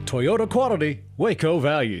Toyota. Toyota quality, Waco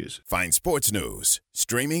values. Find sports news,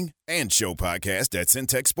 streaming, and show podcast at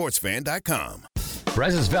syntechsportsfan.com.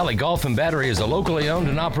 Brazos Valley Golf and Battery is a locally owned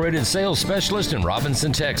and operated sales specialist in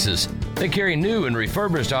Robinson, Texas. They carry new and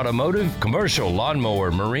refurbished automotive, commercial, lawnmower,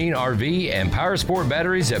 marine, RV, and power sport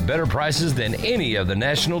batteries at better prices than any of the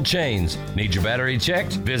national chains. Need your battery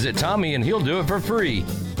checked? Visit Tommy and he'll do it for free.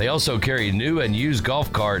 They also carry new and used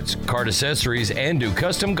golf carts, cart accessories, and do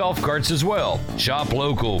custom golf carts as well. Shop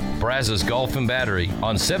local, Brazos Golf and Battery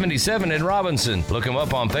on 77 in Robinson. Look them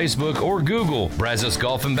up on Facebook or Google, Brazos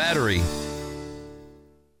Golf and Battery.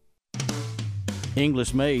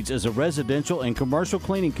 English Maids is a residential and commercial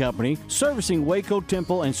cleaning company servicing Waco,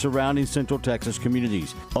 Temple, and surrounding Central Texas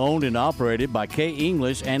communities. Owned and operated by Kay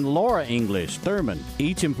English and Laura English, Thurman.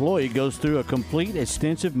 Each employee goes through a complete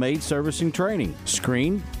extensive maid servicing training,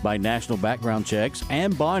 screened by national background checks,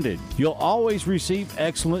 and bonded. You'll always receive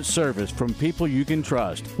excellent service from people you can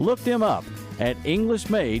trust. Look them up at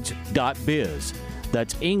EnglishMaids.biz.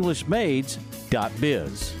 That's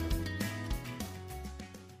EnglishMaids.biz.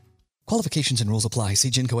 Qualifications and rules apply. See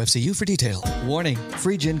Genco FCU for detail. Warning,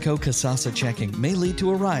 free Genco Casasa checking may lead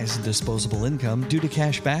to a rise in disposable income due to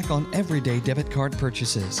cash back on everyday debit card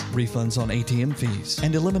purchases, refunds on ATM fees,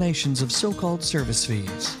 and eliminations of so-called service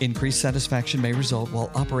fees. Increased satisfaction may result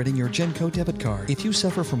while operating your Genco debit card. If you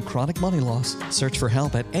suffer from chronic money loss, search for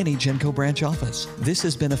help at any Genco branch office. This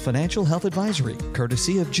has been a financial health advisory,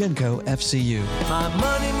 courtesy of Genco FCU. My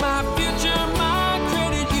money, my future, my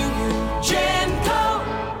credit union. Genco.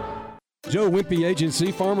 Joe Wimpy Agency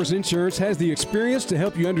Farmers Insurance has the experience to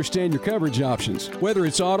help you understand your coverage options, whether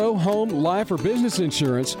it's auto, home, life, or business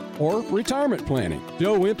insurance, or retirement planning.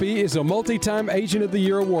 Joe Wimpy is a multi-time Agent of the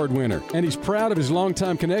Year award winner, and he's proud of his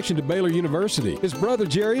longtime connection to Baylor University. His brother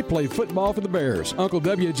Jerry played football for the Bears. Uncle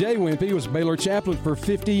W.J. Wimpy was Baylor chaplain for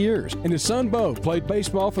 50 years, and his son Bo played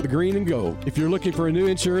baseball for the Green and Gold. If you're looking for a new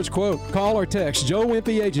insurance quote, call or text Joe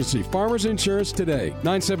Wimpy Agency Farmers Insurance today,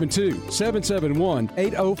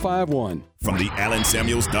 972-771-8051. From the Allen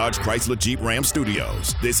Samuels Dodge Chrysler Jeep Ram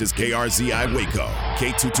Studios, this is KRZI Waco,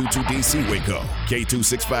 K222DC Waco,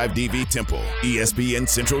 K265DV Temple, ESPN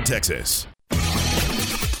Central Texas.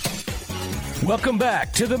 Welcome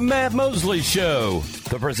back to the Matt Mosley Show.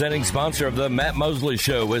 The presenting sponsor of the Matt Mosley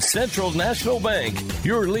Show is Central National Bank,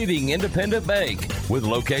 your leading independent bank, with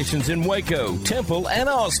locations in Waco, Temple, and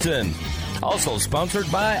Austin. Also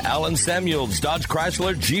sponsored by Allen Samuels Dodge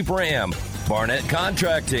Chrysler Jeep Ram, Barnett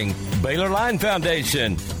Contracting, Baylor Line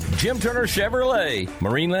Foundation, Jim Turner Chevrolet,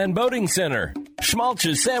 Marineland Boating Center,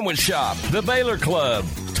 Schmaltz's Sandwich Shop, The Baylor Club,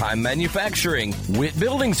 Time Manufacturing, Witt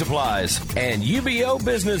Building Supplies, and UBO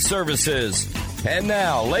Business Services. And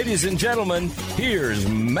now, ladies and gentlemen, here's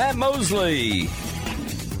Matt Mosley.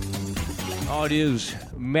 Oh, it is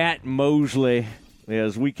Matt Mosley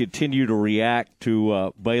as we continue to react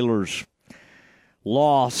to Baylor's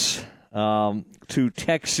loss to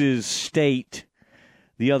Texas State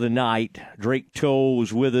the other night. Drake Toll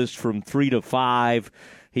was with us from 3 to 5.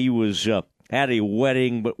 He was at a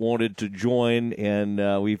wedding but wanted to join,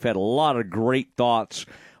 and we've had a lot of great thoughts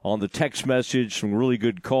on the text message, some really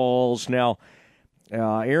good calls. Now,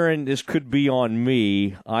 Aaron, this could be on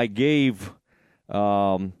me. I gave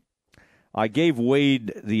Wade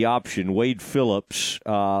the option, Wade Phillips,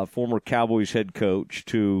 former Cowboys head coach,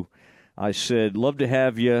 I said, love to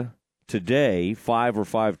have you today, 5 or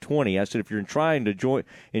 5:20. I said, if you're trying to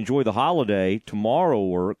enjoy the holiday, tomorrow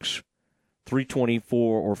works, 3:24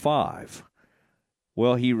 or 5.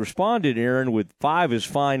 Well, he responded, Aaron, with 5 is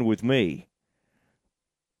fine with me.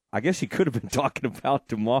 I guess he could have been talking about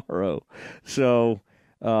tomorrow. So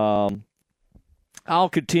I'll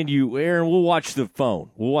continue. Aaron, we'll watch the phone.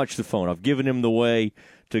 I've given him the way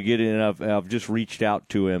to get in. I've just reached out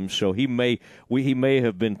to him, so he may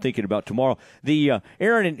have been thinking about tomorrow.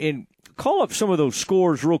 Aaron, and call up some of those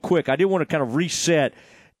scores real quick. I did want to kind of reset.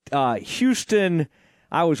 Houston,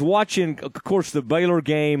 I was watching, of course, the Baylor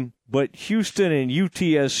game, but Houston and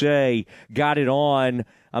UTSA got it on.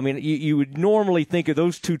 I mean, you would normally think of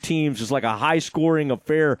those two teams as like a high-scoring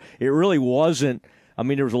affair. It really wasn't. I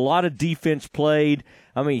mean, there was a lot of defense played.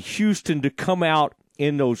 I mean, Houston to come out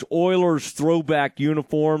in those Oilers throwback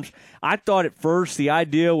uniforms. I thought at first the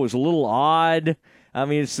idea was a little odd. I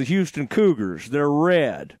mean, it's the Houston Cougars. They're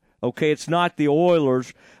red. Okay, it's not the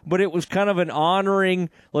Oilers, but it was kind of an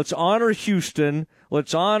honoring. Let's honor Houston.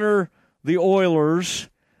 Let's honor the Oilers,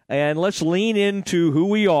 and let's lean into who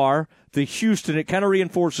we are, the Houston. It kind of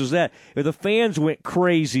reinforces that. The fans went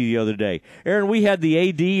crazy the other day. Aaron, we had the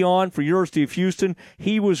AD on for University of Houston.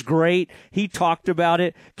 He was great. He talked about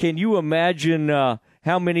it. Can you imagine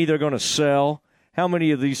how many they're going to sell? How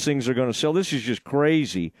many of these things are going to sell? This is just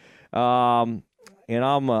crazy. And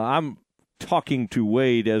I'm talking to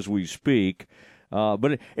Wade as we speak.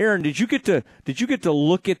 But Aaron, did you get to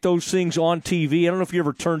look at those things on TV? I don't know if you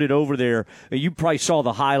ever turned it over there. You probably saw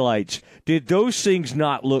the highlights. Did those things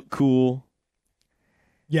not look cool?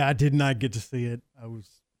 Yeah, I did not get to see it. I was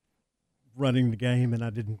running the game, and I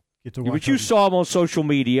didn't get to watch it. But you saw them on social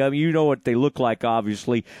media. I mean, you know what they look like,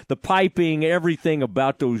 obviously. The piping, everything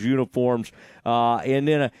about those uniforms. And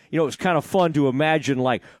then, it's kind of fun to imagine,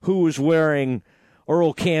 like, who was wearing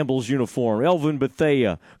Earl Campbell's uniform, Elvin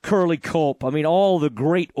Bethea, Curly Culp. I mean, all the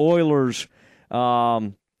great Oilers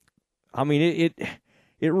I mean,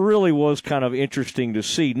 it really was kind of interesting to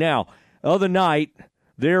see. Now, other night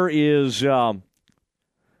there is the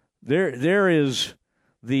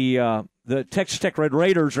Texas Tech Red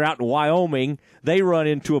Raiders are out in Wyoming. They run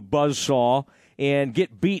into a buzzsaw and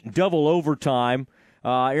get beat in double overtime.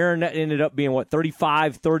 Aaron, that ended up being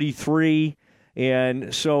 35-33,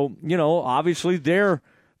 and so obviously their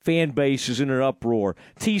fan base is in an uproar.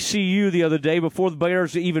 TCU the other day before the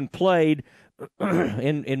Bears even played.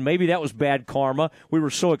 And maybe that was bad karma. We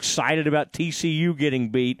were so excited about TCU getting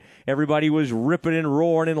beat. Everybody was ripping and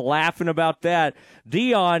roaring and laughing about that.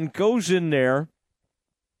 Deion goes in there.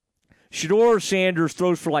 Shedeur Sanders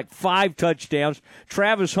throws for 5 touchdowns.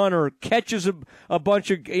 Travis Hunter catches a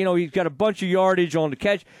bunch of, he's got a bunch of yardage on the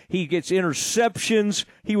catch. He gets interceptions.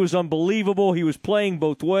 He was unbelievable. He was playing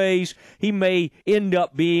both ways. He may end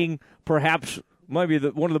up being perhaps maybe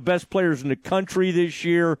one of the best players in the country this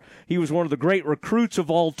year. He was one of the great recruits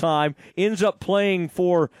of all time. Ends up playing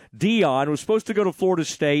for Deion. Was supposed to go to Florida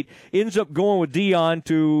State. Ends up going with Deion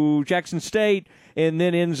to Jackson State, and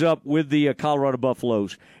then ends up with the Colorado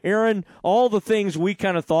Buffaloes. Aaron, all the things we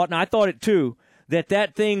kind of thought, and I thought it too,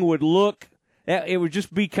 that thing would look, it would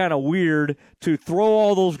just be kind of weird to throw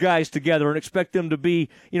all those guys together and expect them to be,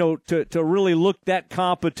 to really look that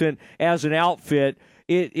competent as an outfit.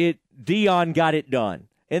 Deion got it done.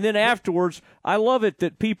 And then afterwards, I love it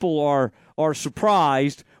that people are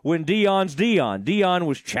surprised when Deion's Deion. Deion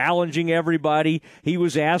was challenging everybody. He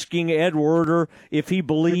was asking Ed Werder if he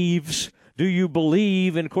believes. Do you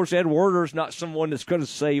believe? And, of course, Ed Werder's not someone that's going to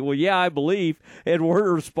say, well, yeah, I believe. Ed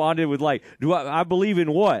Werder responded with, do I believe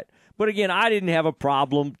in what? But, again, I didn't have a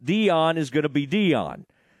problem. Deion is going to be Deion.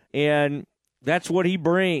 And that's what he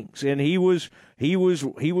brings. And he was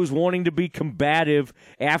wanting to be combative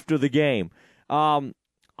after the game.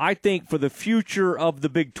 I think for the future of the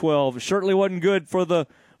Big 12, it certainly wasn't good for the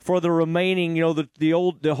remaining, the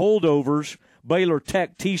holdovers, Baylor,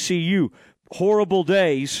 Tech, TCU. Horrible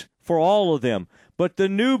days for all of them. But the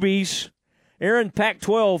newbies, Aaron,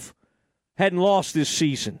 Pac-12 hadn't lost this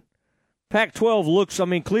season. Pac-12 looks,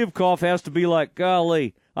 Klivkov has to be like,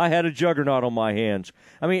 golly, I had a juggernaut on my hands.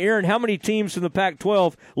 Aaron, how many teams in the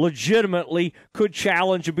Pac-12 legitimately could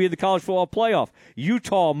challenge to be in the college football playoff?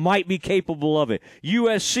 Utah might be capable of it.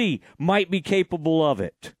 USC might be capable of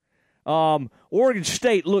it. Oregon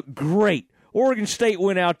State looked great. Oregon State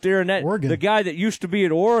went out there, and the guy that used to be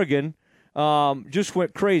at Oregon just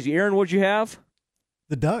went crazy. Aaron, what'd you have?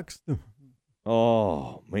 The Ducks.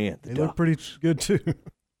 Oh, man. They look pretty good, too.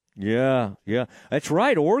 Yeah. That's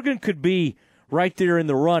right. Oregon could be right there in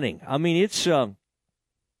the running.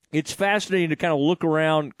 It's fascinating to kind of look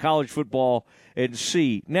around college football and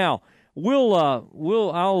see. Now,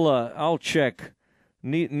 I'll check.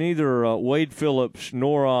 Neither Wade Phillips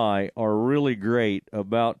nor I are really great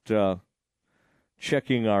about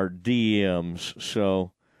checking our DMs,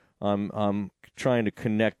 so I'm trying to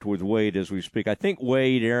connect with Wade as we speak. I think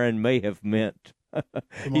Wade, Aaron, may have meant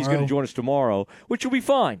he's going to join us tomorrow, which will be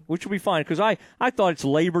fine. Because I thought it's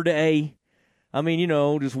Labor Day.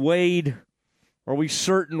 Does Wade, are we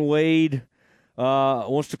certain Wade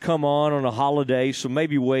wants to come on a holiday? So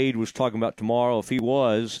maybe Wade was talking about tomorrow. If he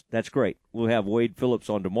was, that's great. We'll have Wade Phillips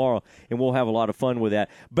on tomorrow, and we'll have a lot of fun with that.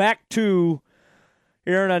 Back to,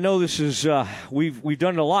 Aaron, I know this is, we've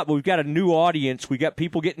done it a lot, but we've got a new audience. We got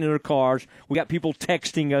people getting in their cars. We got people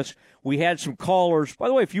texting us. We had some callers. By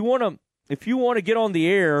the way, if you want to get on the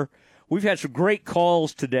air, we've had some great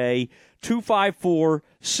calls today.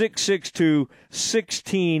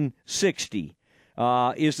 254-662-1660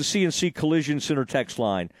 is the CNC Collision Center text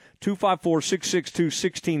line.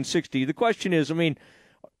 254-662-1660. The question is,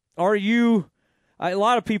 are you – a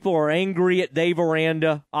lot of people are angry at Dave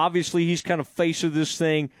Aranda. Obviously, he's kind of face of this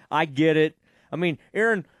thing. I get it.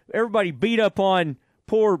 Aaron, everybody beat up on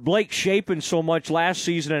poor Blake Shapen so much last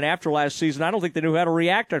season and after last season. I don't think they knew how to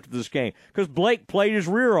react after this game because Blake played his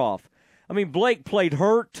rear off. Blake played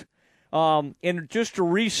hurt. And just to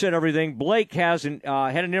reset everything, Blake has had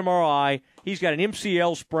an MRI. He's got an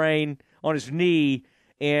MCL sprain on his knee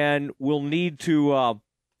and will need to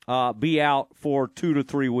be out for 2 to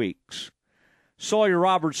 3 weeks. Sawyer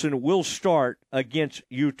Robertson will start against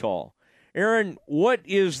Utah. Aaron, what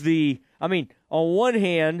is on one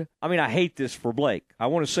hand, I hate this for Blake. I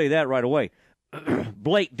want to say that right away.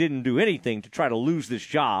 Blake didn't do anything to try to lose this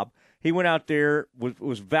job. He went out there,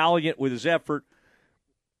 was valiant with his effort,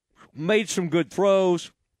 made some good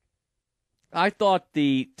throws. I thought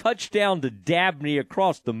the touchdown to Dabney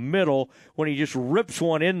across the middle when he just rips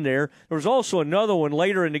one in there. There was also another one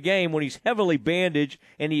later in the game when he's heavily bandaged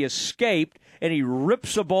and he escaped and he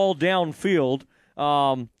rips a ball downfield.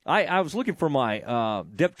 I was looking for my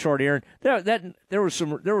depth chart, Aaron. There were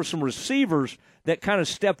some receivers that kind of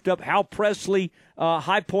stepped up. Hal Presley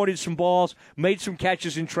high-pointed some balls, made some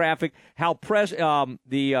catches in traffic. Keytron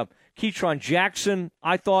Jackson,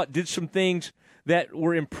 I thought, did some things that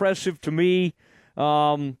were impressive to me.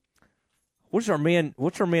 What's our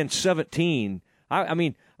man 17?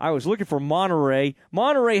 I was looking for Monterey.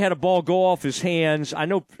 Monterey had a ball go off his hands. I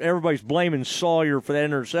know everybody's blaming Sawyer for that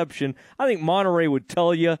interception. I think Monterey would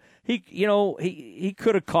tell you he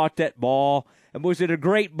could have caught that ball. And was it a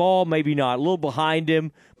great ball? Maybe not. A little behind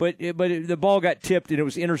him, but the ball got tipped and it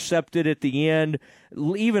was intercepted at the end.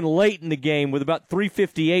 Even late in the game, with about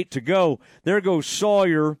 3:58 to go, there goes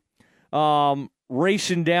Sawyer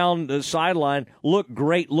racing down the sideline. Looked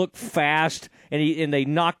great, looked fast, and they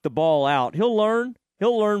knocked the ball out. He'll learn.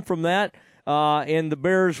 He'll learn from that, and the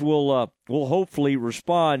Bears will hopefully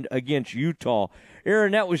respond against Utah.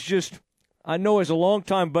 Aaron, that was just, I know as a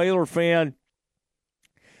longtime Baylor fan,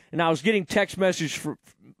 and I was getting text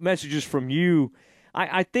messages from you.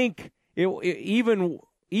 I think even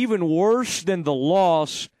worse than the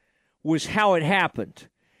loss was how it happened,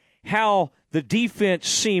 how the defense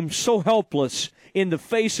seemed so helpless in the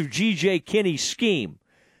face of G.J. Kinney's scheme.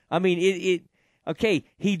 I mean, okay,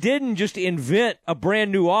 he didn't just invent a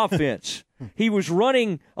brand-new offense. He was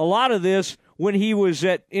running a lot of this when he was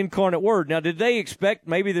at Incarnate Word. Now, did they expect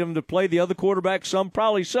maybe them to play the other quarterback some?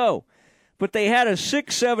 Probably so. But they had a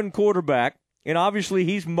 6'7" quarterback, and obviously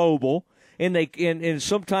he's mobile, and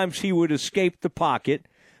sometimes he would escape the pocket.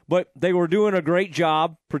 But they were doing a great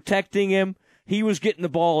job protecting him. He was getting the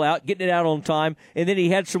ball out, getting it out on time, and then he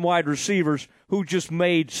had some wide receivers who just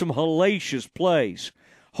made some hellacious plays.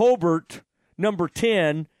 Hobart, number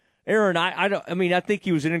 10, Aaron, I think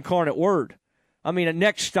he was an Incarnate Word. I mean,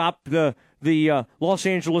 next stop, the Los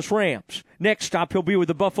Angeles Rams. Next stop, he'll be with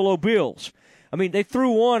the Buffalo Bills. I mean, they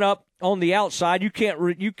threw one up on the outside.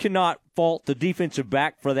 You cannot fault the defensive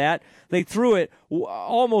back for that. They threw it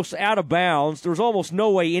almost out of bounds. There's almost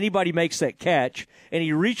no way anybody makes that catch, and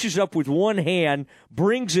he reaches up with one hand,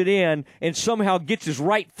 brings it in, and somehow gets his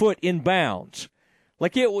right foot in bounds.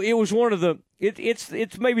 Like it was one of the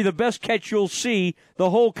it's maybe the best catch you'll see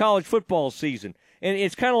the whole college football season. And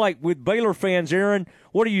it's kind of like with Baylor fans, Aaron,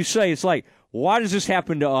 what do you say? It's like, why does this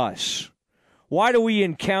happen to us? Why do we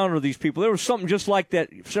encounter these people? There was something just like that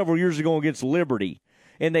several years ago against Liberty,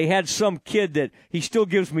 and they had some kid that he still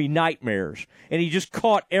gives me nightmares, and he just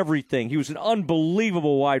caught everything. He was an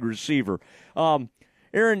unbelievable wide receiver.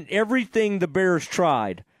 Aaron, everything the Bears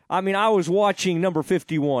tried. I mean, I was watching number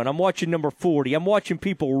 51. I'm watching number 40. I'm watching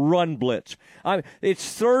people run blitz.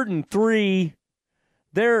 It's 3rd and 3.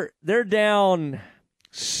 They're down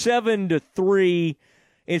 7-3.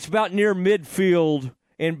 It's about near midfield,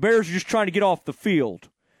 and Bears are just trying to get off the field.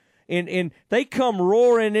 And they come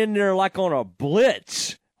roaring in there like on a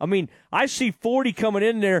blitz. I mean, I see 40 coming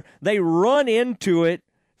in there. They run into it.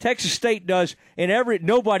 Texas State does, and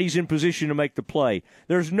nobody's in position to make the play.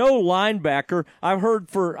 There's no linebacker.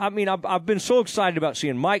 I've been so excited about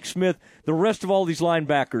seeing Mike Smith, the rest of all these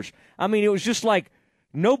linebackers. I mean, it was just like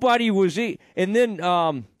nobody was. And then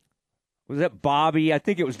was that Bobby? I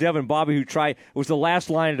think it was Devin Bobby who tried. It was the last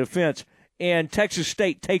line of defense, and Texas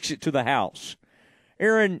State takes it to the house.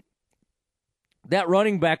 Aaron, that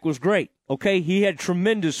running back was great. Okay, he had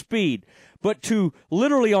tremendous speed, but to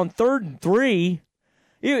literally on 3rd and 3.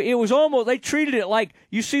 It was almost, they treated it like,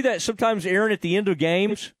 you see that sometimes, Aaron, at the end of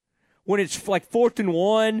games, when it's like 4th and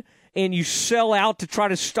 1, and you sell out to try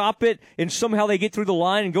to stop it, and somehow they get through the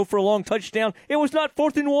line and go for a long touchdown. It was not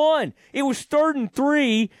 4th and 1. It was 3rd and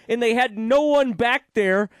 3, and they had no one back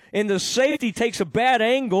there, and the safety takes a bad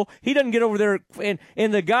angle. He doesn't get over there,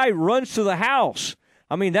 and the guy runs to the house.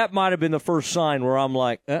 I mean, that might have been the first sign where I'm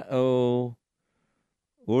like, uh-oh,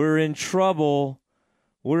 we're in trouble.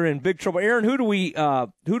 We're in big trouble. Aaron, who do we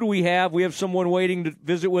have? We have someone waiting to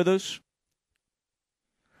visit with us.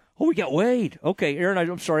 Oh, we got Wade. Okay, Aaron,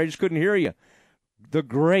 I'm sorry, I just couldn't hear you. The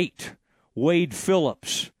great Wade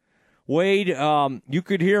Phillips. Wade, you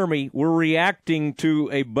could hear me. We're reacting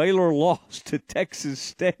to a Baylor loss to Texas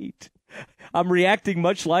State. I'm reacting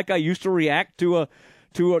much like I used to react to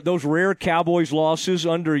those rare Cowboys losses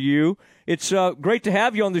under you. It's great to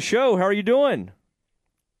have you on the show. How are you doing?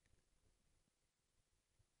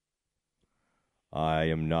 I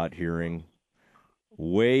am not hearing.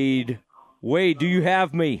 Wade, do you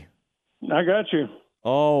have me? I got you.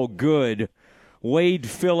 Oh, good. Wade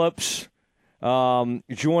Phillips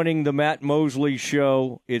joining the Matt Mosley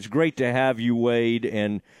Show. It's great to have you, Wade.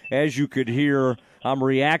 And as you could hear, I'm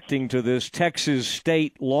reacting to this Texas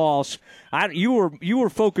State loss. You were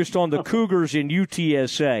focused on the Cougars in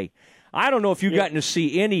UTSA. I don't know if you've gotten to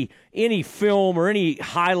see any film or any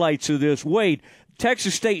highlights of this. Wade,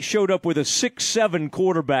 Texas State showed up with a 6'7"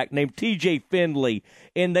 quarterback named T.J. Finley,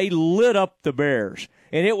 and they lit up the Bears.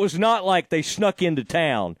 And it was not like they snuck into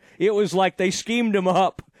town. It was like they schemed them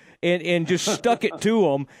up and just stuck it to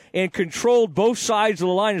them and controlled both sides of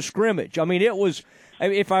the line of scrimmage. I mean, it was,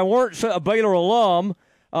 if I weren't a Baylor alum,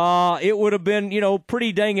 it would have been,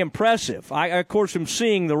 pretty dang impressive. I, of course, am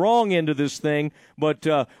seeing the wrong end of this thing, but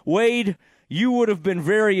Wade, you would have been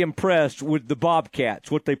very impressed with the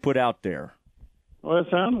Bobcats, what they put out there. Well, it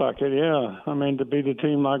sounds like it, yeah. I mean, to beat a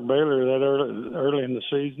team like Baylor that early in the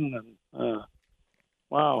season, and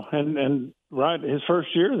wow, and right, his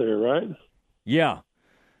first year there, right? Yeah.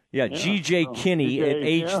 G.J. Kinney at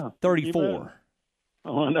age 34.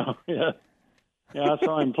 Oh, no, yeah. Yeah, I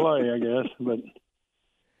saw him play, I guess, but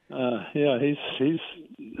he's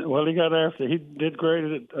he got after. He did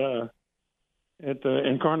great at the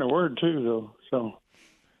Incarnate Word too, though. So.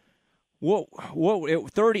 What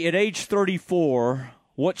at age 34,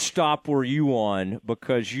 what stop were you on?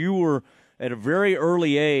 Because you were at a very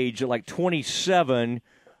early age, at like 27,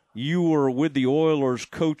 you were with the Oilers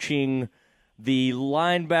coaching the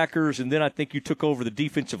linebackers, and then I think you took over the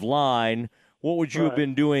defensive line. What would you have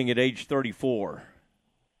been doing at age 34?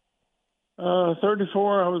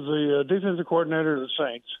 34, I was the defensive coordinator of the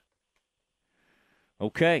Saints.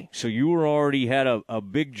 Okay, so you were already had a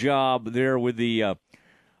big job there with the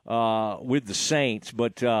Saints,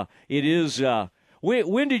 but it is.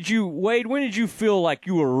 When did you, Wade? When did you feel like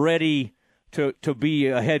you were ready to be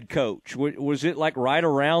a head coach? Was it like right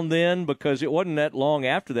around then? Because it wasn't that long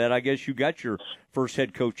after that, I guess, you got your first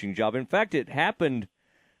head coaching job. In fact, it happened.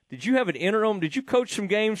 Did you have an interim? Did you coach some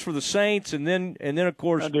games for the Saints, and then of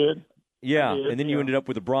course I did. Yeah, I did, and then you ended up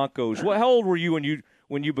with the Broncos. How old were you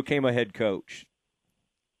when you became a head coach?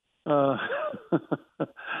 Let's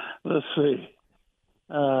see.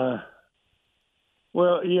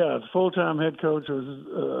 Well, yeah, full-time head coach was,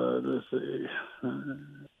 let's see,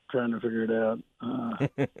 trying to figure it out.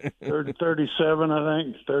 37, I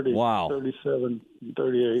think. 30, wow. 37, 38,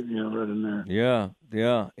 right in there.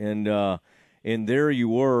 Yeah. And there you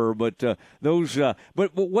were. But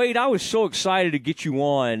but Wade, I was so excited to get you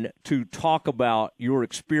on to talk about your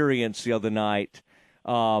experience the other night,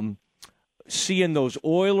 seeing those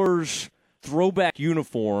Oilers throwback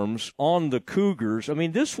uniforms on the Cougars. I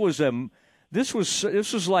mean, this was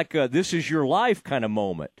like a this is your life kind of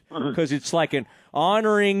moment, because it's like an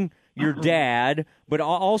honoring your dad, but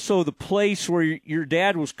also the place where your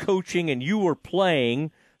dad was coaching and you were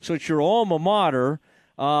playing. So it's your alma mater,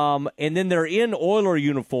 and then they're in Oiler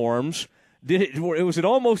uniforms. Was it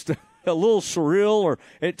almost a little surreal, or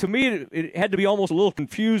to me it had to be almost a little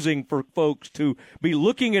confusing for folks to be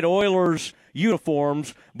looking at Oilers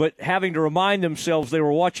uniforms, but having to remind themselves they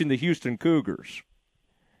were watching the Houston Cougars.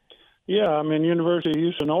 Yeah, I mean, University of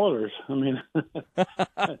Houston Oilers. I mean, and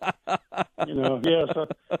I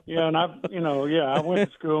went to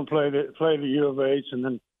school and played at U of H, and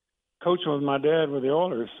then coached with my dad with the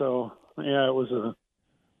Oilers. So yeah, it was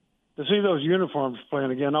to see those uniforms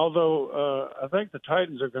playing again. Although I think the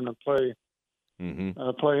Titans are going to play in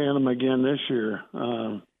them again this year.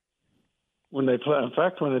 When they play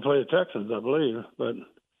the Texans, I believe, but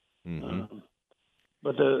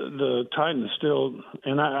the Titans still,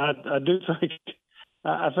 and I do think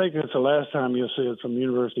it's the last time you'll see it from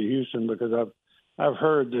University of Houston, because I've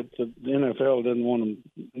heard that the NFL doesn't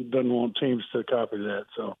want teams to copy that.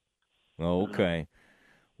 So, okay,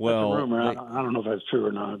 well, that's a rumor. I don't know if that's true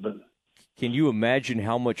or not, but. Can you imagine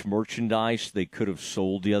how much merchandise they could have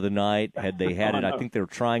sold the other night had they had it? I think they're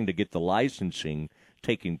trying to get the licensing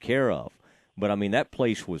taken care of. But, I mean, that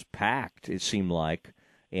place was packed, it seemed like.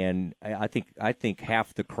 And I think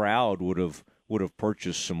half the crowd would have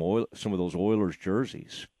purchased some of those Oilers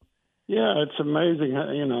jerseys. Yeah, it's amazing,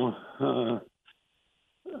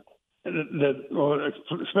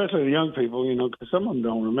 especially the young people, because some of them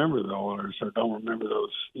don't remember the Oilers or don't remember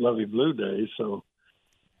those lovely blue days. So,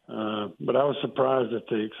 but I was surprised at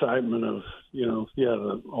the excitement of, the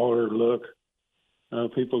Oiler look,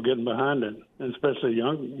 people getting behind it, and especially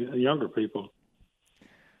younger people.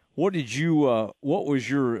 What was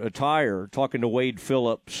your attire? Talking to Wade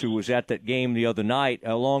Phillips, who was at that game the other night,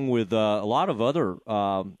 along with a lot of other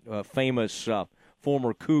famous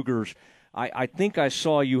former Cougars. I think I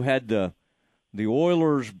saw you had the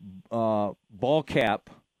Oilers ball cap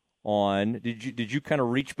on. Did you kind of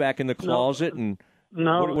reach back in the closet and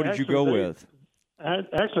what did you go with?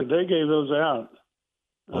 Actually, they gave those out.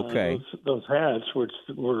 Okay, those hats, which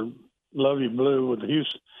were lovely blue with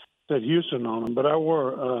said Houston on them, but I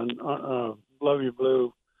wore a lovely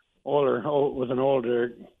blue Oiler with an oil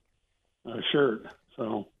derrick shirt.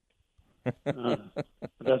 So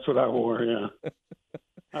that's what I wore. Yeah,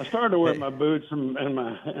 I started to wear my boots and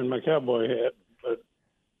my cowboy hat,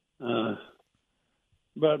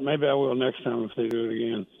 but maybe I will next time if they do it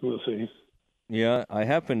again. We'll see. Yeah, I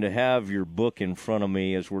happen to have your book in front of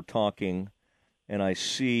me as we're talking, and I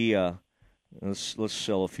see. Let's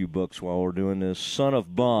sell a few books while we're doing this. Son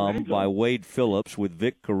of Bomb by Wade Phillips with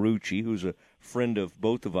Vic Carucci, who's a friend of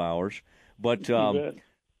both of ours. But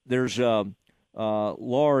there's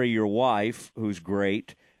Laurie, your wife, who's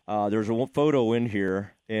great. There's a photo in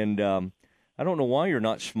here, and I don't know why you're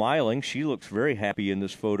not smiling. She looks very happy in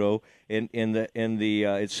this photo. And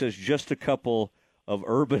it says just a couple of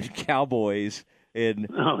urban cowboys, and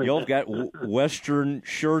y'all got Western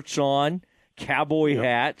shirts on, cowboy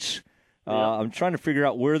hats. I'm trying to figure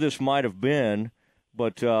out where this might have been,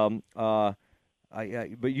 but but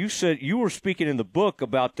you said you were speaking in the book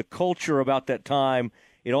about the culture about that time.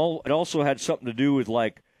 It also had something to do with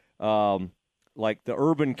like the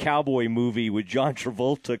Urban Cowboy movie with John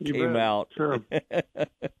Travolta came out. Sure.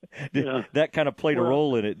 That kind of played a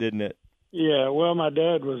role in it, didn't it? Yeah. Well, my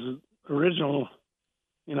dad was original.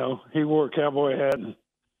 You know, he wore a cowboy hat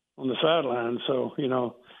on the sideline, so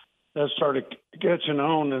that started catching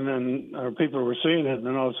on, and then people were seeing it, and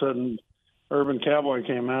then all of a sudden Urban Cowboy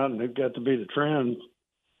came out, and it got to be the trend,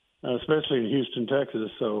 especially in Houston, Texas.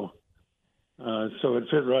 So it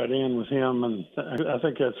fit right in with him, and I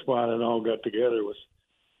think that's why it all got together. Of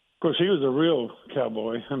course, he was a real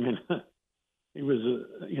cowboy. I mean, he was,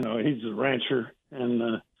 he's a rancher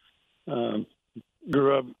and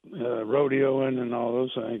grew up rodeoing and all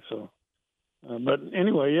those things. So. But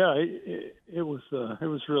anyway, yeah, it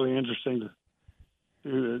was really interesting.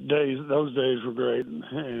 Those days were great, and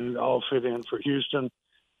it all fit in for Houston.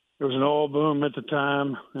 There was an oil boom at the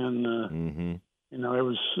time, and it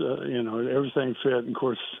was everything fit. And of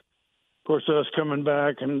course, us coming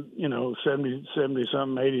back, and 70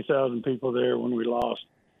 something, 80,000 people there when we lost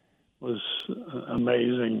was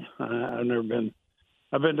amazing.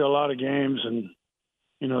 I've been to a lot of games, and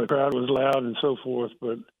the crowd was loud and so forth,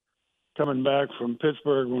 but coming back from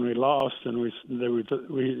Pittsburgh when we lost, and we said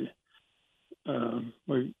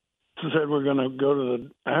we're going to go to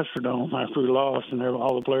the Astrodome after we lost, and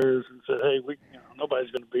all the players said, "Hey,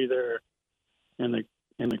 nobody's going to be there," and it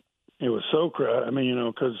was so crowded. I mean,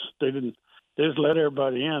 because they just let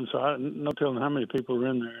everybody in, so I no telling how many people were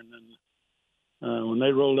in there. And then when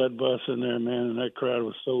they rolled that bus in there, man, and that crowd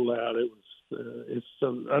was so loud, it's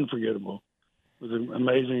unforgettable. It was an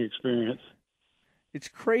amazing experience. It's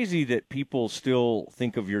crazy that people still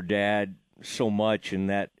think of your dad so much in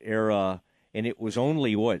that era, and it was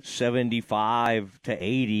only, 75 to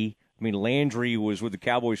 80. I mean, Landry was with the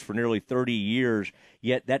Cowboys for nearly 30 years,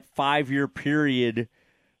 yet that 5-year period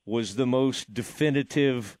was the most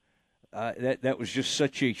definitive. That was just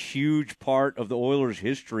such a huge part of the Oilers'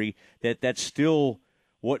 history that's still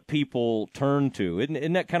what people turn to.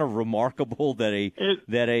 Isn't that kind of remarkable that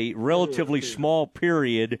a relatively small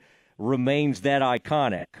period remains that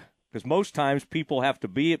iconic? Because most times people have to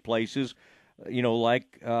be at places,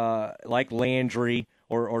 like Landry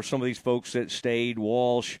or some of these folks that stayed,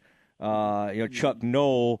 Walsh, Chuck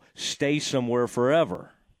Noll, stay somewhere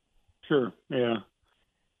forever. Sure. Yeah.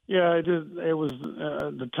 Yeah. It was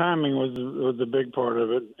the timing was the big part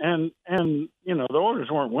of it, and the Oilers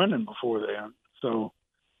weren't winning before then, so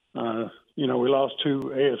we lost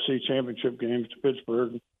 2 AFC championship games to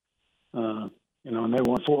Pittsburgh. And they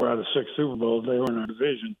won 4 out of 6 Super Bowls. They were in our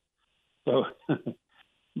division. So,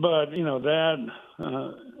 but, and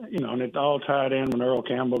it all tied in when Earl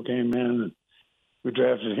Campbell came in, and we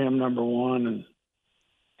drafted him number 1, and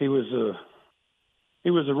he was a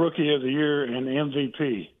Rookie of the Year and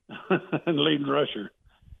MVP and leading rusher.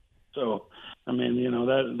 So, I mean,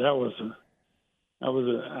 that was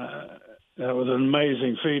an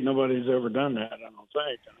amazing feat. Nobody's ever done that, I don't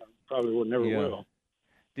think. Probably would never will.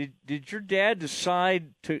 Did your dad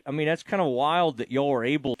decide to? I mean, that's kind of wild that y'all were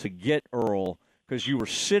able to get Earl because you were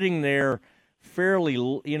sitting there fairly,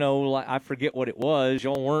 I forget what it was.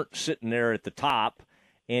 Y'all weren't sitting there at the top,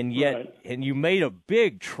 and yet, and you made a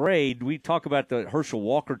big trade. We talk about the Herschel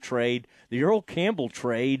Walker trade, the Earl Campbell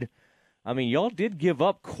trade. I mean, y'all did give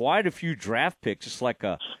up quite a few draft picks. It's like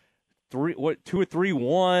 2 or 3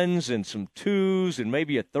 1s and some 2s and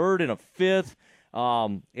maybe a 3rd and a 5th.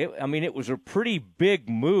 It was a pretty big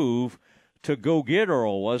move to go get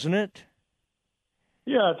Earl, wasn't it?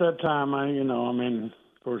 Yeah, at that time, of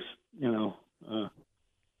course,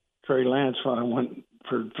 Trey Lance went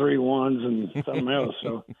for 3 1s and something else.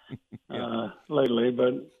 So lately,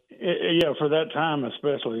 but for that time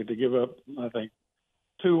especially, to give up, I think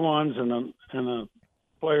 2 1s and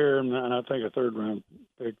player and I think a third-round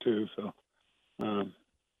pick too. So,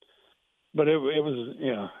 but it was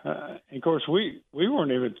of course, we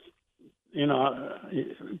weren't even,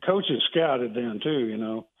 coaches scouted then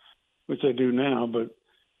too, which they do now. But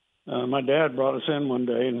my dad brought us in one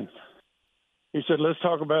day and he said, "Let's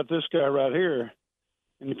talk about this guy right here."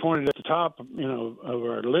 And he pointed at the top, of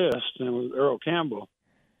our list, and it was Earl Campbell.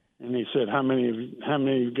 And he said, "How many of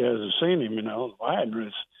you guys have seen him?" I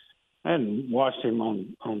hadn't watched him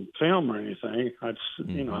on film or anything. I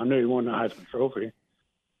knew he won the Heisman Trophy,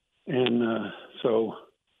 and so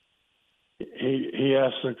he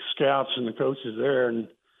asked the scouts and the coaches there, and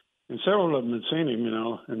several of them had seen him,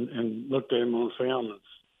 and looked at him on film.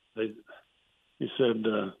 And he said,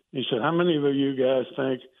 "How many of you guys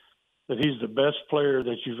think that he's the best player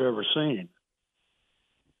that you've ever seen?"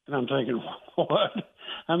 And I'm thinking, what?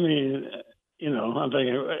 I mean, I'm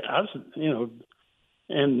thinking,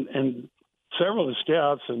 and several of the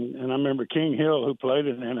scouts, and I remember King Hill, who played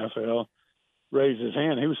in the NFL, raised his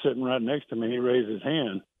hand. He was sitting right next to me, and he raised his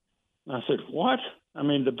hand. And I said, "What?" I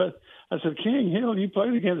mean, I said, "King Hill, you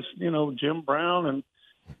played against, Jim Brown and,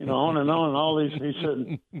 on and all these."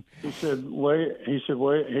 He said,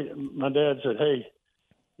 wait. My dad said, "Hey,"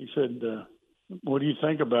 he said, "what do you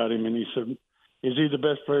think about him?" And he said, "Is he the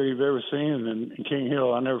best player you've ever seen?" And King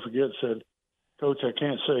Hill, I'll never forget, said, "Coach, I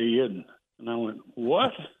can't say he isn't." And I went,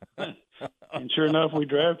 "What?" And sure enough, we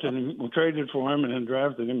drafted him. We traded for him and then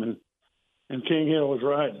drafted him. And King Hill was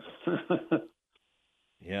right.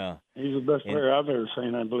 Yeah. He's the best player I've ever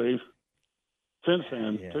seen, I believe. Since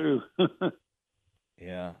then, too.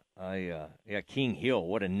 Yeah. King Hill,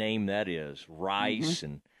 what a name that is. Rice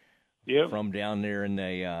and from down there in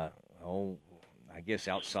the, I guess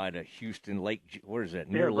outside of Houston, where is that?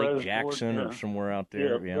 Near Lake Jackson or somewhere out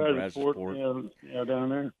there? Brazosport. Yeah, down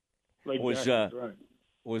there. Lake Jackson, right.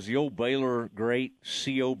 Was the old Baylor great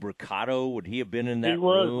C.O. Bricado? Would he have been in that room? He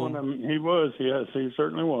was room? one of them. He was, yes. He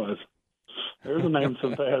certainly was. There's a name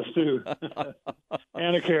so fast, too.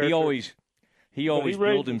 And a character. He always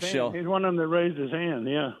billed himself. He's one of them that raised his hand,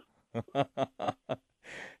 yeah.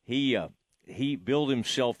 He billed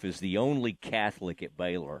himself as the only Catholic at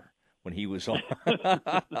Baylor when he was on.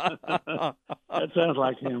 That sounds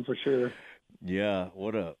like him for sure. Yeah,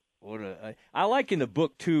 I like in the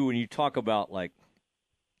book too when you talk about like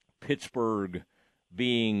Pittsburgh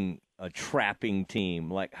being a trapping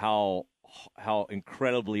team, like how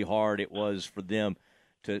incredibly hard it was for them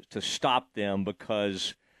to stop them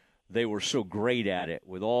because they were so great at it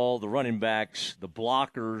with all the running backs, the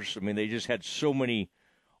blockers. I mean, they just had so many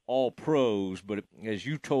all pros. But as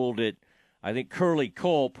you told it, I think Curly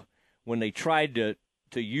Culp, when they tried to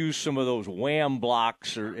use some of those wham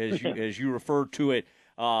blocks, or as you referred to it,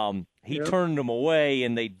 he turned them away,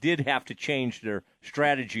 and they did have to change their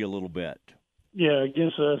strategy a little bit. Yeah,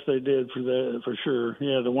 against us they did for sure.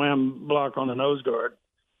 Yeah, the wham block on the nose guard.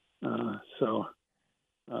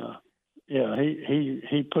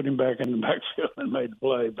 He put him back in the backfield and made the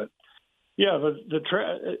play. But yeah,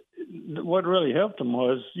 what really helped them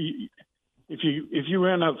was if you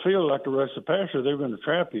ran upfield like the rest of the passer, they were going to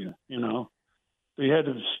trap you. So you had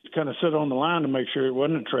to kind of sit on the line to make sure it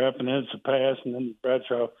wasn't a trap, and then it's a pass, and then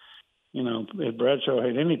Bradshaw. If Bradshaw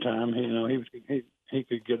had any time, he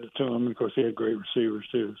could get it to him. And of course, he had great receivers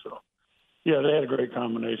too. So, yeah, they had a great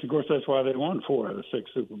combination. Of course, that's why they won 4 out of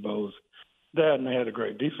 6 Super Bowls. And they had a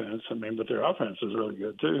great defense. I mean, but their offense was really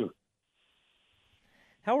good too.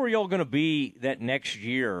 How are y'all going to be that next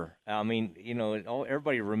year? I mean,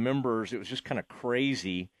 everybody remembers it was just kind of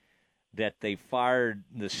crazy that they fired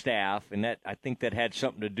the staff, and that I think that had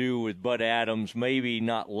something to do with Bud Adams maybe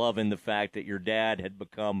not loving the fact that your dad had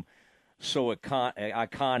become so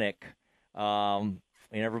iconic, and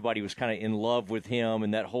everybody was kind of in love with him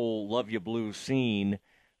and that whole Love You Blue scene.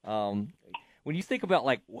 When you think about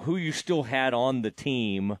like who you still had on the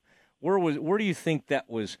team, where do you think that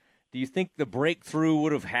was? Do you think the breakthrough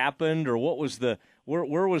would have happened, or what was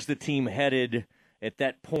where was the team headed at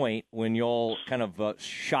that point when y'all kind of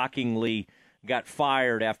shockingly got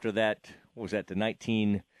fired after that? What was that, the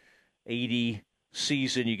 1980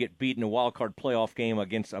 season? You get beaten in a wild card playoff game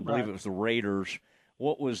against, I believe it was the Raiders.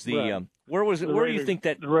 What was the where was it? Where do you think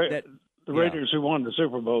that the Raiders who won the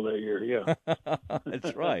Super Bowl that year? Yeah,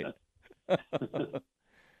 that's right.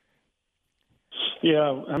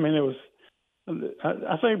 Yeah, I mean, it was.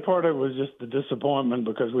 I think part of it was just the disappointment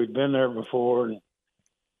because we'd been there before,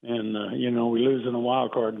 and we lose in a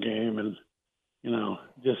wild card game, and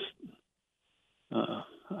just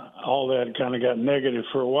all that kind of got negative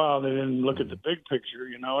for a while. They didn't look at the big picture,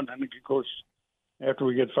 and then of course after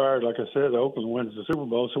we get fired, like I said, Oakland wins the Super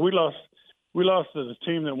Bowl, so we lost we lost to the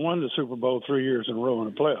team that won the Super Bowl 3 years in a row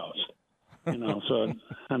in the playoffs. So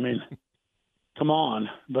I mean, come on,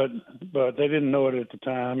 but they didn't know it at the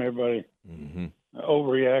time. Everybody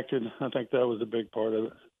overreacted. I think that was a big part of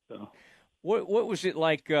it. So. What was it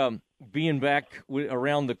like being back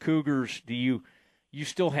around the Cougars? Do you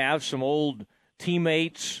still have some old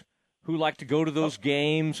teammates who like to go to those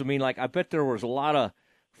games? I mean, like, I bet there was a lot of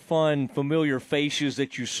fun, familiar faces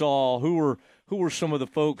that you saw. Who were some of the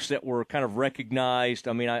folks that were kind of recognized?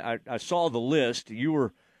 I mean, I saw the list. You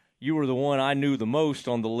were the one I knew the most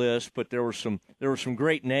on the list, but there were some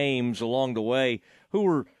great names along the way.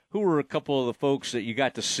 Who were a couple of the folks that you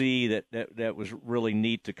got to see that was really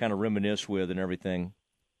neat to kind of reminisce with and everything?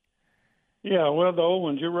 Yeah, well, the old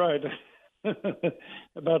ones, you're right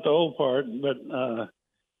about the old part, but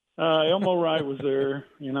Elmo Wright was there,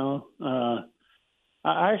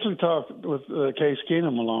 I actually talked with Case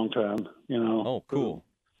Keenum a long time, Oh, cool.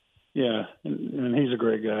 Yeah, and he's a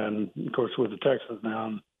great guy, and of course with the Texans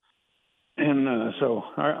now, and so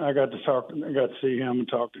I got to see him and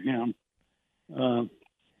talk to him.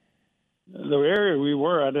 The area we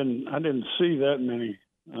were, I didn't see that many.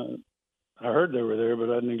 I heard they were there, but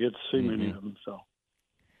I didn't get to see many of them. So,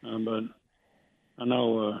 but I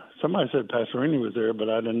know somebody said Pastorini was there, but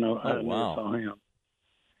I didn't know. I never saw him.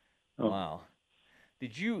 Oh. Wow.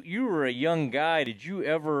 Did you were a young guy? Did you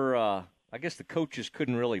ever? I guess the coaches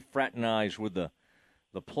couldn't really fraternize with the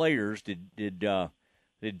players. Did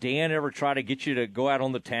Dan ever try to get you to go out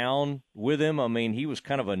on the town with him? I mean, he was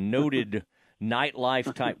kind of a noted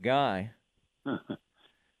nightlife type guy.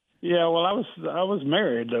 Yeah, well, I was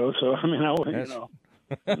married though, so I mean,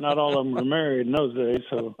 not all of them were married in those days.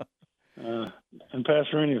 So, and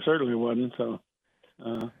Pastorini certainly wasn't. So,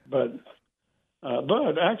 but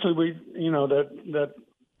actually, we that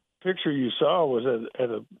picture you saw was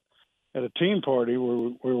at a team party where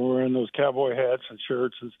we were wearing those cowboy hats and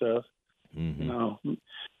shirts and stuff.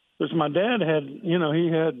 Because my dad had,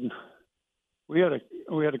 we had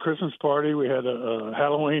a Christmas party, we had a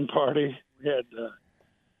Halloween party, we had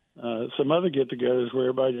some other get-togethers where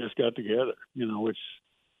everybody just got together, which,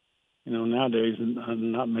 nowadays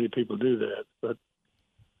not many people do that. But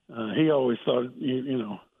he always thought,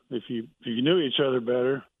 if you knew each other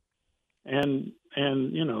better, and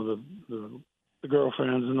the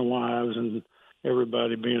girlfriends and the wives and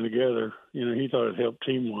everybody being together, he thought it helped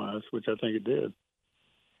team-wise, which I think it did.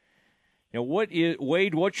 Now,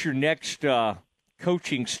 Wade, what's your next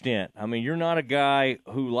coaching stint? I mean, you're not a guy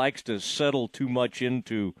who likes to settle too much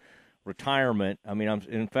into retirement. I mean,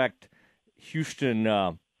 in fact,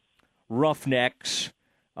 Houston Roughnecks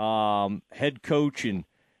head coach and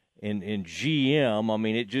GM. I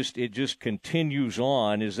mean, it just continues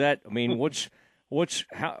on. Is that? I mean,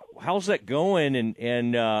 how's that going?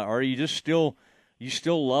 And are you just still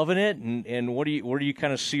loving it? And where do you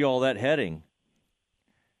kind of see all that heading?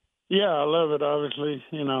 Yeah, I love it, obviously.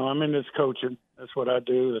 It's coaching. That's what I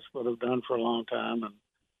do. That's what I've done for a long time. And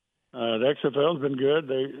the XFL's been good.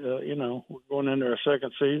 They, we're going into our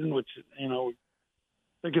second season, which, I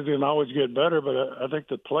think it can always get better. But I think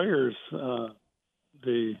the players,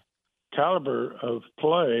 the caliber of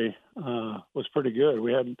play was pretty good.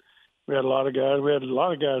 We had a lot of guys. We had a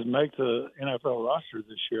lot of guys make the NFL roster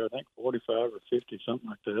this year. I think 45 or 50, something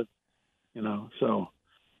like that. So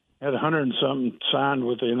had 100 and something signed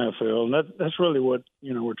with the NFL, and that's really what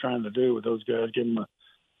we're trying to do with those guys. Give them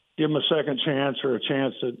a second chance, or a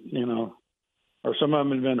chance that or some of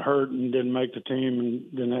them had been hurt and didn't make the team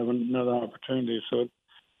and didn't have another opportunity. So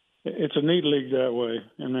it's a neat league that way.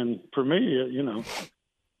 And then for me,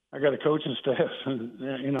 I got a coaching staff,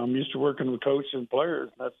 and I'm used to working with coaches and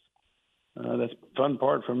players. That's the fun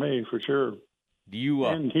part for me, for sure. Do you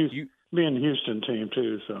being a Houston team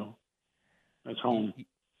too, so that's home.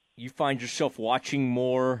 You find yourself watching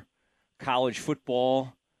more college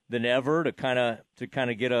football than ever to kind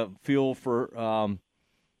of get a feel for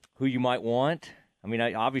who you might want. I mean,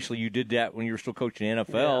 obviously you did that when you were still coaching the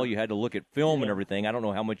NFL. Yeah. You had to look at film and everything. I don't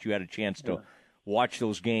know how much you had a chance to watch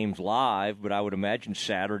those games live, but I would imagine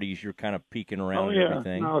Saturdays you're kind of peeking around and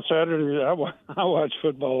everything. No, Saturdays I watch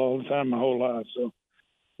football all the time my whole life. So,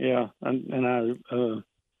 yeah, and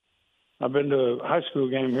I've been to a high school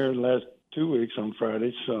game here the last 2 weeks on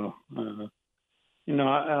Fridays. So, I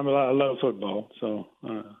love football. So,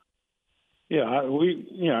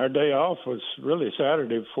 our day off was really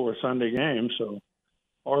Saturday before a Sunday game. So,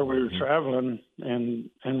 or we were traveling and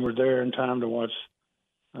we're there in time to watch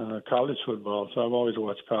college football. So I've always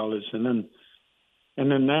watched college, and then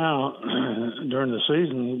now during the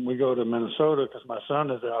season we go to Minnesota because my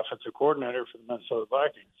son is the offensive coordinator for the Minnesota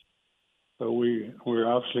Vikings. So we're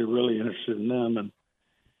obviously really interested in them,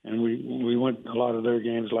 and we went a lot of their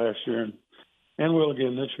games last year, and will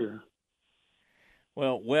again this year.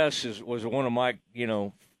 Well, Wes was one of my,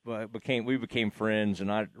 we became friends,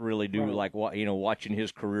 and I really do like watching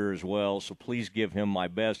his career as well. So please give him my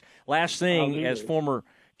best. Last thing, as former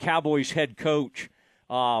Cowboys head coach,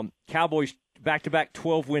 Cowboys back-to-back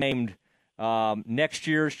 12-win named next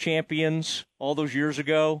year's champions all those years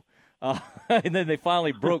ago, and then they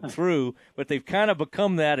finally broke through. But they've kind of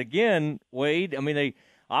become that again, Wade. I mean,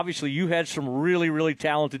 obviously you had some really, really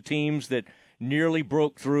talented teams that nearly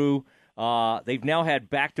broke through. They've now had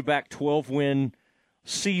back-to-back 12-win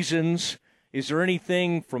seasons. Is there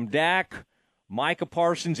anything from Dak, Micah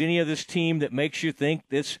Parsons, any of this team that makes you think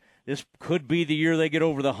this could be the year they get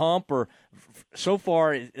over the hump? Or so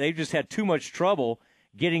far they've just had too much trouble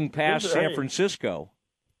getting past San Francisco.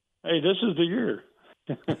 Hey, this is the year.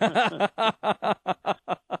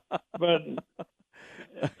 But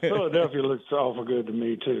Philadelphia looks awful good to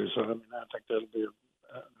me too. So I think that'll be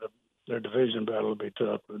their division battle will be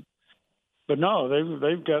tough. But no,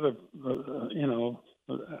 they've got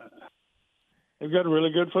they've got a really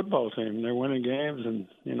good football team. They're winning games,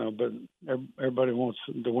 and but everybody wants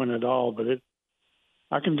to win it all. But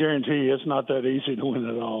I can guarantee you, it's not that easy to win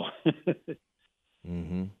it all.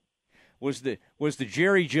 Mm-hmm. Was the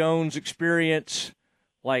Jerry Jones experience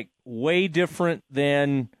like way different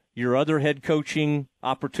than your other head coaching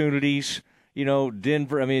opportunities?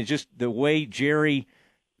 Denver. I mean, it's just the way Jerry.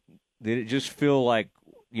 Did it just feel like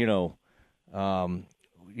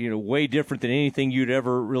way different than anything you'd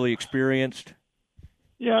ever really experienced?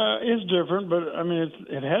 Yeah, it's different, but I mean,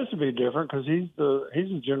 it has to be different because he's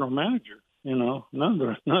the general manager. None of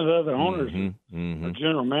the other owners are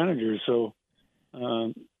general managers. So,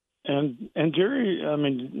 and Jerry, I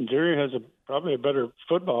mean, Jerry has probably a better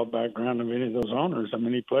football background than any of those owners. I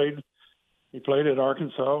mean, he played at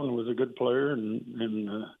Arkansas and was a good player, and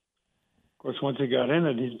of course, once he got in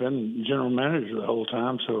it, he's been general manager the whole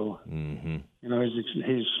time. So,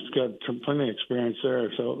 he's got plenty of experience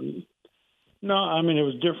there. So, no, I mean, it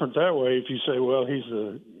was different that way. If you say, well, he's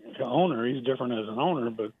the owner, he's different as an owner,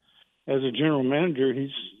 but as a general manager, he's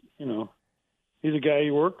a guy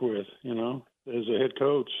you worked with, as a head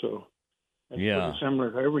coach. So, it's pretty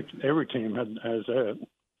similar to every team has that.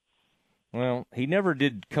 Well, he never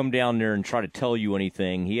did come down there and try to tell you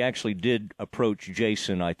anything. He actually did approach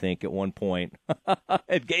Jason, I think, at one point.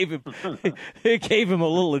 It gave him a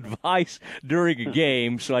little advice during a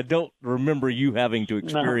game, so I don't remember you having to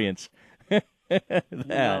experience that.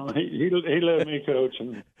 No, he let me coach,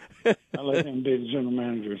 and I let him be the general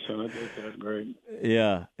manager, so that's great.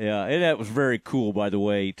 Yeah, and that was very cool, by the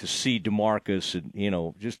way, to see DeMarcus and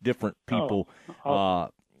just different people.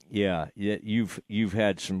 Yeah, you've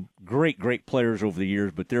had some great players over the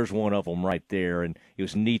years, but there's one of them right there, and it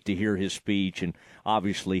was neat to hear his speech, and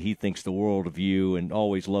obviously he thinks the world of you and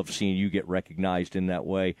always loves seeing you get recognized in that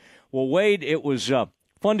way. Well, Wade, it was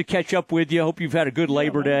fun to catch up with you. Hope you've had a good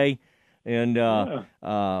Labor Day, and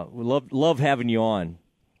we love having you on.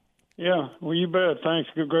 Yeah, well, you bet. Thanks.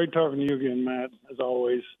 Great talking to you again, Matt, as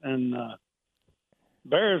always. And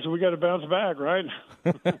Bears, we got to bounce back, right?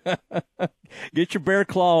 Get your bear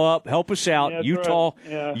claw up. Help us out. Yeah, Utah,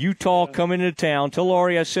 right. Yeah. Utah, coming into town. Tell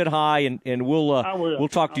Laurie I said hi, and we'll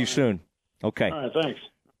talk to you soon. Okay. All right, thanks.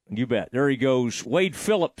 You bet. There he goes. Wade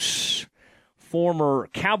Phillips, former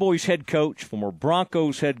Cowboys head coach, former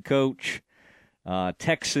Broncos head coach,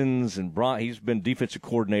 Texans, and he's been defensive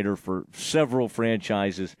coordinator for several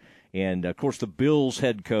franchises, and, of course, the Bills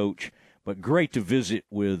head coach. But great to visit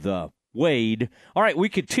with Wade. All right, we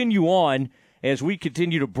continue on as we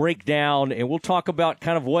continue to break down, and we'll talk about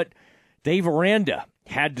kind of what Dave Aranda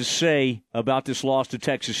had to say about this loss to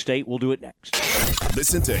Texas State. We'll do it next.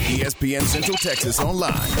 Listen to ESPN Central Texas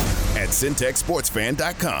online at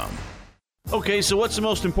centexsportsfan.com. Okay, so what's the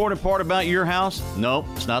most important part about your house? Nope,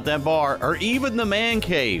 it's not that bar or even the man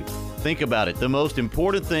cave. Think about it. The most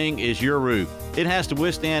important thing is your roof. It has to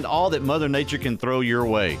withstand all that Mother Nature can throw your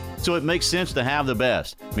way. So it makes sense to have the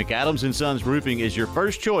best. McAdams & Sons Roofing is your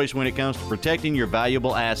first choice when it comes to protecting your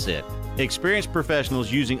valuable asset. Experienced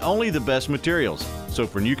professionals using only the best materials. So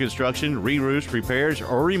for new construction, re-roofs, repairs,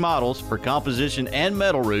 or remodels for composition and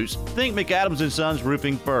metal roofs, think McAdams & Sons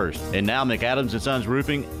Roofing first. And now McAdams & Sons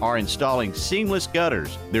Roofing are installing seamless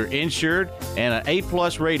gutters. They're insured and an A+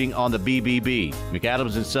 rating on the BBB.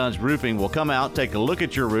 McAdams & Sons Roofing will come out, take a look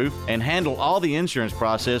at your roof, and handle all the insurance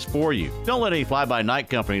process for you. Don't let any fly-by-night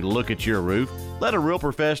company look at your roof. Let a real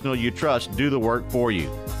professional you trust do the work for you.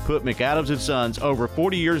 Put McAdams & Sons over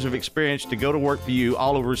 40 years of experience to go to work for you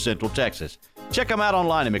all over Central Texas. Check them out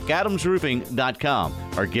online at McAdamsRoofing.com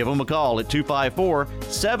or give them a call at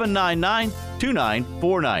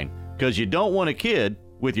 254-799-2949 because you don't want a kid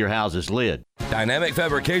with your house's lid. Dynamic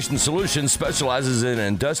Fabrication Solutions specializes in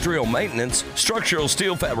industrial maintenance, structural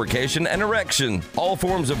steel fabrication, and erection, all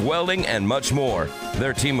forms of welding, and much more.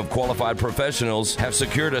 Their team of qualified professionals have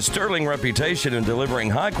secured a sterling reputation in delivering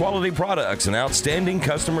high-quality products and outstanding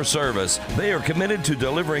customer service. They are committed to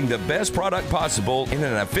delivering the best product possible in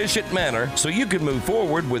an efficient manner so you can move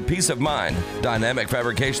forward with peace of mind. Dynamic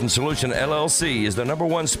Fabrication Solution LLC is the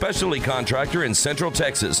 #1 specialty contractor in Central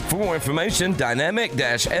Texas. For more information,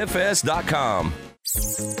 dynamic-fs.com.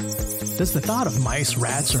 Does the thought of mice,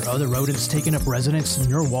 rats, or other rodents taking up residence in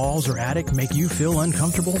your walls or attic make you feel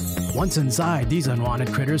uncomfortable? Once inside, these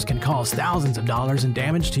unwanted critters can cause thousands of dollars in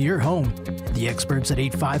damage to your home. The experts at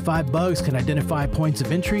 855 Bugs can identify points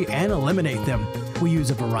of entry and eliminate them. We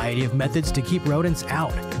use a variety of methods to keep rodents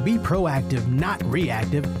out. Be proactive, not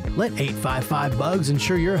reactive. Let 855 Bugs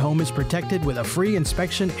ensure your home is protected with a free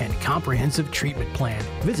inspection and comprehensive treatment plan.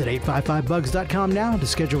 Visit 855bugs.com now to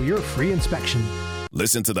schedule your free inspection.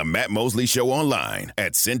 Listen to the Matt Mosley Show online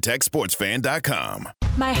at syntechsportsfan.com.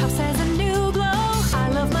 My house has a new glow. I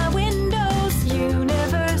love my windows.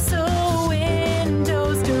 Universal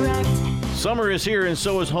Windows Direct. Summer is here and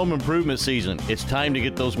so is home improvement season. It's time to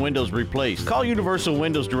get those windows replaced. Call Universal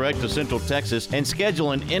Windows Direct of Central Texas and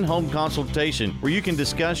schedule an in-home consultation where you can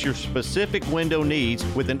discuss your specific window needs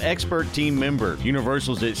with an expert team member.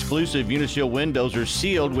 Universal's exclusive Unishield windows are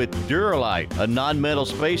sealed with Duralite, a non-metal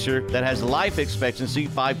spacer that has life expectancy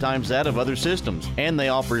 5 times that of other systems. And they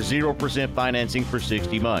offer 0% financing for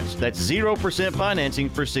 60 months. That's 0% financing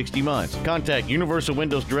for 60 months. Contact Universal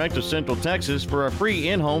Windows Direct of Central Texas for a free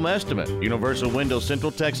in-home estimate.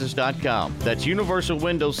 UniversalWindowsCentralTexas.com. That's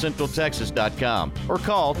UniversalWindowsCentralTexas.com. Or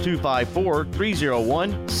call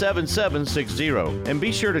 254-301-7760. And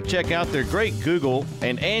be sure to check out their great Google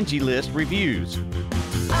and Angie List reviews.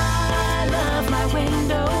 I love my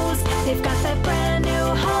windows. They've got that brand new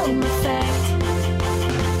home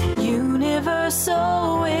effect.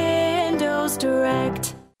 Universal Windows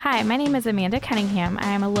Direct. Hi, my name is Amanda Cunningham.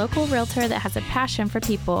 I am a local realtor that has a passion for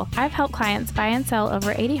people. I've helped clients buy and sell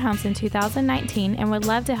over 80 homes in 2019 and would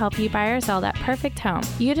love to help you buy or sell that perfect home.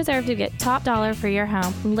 You deserve to get top dollar for your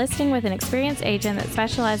home. Listing with an experienced agent that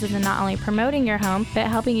specializes in not only promoting your home, but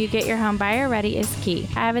helping you get your home buyer ready is key.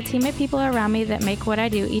 I have a team of people around me that make what I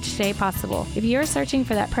do each day possible. If you are searching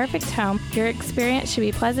for that perfect home, your experience should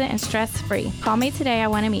be pleasant and stress-free. Call me today. I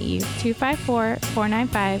want to meet you.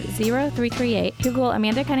 254-495-0338. Google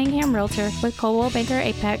Amanda Cunningham Realtor with Coldwell Banker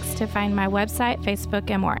Apex to find my website, Facebook,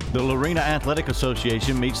 and more. The Lorena Athletic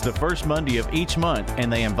Association meets the first Monday of each month, and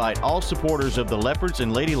they invite all supporters of the Leopards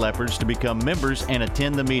and Lady Leopards to become members and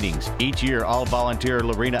attend the meetings. Each year, all volunteer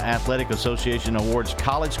Lorena Athletic Association awards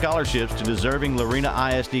college scholarships to deserving Lorena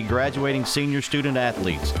ISD graduating senior student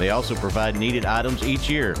athletes. They also provide needed items each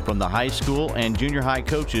year from the high school and junior high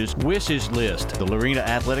coaches' wishes list. The Lorena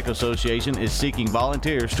Athletic Association is seeking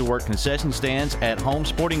volunteers to work concession stands at home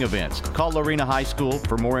sporting events. Call Lorena High School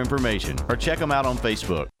for more information or check them out on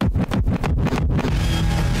Facebook.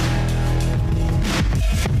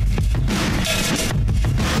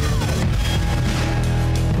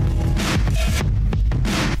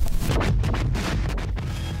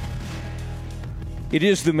 It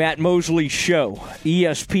is the Matt Mosley Show,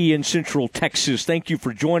 ESPN Central Texas. Thank you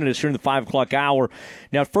for joining us here in the 5 o'clock hour.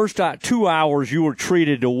 Now, first 2 hours, you were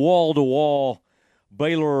treated to wall-to-wall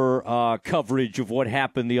Baylor coverage of what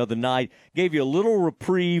happened the other night. Gave you a little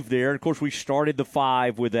reprieve there. Of course, we started the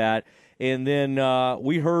 5 with that. And then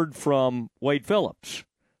we heard from Wade Phillips,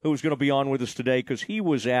 who was going to be on with us today because he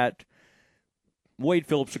was at Wade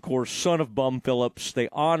Phillips, of course, son of Bum Phillips. They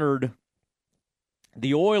honored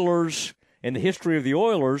the Oilers and the history of the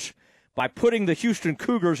Oilers by putting the Houston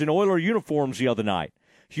Cougars in Oiler uniforms the other night.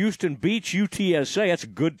 Houston beats UTSA. That's a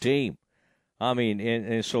good team. I mean,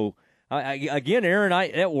 and so... again, Aaron,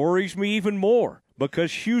 that worries me even more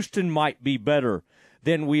because Houston might be better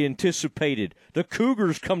than we anticipated. The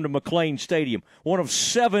Cougars come to McLean Stadium, one of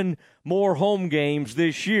 7 more home games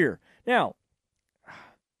this year. Now,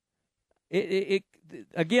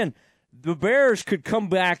 again, the Bears could come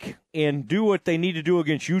back and do what they need to do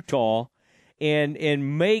against Utah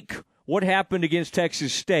and make what happened against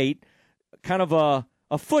Texas State kind of a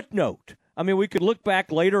footnote. I mean, we could look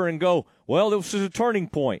back later and go, well, this is a turning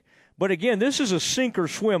point. But again, this is a sink or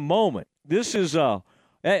swim moment. This is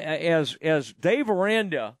as Dave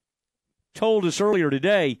Aranda told us earlier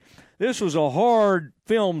today, this was a hard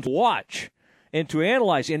film to watch and to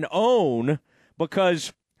analyze and own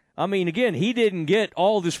because I mean, again, he didn't get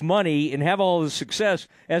all this money and have all this success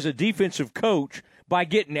as a defensive coach by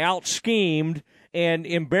getting out-schemed and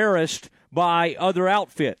embarrassed by other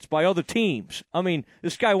outfits, by other teams. I mean,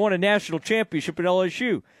 this guy won a national championship at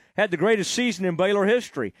LSU, had the greatest season in Baylor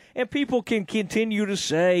history. And people can continue to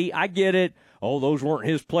say, I get it, oh, those weren't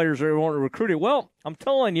his players, they weren't recruited. Well, I'm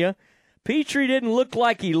telling you, Petrie didn't look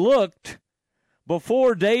like he looked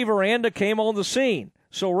before Dave Aranda came on the scene.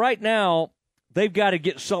 So right now, they've got to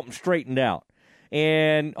get something straightened out.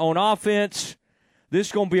 And on offense, this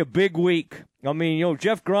is going to be a big week. I mean,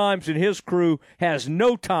 Jeff Grimes and his crew has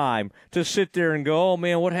no time to sit there and go, oh,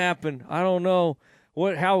 man, what happened? I don't know.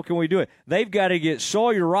 How can we do it? They've got to get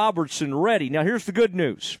Sawyer Robertson ready. Now, here's the good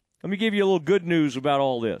news. Let me give you a little good news about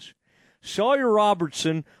all this. Sawyer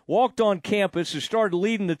Robertson walked on campus and started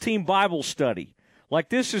leading the team Bible study. Like,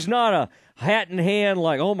 this is not a hat in hand,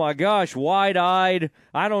 like, oh, my gosh, wide-eyed,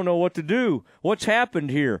 I don't know what to do. What's happened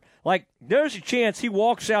here? Like, there's a chance he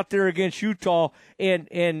walks out there against Utah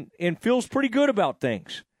and feels pretty good about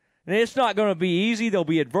things. And it's not going to be easy. There'll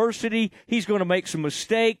be adversity. He's going to make some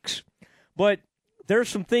mistakes. But there's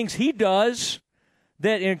some things he does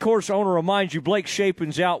that, and, of course, I want to remind you, Blake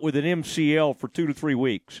Shapen's out with an MCL for 2 to 3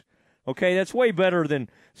 weeks. Okay, that's way better than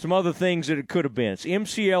some other things that it could have been. It's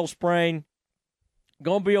MCL sprain,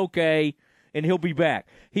 going to be okay, and he'll be back.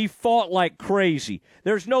 He fought like crazy.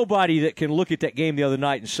 There's nobody that can look at that game the other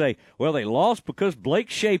night and say, well, they lost because Blake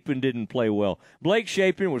Shapen didn't play well. Blake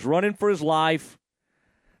Shapen was running for his life.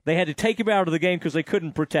 They had to take him out of the game because they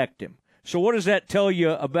couldn't protect him. So what does that tell you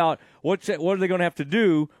about what are they going to have to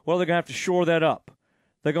do? Well, they're going to have to shore that up.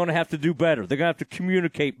 They're going to have to do better. They're going to have to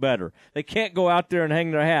communicate better. They can't go out there and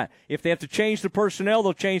hang their hat. If they have to change the personnel,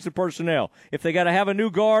 they'll change the personnel. If they got to have a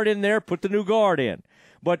new guard in there, put the new guard in.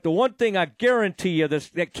 But the one thing I guarantee you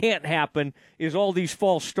that can't happen is all these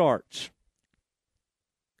false starts.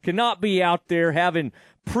 Cannot be out there having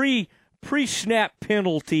pre-snap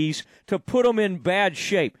penalties to put them in bad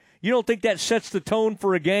shape. You don't think that sets the tone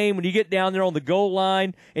for a game when you get down there on the goal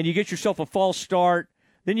line and you get yourself a false start?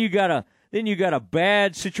 Then you got a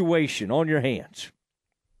bad situation on your hands.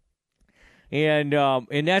 And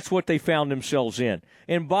that's what they found themselves in.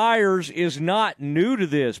 And Byers is not new to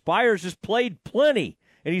this. Byers has played plenty.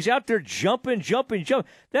 And he's out there jumping.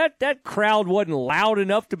 That crowd wasn't loud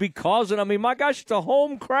enough to be causing. I mean, my gosh, it's a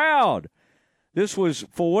home crowd. This was,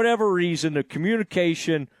 for whatever reason, the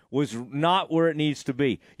communication was not where it needs to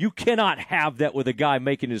be. You cannot have that with a guy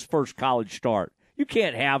making his first college start. You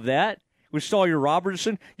can't have that with Sawyer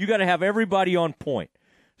Robertson. You got to have everybody on point.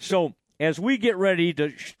 So as we get ready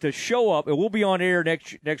to show up, and we'll be on air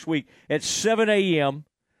next week at 7 a.m.,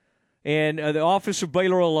 and the Office of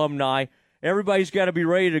Baylor Alumni, everybody's got to be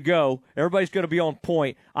ready to go. Everybody's got to be on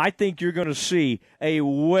point. I think you're going to see a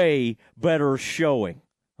way better showing.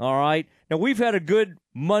 All right? Now, we've had a good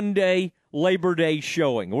Monday, Labor Day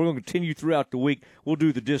showing. We're going to continue throughout the week. We'll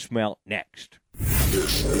do the dismount next.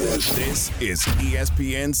 This is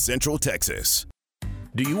ESPN Central Texas.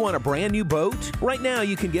 Do you want a brand new boat? Right now,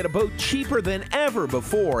 you can get a boat cheaper than ever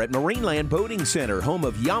before at Marineland Boating Center, home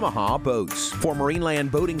of Yamaha boats. For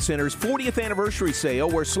Marineland Boating Center's 40th anniversary sale,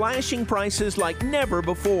 we're slashing prices like never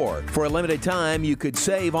before. For a limited time, you could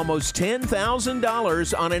save almost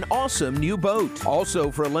 $10,000 on an awesome new boat.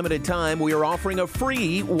 Also, for a limited time, we are offering a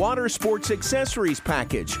free water sports accessories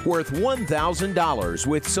package worth $1,000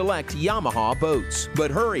 with select Yamaha boats.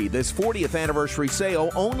 But hurry, this 40th anniversary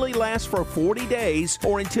sale only lasts for 40 days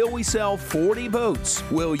or until we sell 40 boats.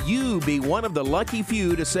 Will you be one of the lucky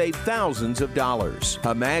few to save thousands of dollars?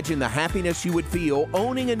 Imagine the happiness you would feel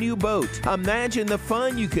owning a new boat. Imagine the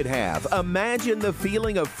fun you could have. Imagine the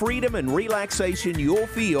feeling of freedom and relaxation you'll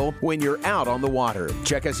feel when you're out on the water.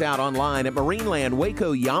 Check us out online at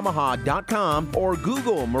marinelandwacoyamaha.com or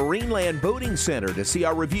Google Marineland Boating Center to see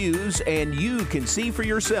our reviews, and you can see for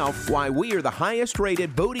yourself why we are the highest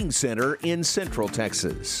rated boating center in Central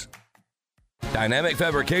Texas. Dynamic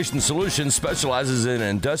Fabrication Solutions specializes in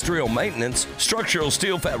industrial maintenance, structural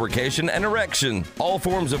steel fabrication, and erection, all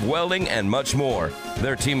forms of welding, and much more.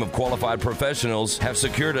 Their team of qualified professionals have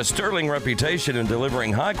secured a sterling reputation in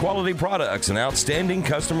delivering high-quality products and outstanding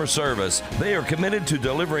customer service. They are committed to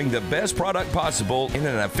delivering the best product possible in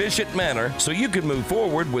an efficient manner so you can move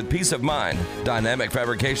forward with peace of mind. Dynamic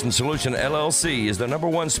Fabrication Solution LLC is the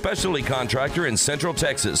 #1 specialty contractor in Central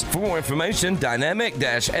Texas. For more information,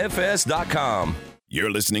 dynamic-fs.com.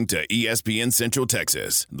 You're listening to ESPN Central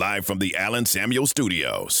Texas, live from the Allen Samuel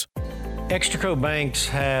Studios. Extraco banks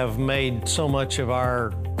have made so much of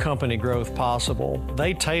our company growth possible.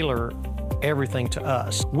 They tailor everything to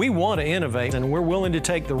us. We want to innovate, and we're willing to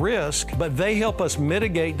take the risk, but they help us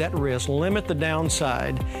mitigate that risk, limit the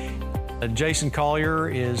downside. Jason Collier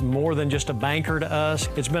is more than just a banker to us.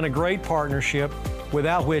 It's been a great partnership,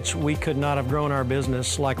 without which we could not have grown our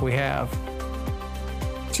business like we have.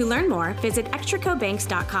 To learn more, visit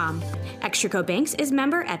extracobanks.com. Extraco Banks is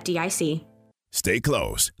member FDIC. Stay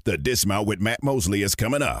close. The Dismount with Matt Mosley is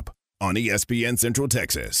coming up on ESPN Central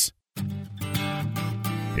Texas.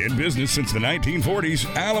 In business since the 1940s,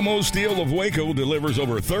 Alamo Steel of Waco delivers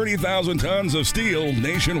over 30,000 tons of steel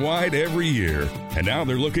nationwide every year. And now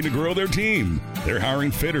they're looking to grow their team. They're hiring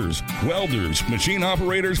fitters, welders, machine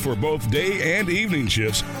operators for both day and evening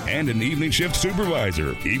shifts, and an evening shift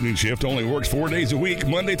supervisor. Evening shift only works 4 days a week,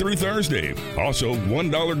 Monday through Thursday. Also,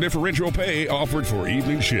 $1 differential pay offered for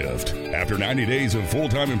evening shift. After 90 days of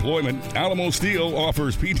full-time employment, Alamo Steel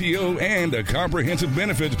offers PTO and a comprehensive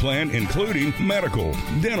benefits plan including medical,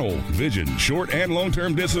 dental, vision, short and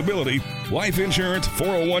long-term disability, life insurance,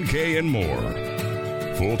 401k, and more.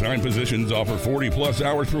 Full-time positions offer 40-plus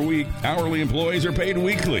hours per week. Hourly employees are paid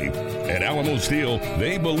weekly. At Alamo Steel,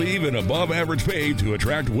 they believe in above-average pay to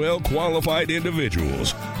attract well-qualified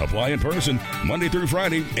individuals. Apply in person Monday through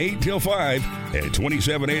Friday, 8 till 5 at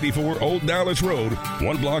 2784 Old Dallas Road,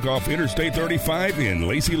 1 block off Interstate 35 in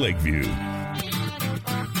Lacey Lakeview.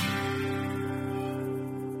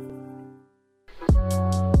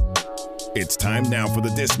 It's time now for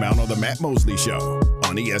the Dismount on the Matt Mosley Show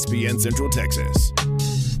on ESPN Central Texas.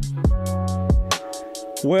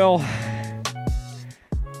 Well,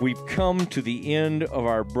 we've come to the end of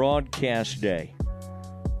our broadcast day.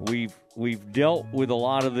 We've dealt with a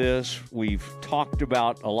lot of this. We've talked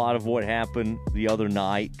about a lot of what happened the other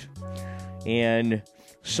night. And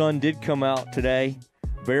sun did come out today.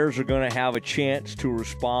 Bears are going to have a chance to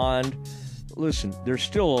respond. Listen, there's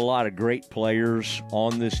still a lot of great players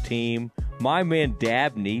on this team. My man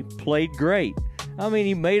Dabney played great. I mean,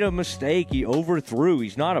 he made a mistake. He overthrew.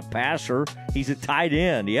 He's not a passer. He's a tight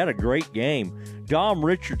end. He had a great game. Dom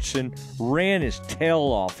Richardson ran his tail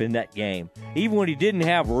off in that game, even when he didn't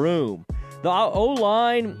have room. The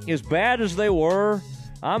O-line, as bad as they were,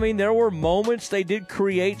 I mean, there were moments they did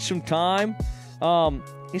create some time.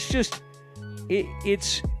 It's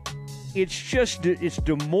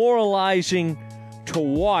demoralizing to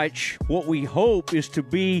watch what we hope is to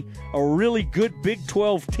be a really good Big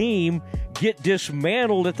 12 team get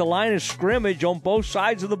dismantled at the line of scrimmage on both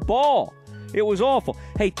sides of the ball. It was awful.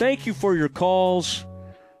 Hey, thank you for your calls.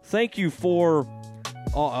 Thank you for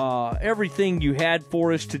everything you had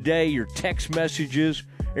for us today, your text messages.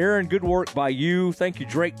 Aaron, good work by you. Thank you,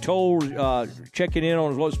 Drake Toll, checking in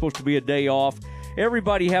on what's supposed to be a day off.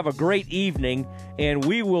 Everybody have a great evening, and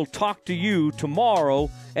we will talk to you tomorrow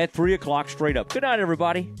at 3 o'clock straight up. Good night,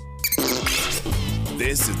 everybody.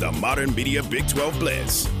 This is the Modern Media Big 12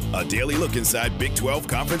 Blitz, a daily look inside Big 12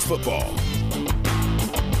 Conference football.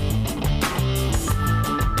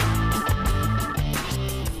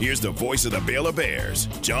 Here's the voice of the Baylor Bears,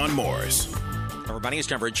 John Morris. Everybody, it's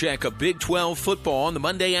time for a check of Big 12 football on the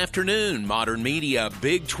Monday afternoon. Modern Media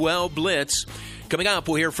Big 12 Blitz. Coming up,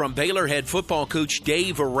 we'll hear from Baylor head football coach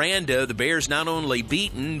Dave Aranda. The Bears not only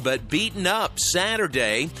beaten, but beaten up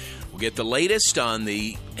Saturday. We'll get the latest on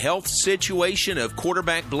the health situation of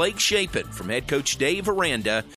quarterback Blake Shapen from head coach Dave Aranda